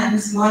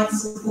fans might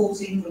support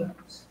England.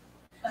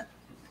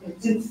 It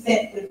didn't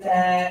fit with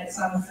their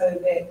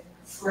Islamophobic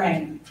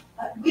frame.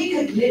 We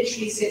could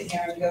literally sit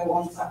here and go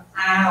on for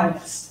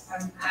hours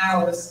and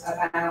hours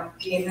about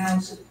the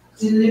amount of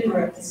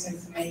deliberate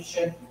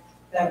disinformation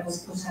that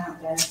was put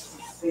out there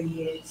for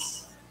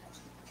years.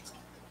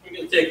 We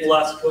can take the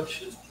last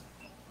question.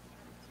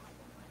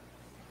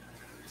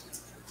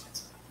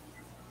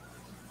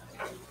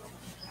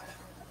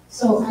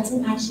 So I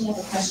didn't actually have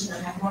a question. I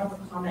have more of a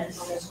comment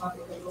on the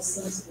topic of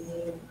Muslims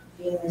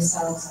being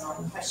themselves and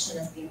on the question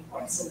of the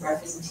importance of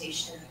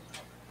representation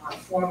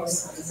for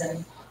Muslims.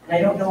 And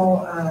I don't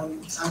know,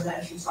 Amna,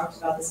 if you talked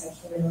about this,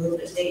 I came in a little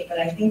bit late, but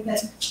I think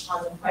that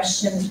on the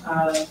question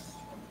of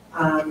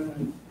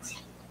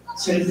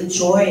sort of the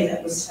joy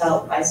that was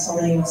felt by so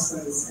many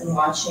Muslims in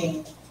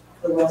watching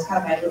the World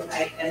Cup,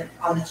 and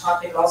on the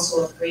topic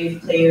also of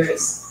brave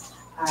players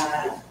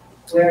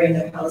wearing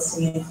the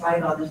Palestinian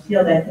flag on the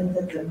field, I think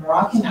that the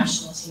Moroccan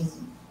national team,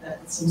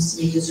 it seems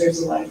to me, deserves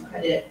a lot of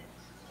credit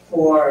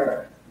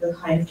for the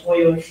kind of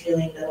joy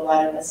feeling that a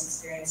lot of us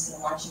experienced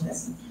in watching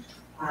this. And,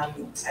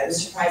 I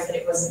was surprised that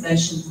it wasn't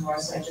mentioned more,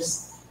 so I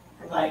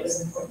thought it was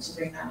important to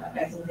bring that up.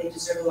 I think they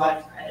deserve a lot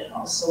of credit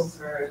also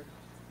for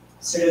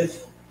sort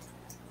of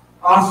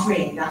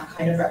offering that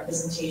kind of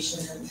representation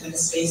and the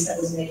space that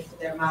was made for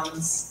their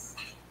moms,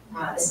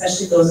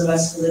 especially those of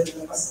us who live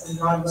in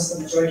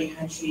non-Muslim majority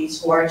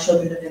countries, who are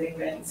children of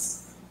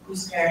immigrants,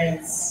 whose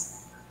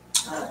parents,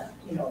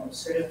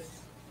 sort of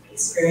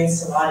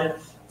experienced a lot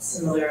of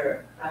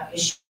similar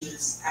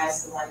issues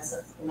as the ones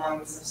of the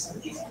moms of some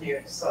of these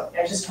players. So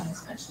I just wanted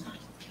to mention that.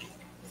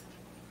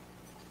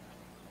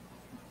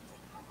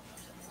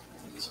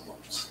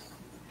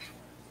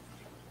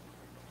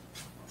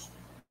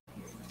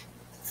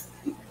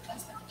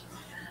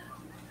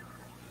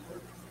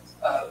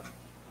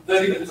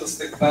 Very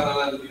interesting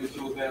parallel you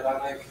drew there,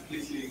 and I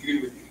completely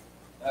agree with you.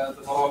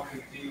 The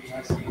Moroccan team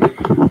has been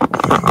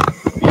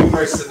me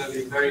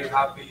personally very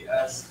happy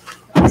as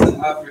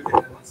an African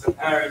and as an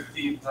Arab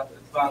team that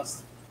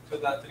advanced to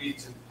that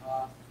region.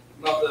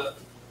 Not a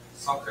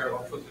soccer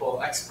or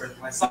football expert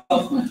myself,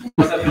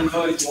 but I've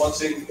enjoyed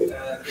watching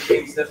the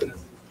games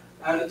definitely.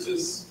 And it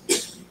is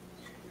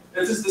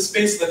the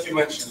space that you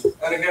mentioned.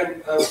 And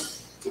again,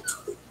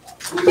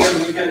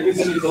 we can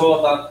easily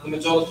draw that the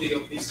majority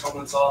of these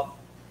comments are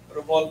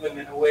revolving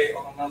in a way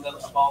or another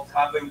about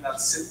having that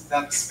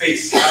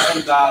space,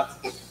 having that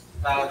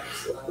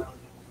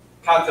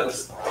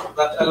catalyst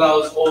that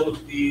allows all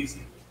of these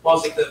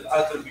positive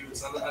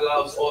attributes and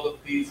allows all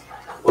of these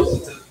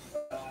positive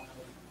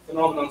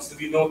phenomena to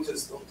be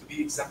noticed or to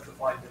be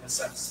exemplified in a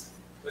sense.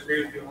 I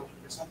agree with you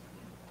 100%.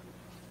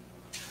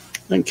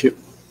 Thank you.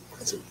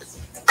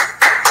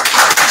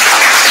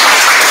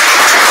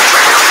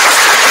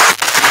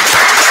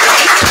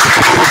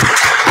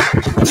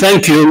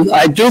 Thank you.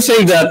 I do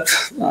think that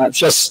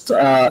just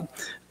a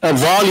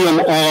volume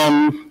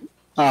on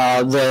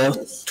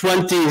the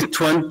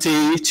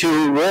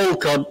 2022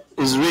 World Cup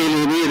is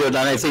really needed,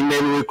 and I think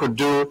maybe we could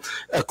do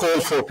a call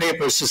for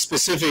papers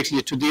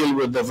specifically to deal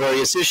with the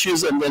various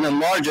issues and then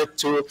enlarge it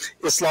to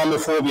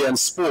Islamophobia in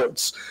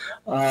sports.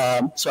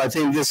 So I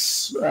think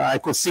this, I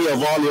could see a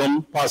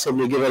volume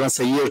possibly giving us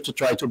a year to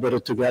try to put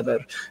it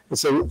together.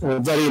 It's a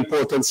very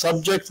important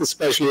subject,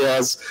 especially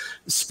as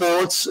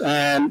sports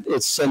and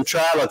its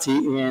centrality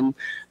in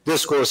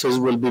discourses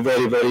will be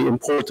very, very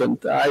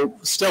important. I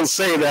still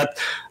say that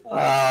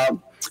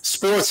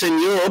sports in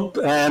Europe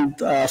and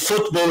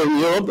football in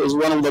Europe is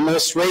one of the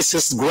most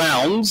racist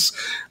grounds,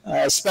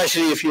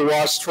 especially if you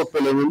watch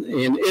football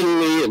in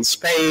Italy, in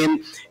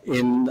Spain,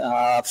 in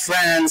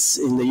France,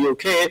 in the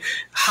UK.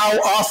 How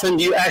often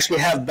do you actually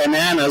have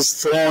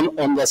bananas thrown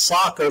on the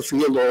soccer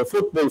field or a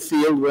football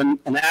field when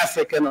an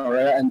African or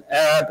an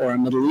Arab or a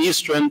Middle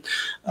Eastern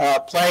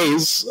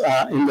plays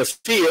in the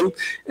field?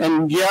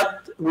 And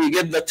yet we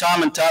get the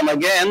time and time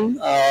again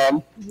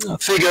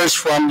figures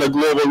from the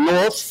global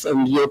north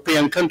and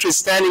European countries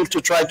standing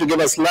to try to give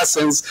us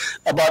lessons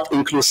about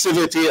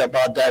inclusivity,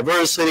 about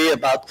diversity,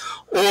 about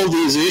all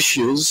these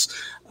issues,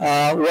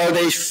 where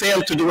they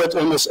fail to do it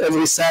almost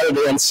every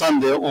Saturday and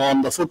Sunday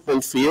on the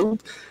football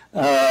field.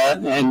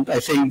 And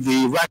I think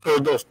the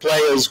record of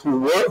players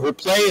who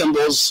play in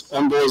those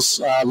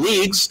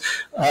leagues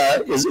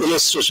is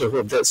illustrative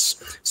of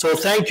this. So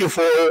thank you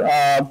for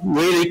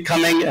really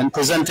coming and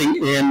presenting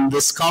in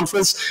this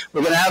conference.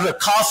 We're going to have a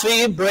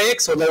coffee break,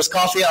 so there's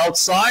coffee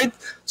outside.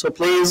 So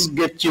please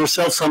get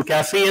yourself some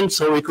caffeine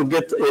so we could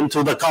get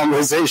into the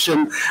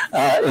conversation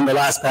in the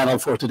last panel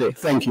for today.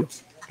 Thank you.